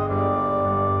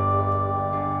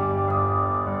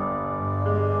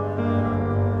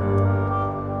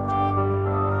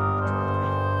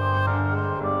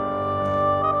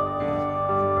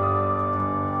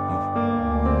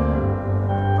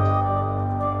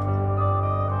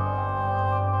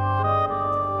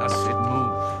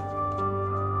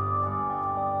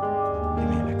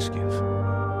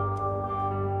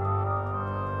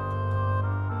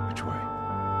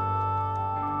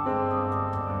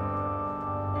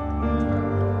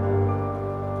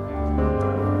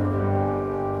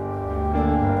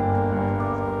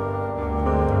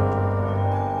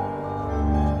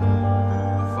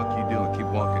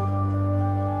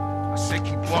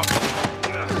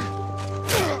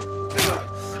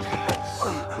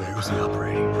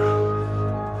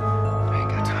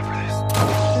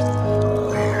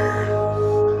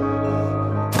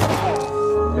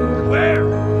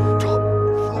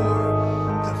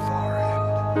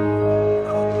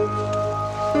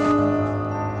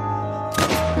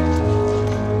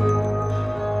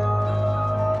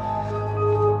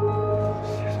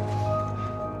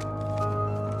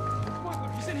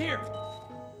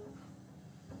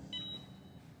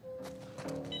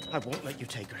 I won't let you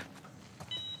take her.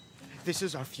 This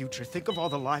is our future. Think of all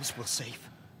the lives we'll save.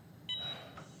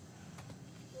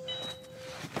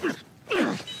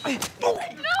 No!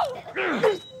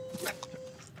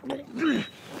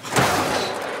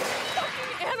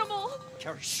 Fucking animal!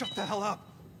 Carrie, shut the hell up.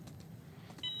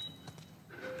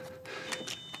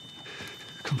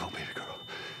 Come on, baby girl.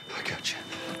 I got you.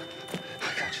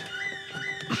 I got you.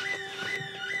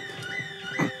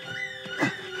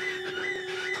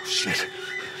 Oh, shit.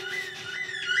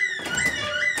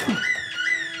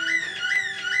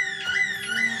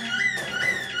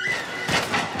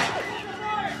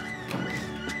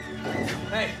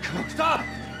 Hey, stop!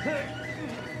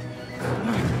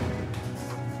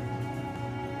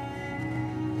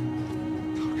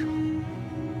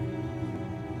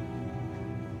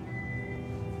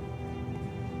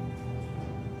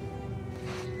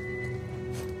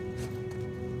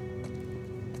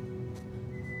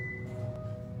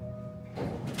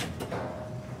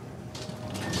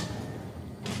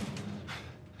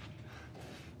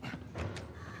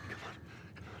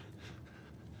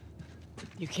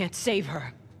 You can't save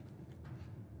her.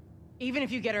 Even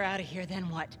if you get her out of here, then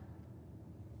what?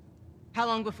 How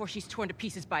long before she's torn to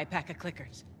pieces by a pack of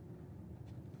clickers?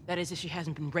 That is, if she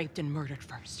hasn't been raped and murdered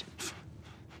first.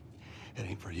 It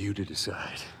ain't for you to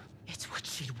decide. It's what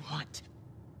she'd want.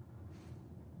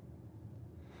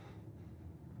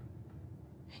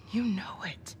 And you know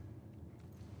it.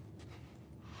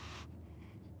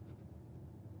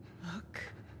 Look.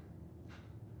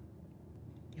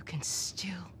 You can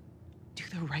still do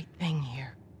the right thing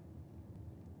here.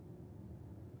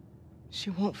 She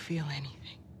won't feel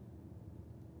anything.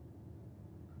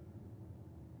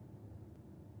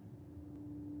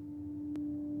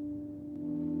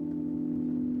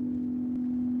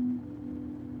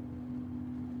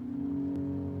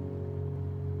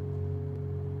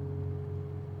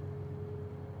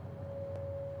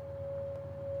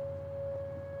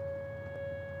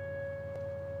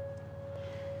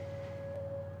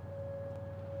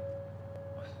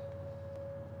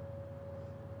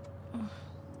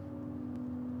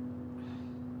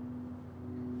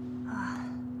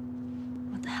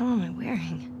 What the hell am I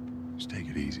wearing? Just take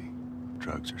it easy.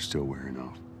 Drugs are still wearing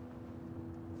off.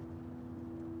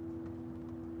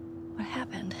 What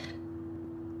happened?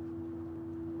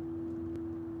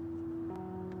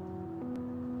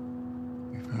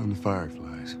 We found the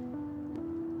fireflies.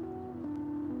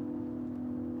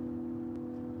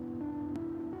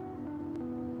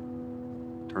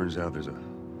 Turns out there's a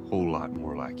whole lot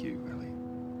more like you, Ellie.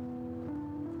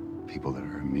 People that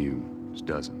are immune. There's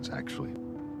dozens, actually.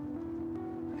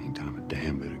 Ain't done 'em a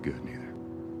damn bit of good, neither.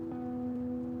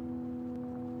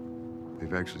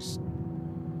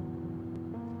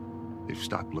 They've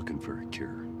stopped looking for a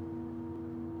cure.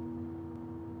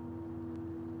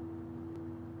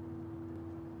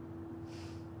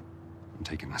 I'm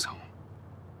taking us home.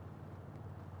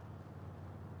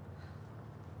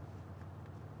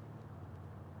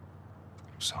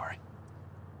 I'm sorry.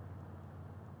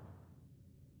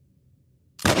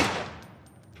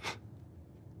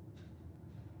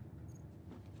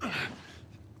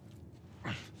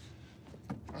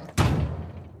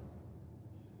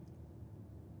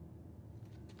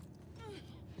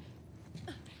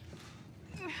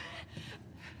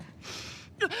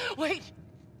 Wait!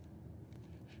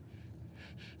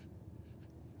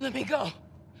 Let me go.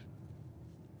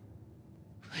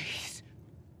 Please.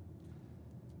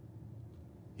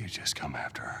 You just come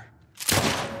after her.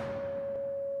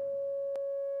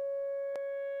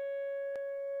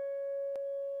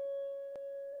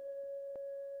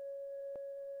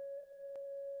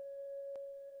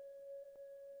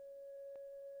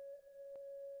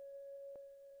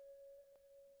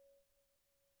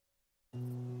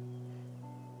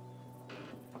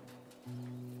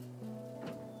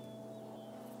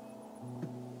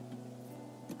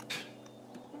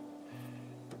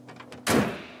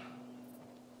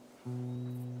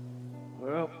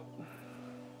 Well,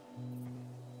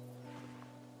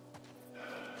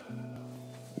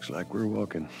 looks like we're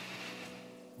walking.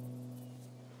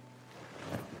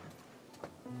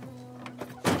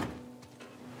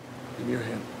 Give me your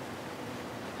hand.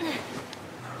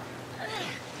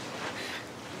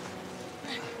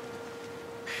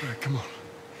 All right, come on.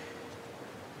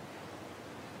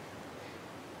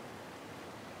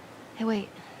 Hey, wait.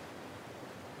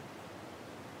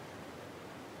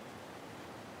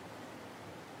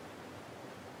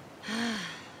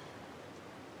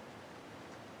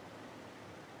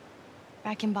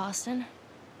 Back in Boston,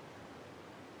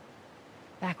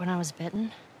 back when I was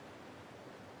bitten,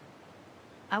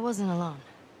 I wasn't alone.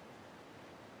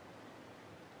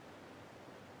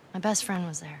 My best friend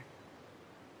was there.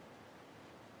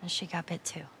 And she got bit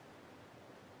too.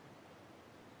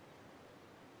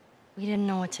 We didn't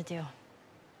know what to do.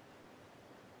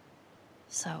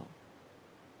 So...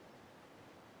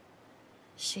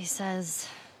 she says...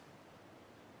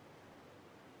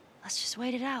 let's just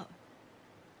wait it out.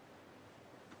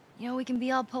 You know, we can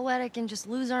be all poetic and just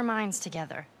lose our minds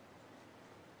together.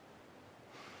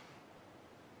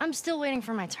 I'm still waiting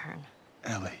for my turn.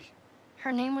 Ellie.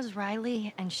 Her name was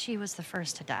Riley, and she was the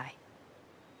first to die.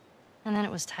 And then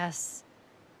it was Tess.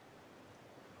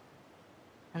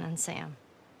 And then Sam.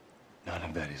 None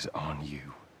of that is on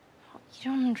you. You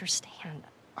don't understand.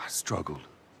 I struggled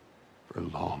for a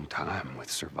long time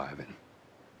with surviving.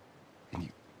 And you...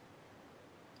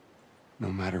 no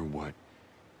matter what,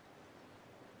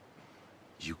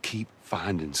 you keep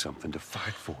finding something to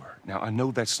fight for. Now, I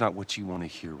know that's not what you want to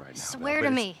hear right now. Swear to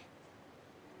me.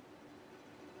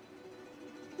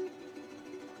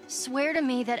 Swear to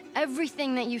me that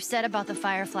everything that you said about the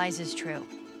Fireflies is true.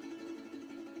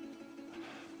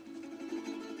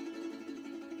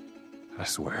 I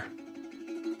swear.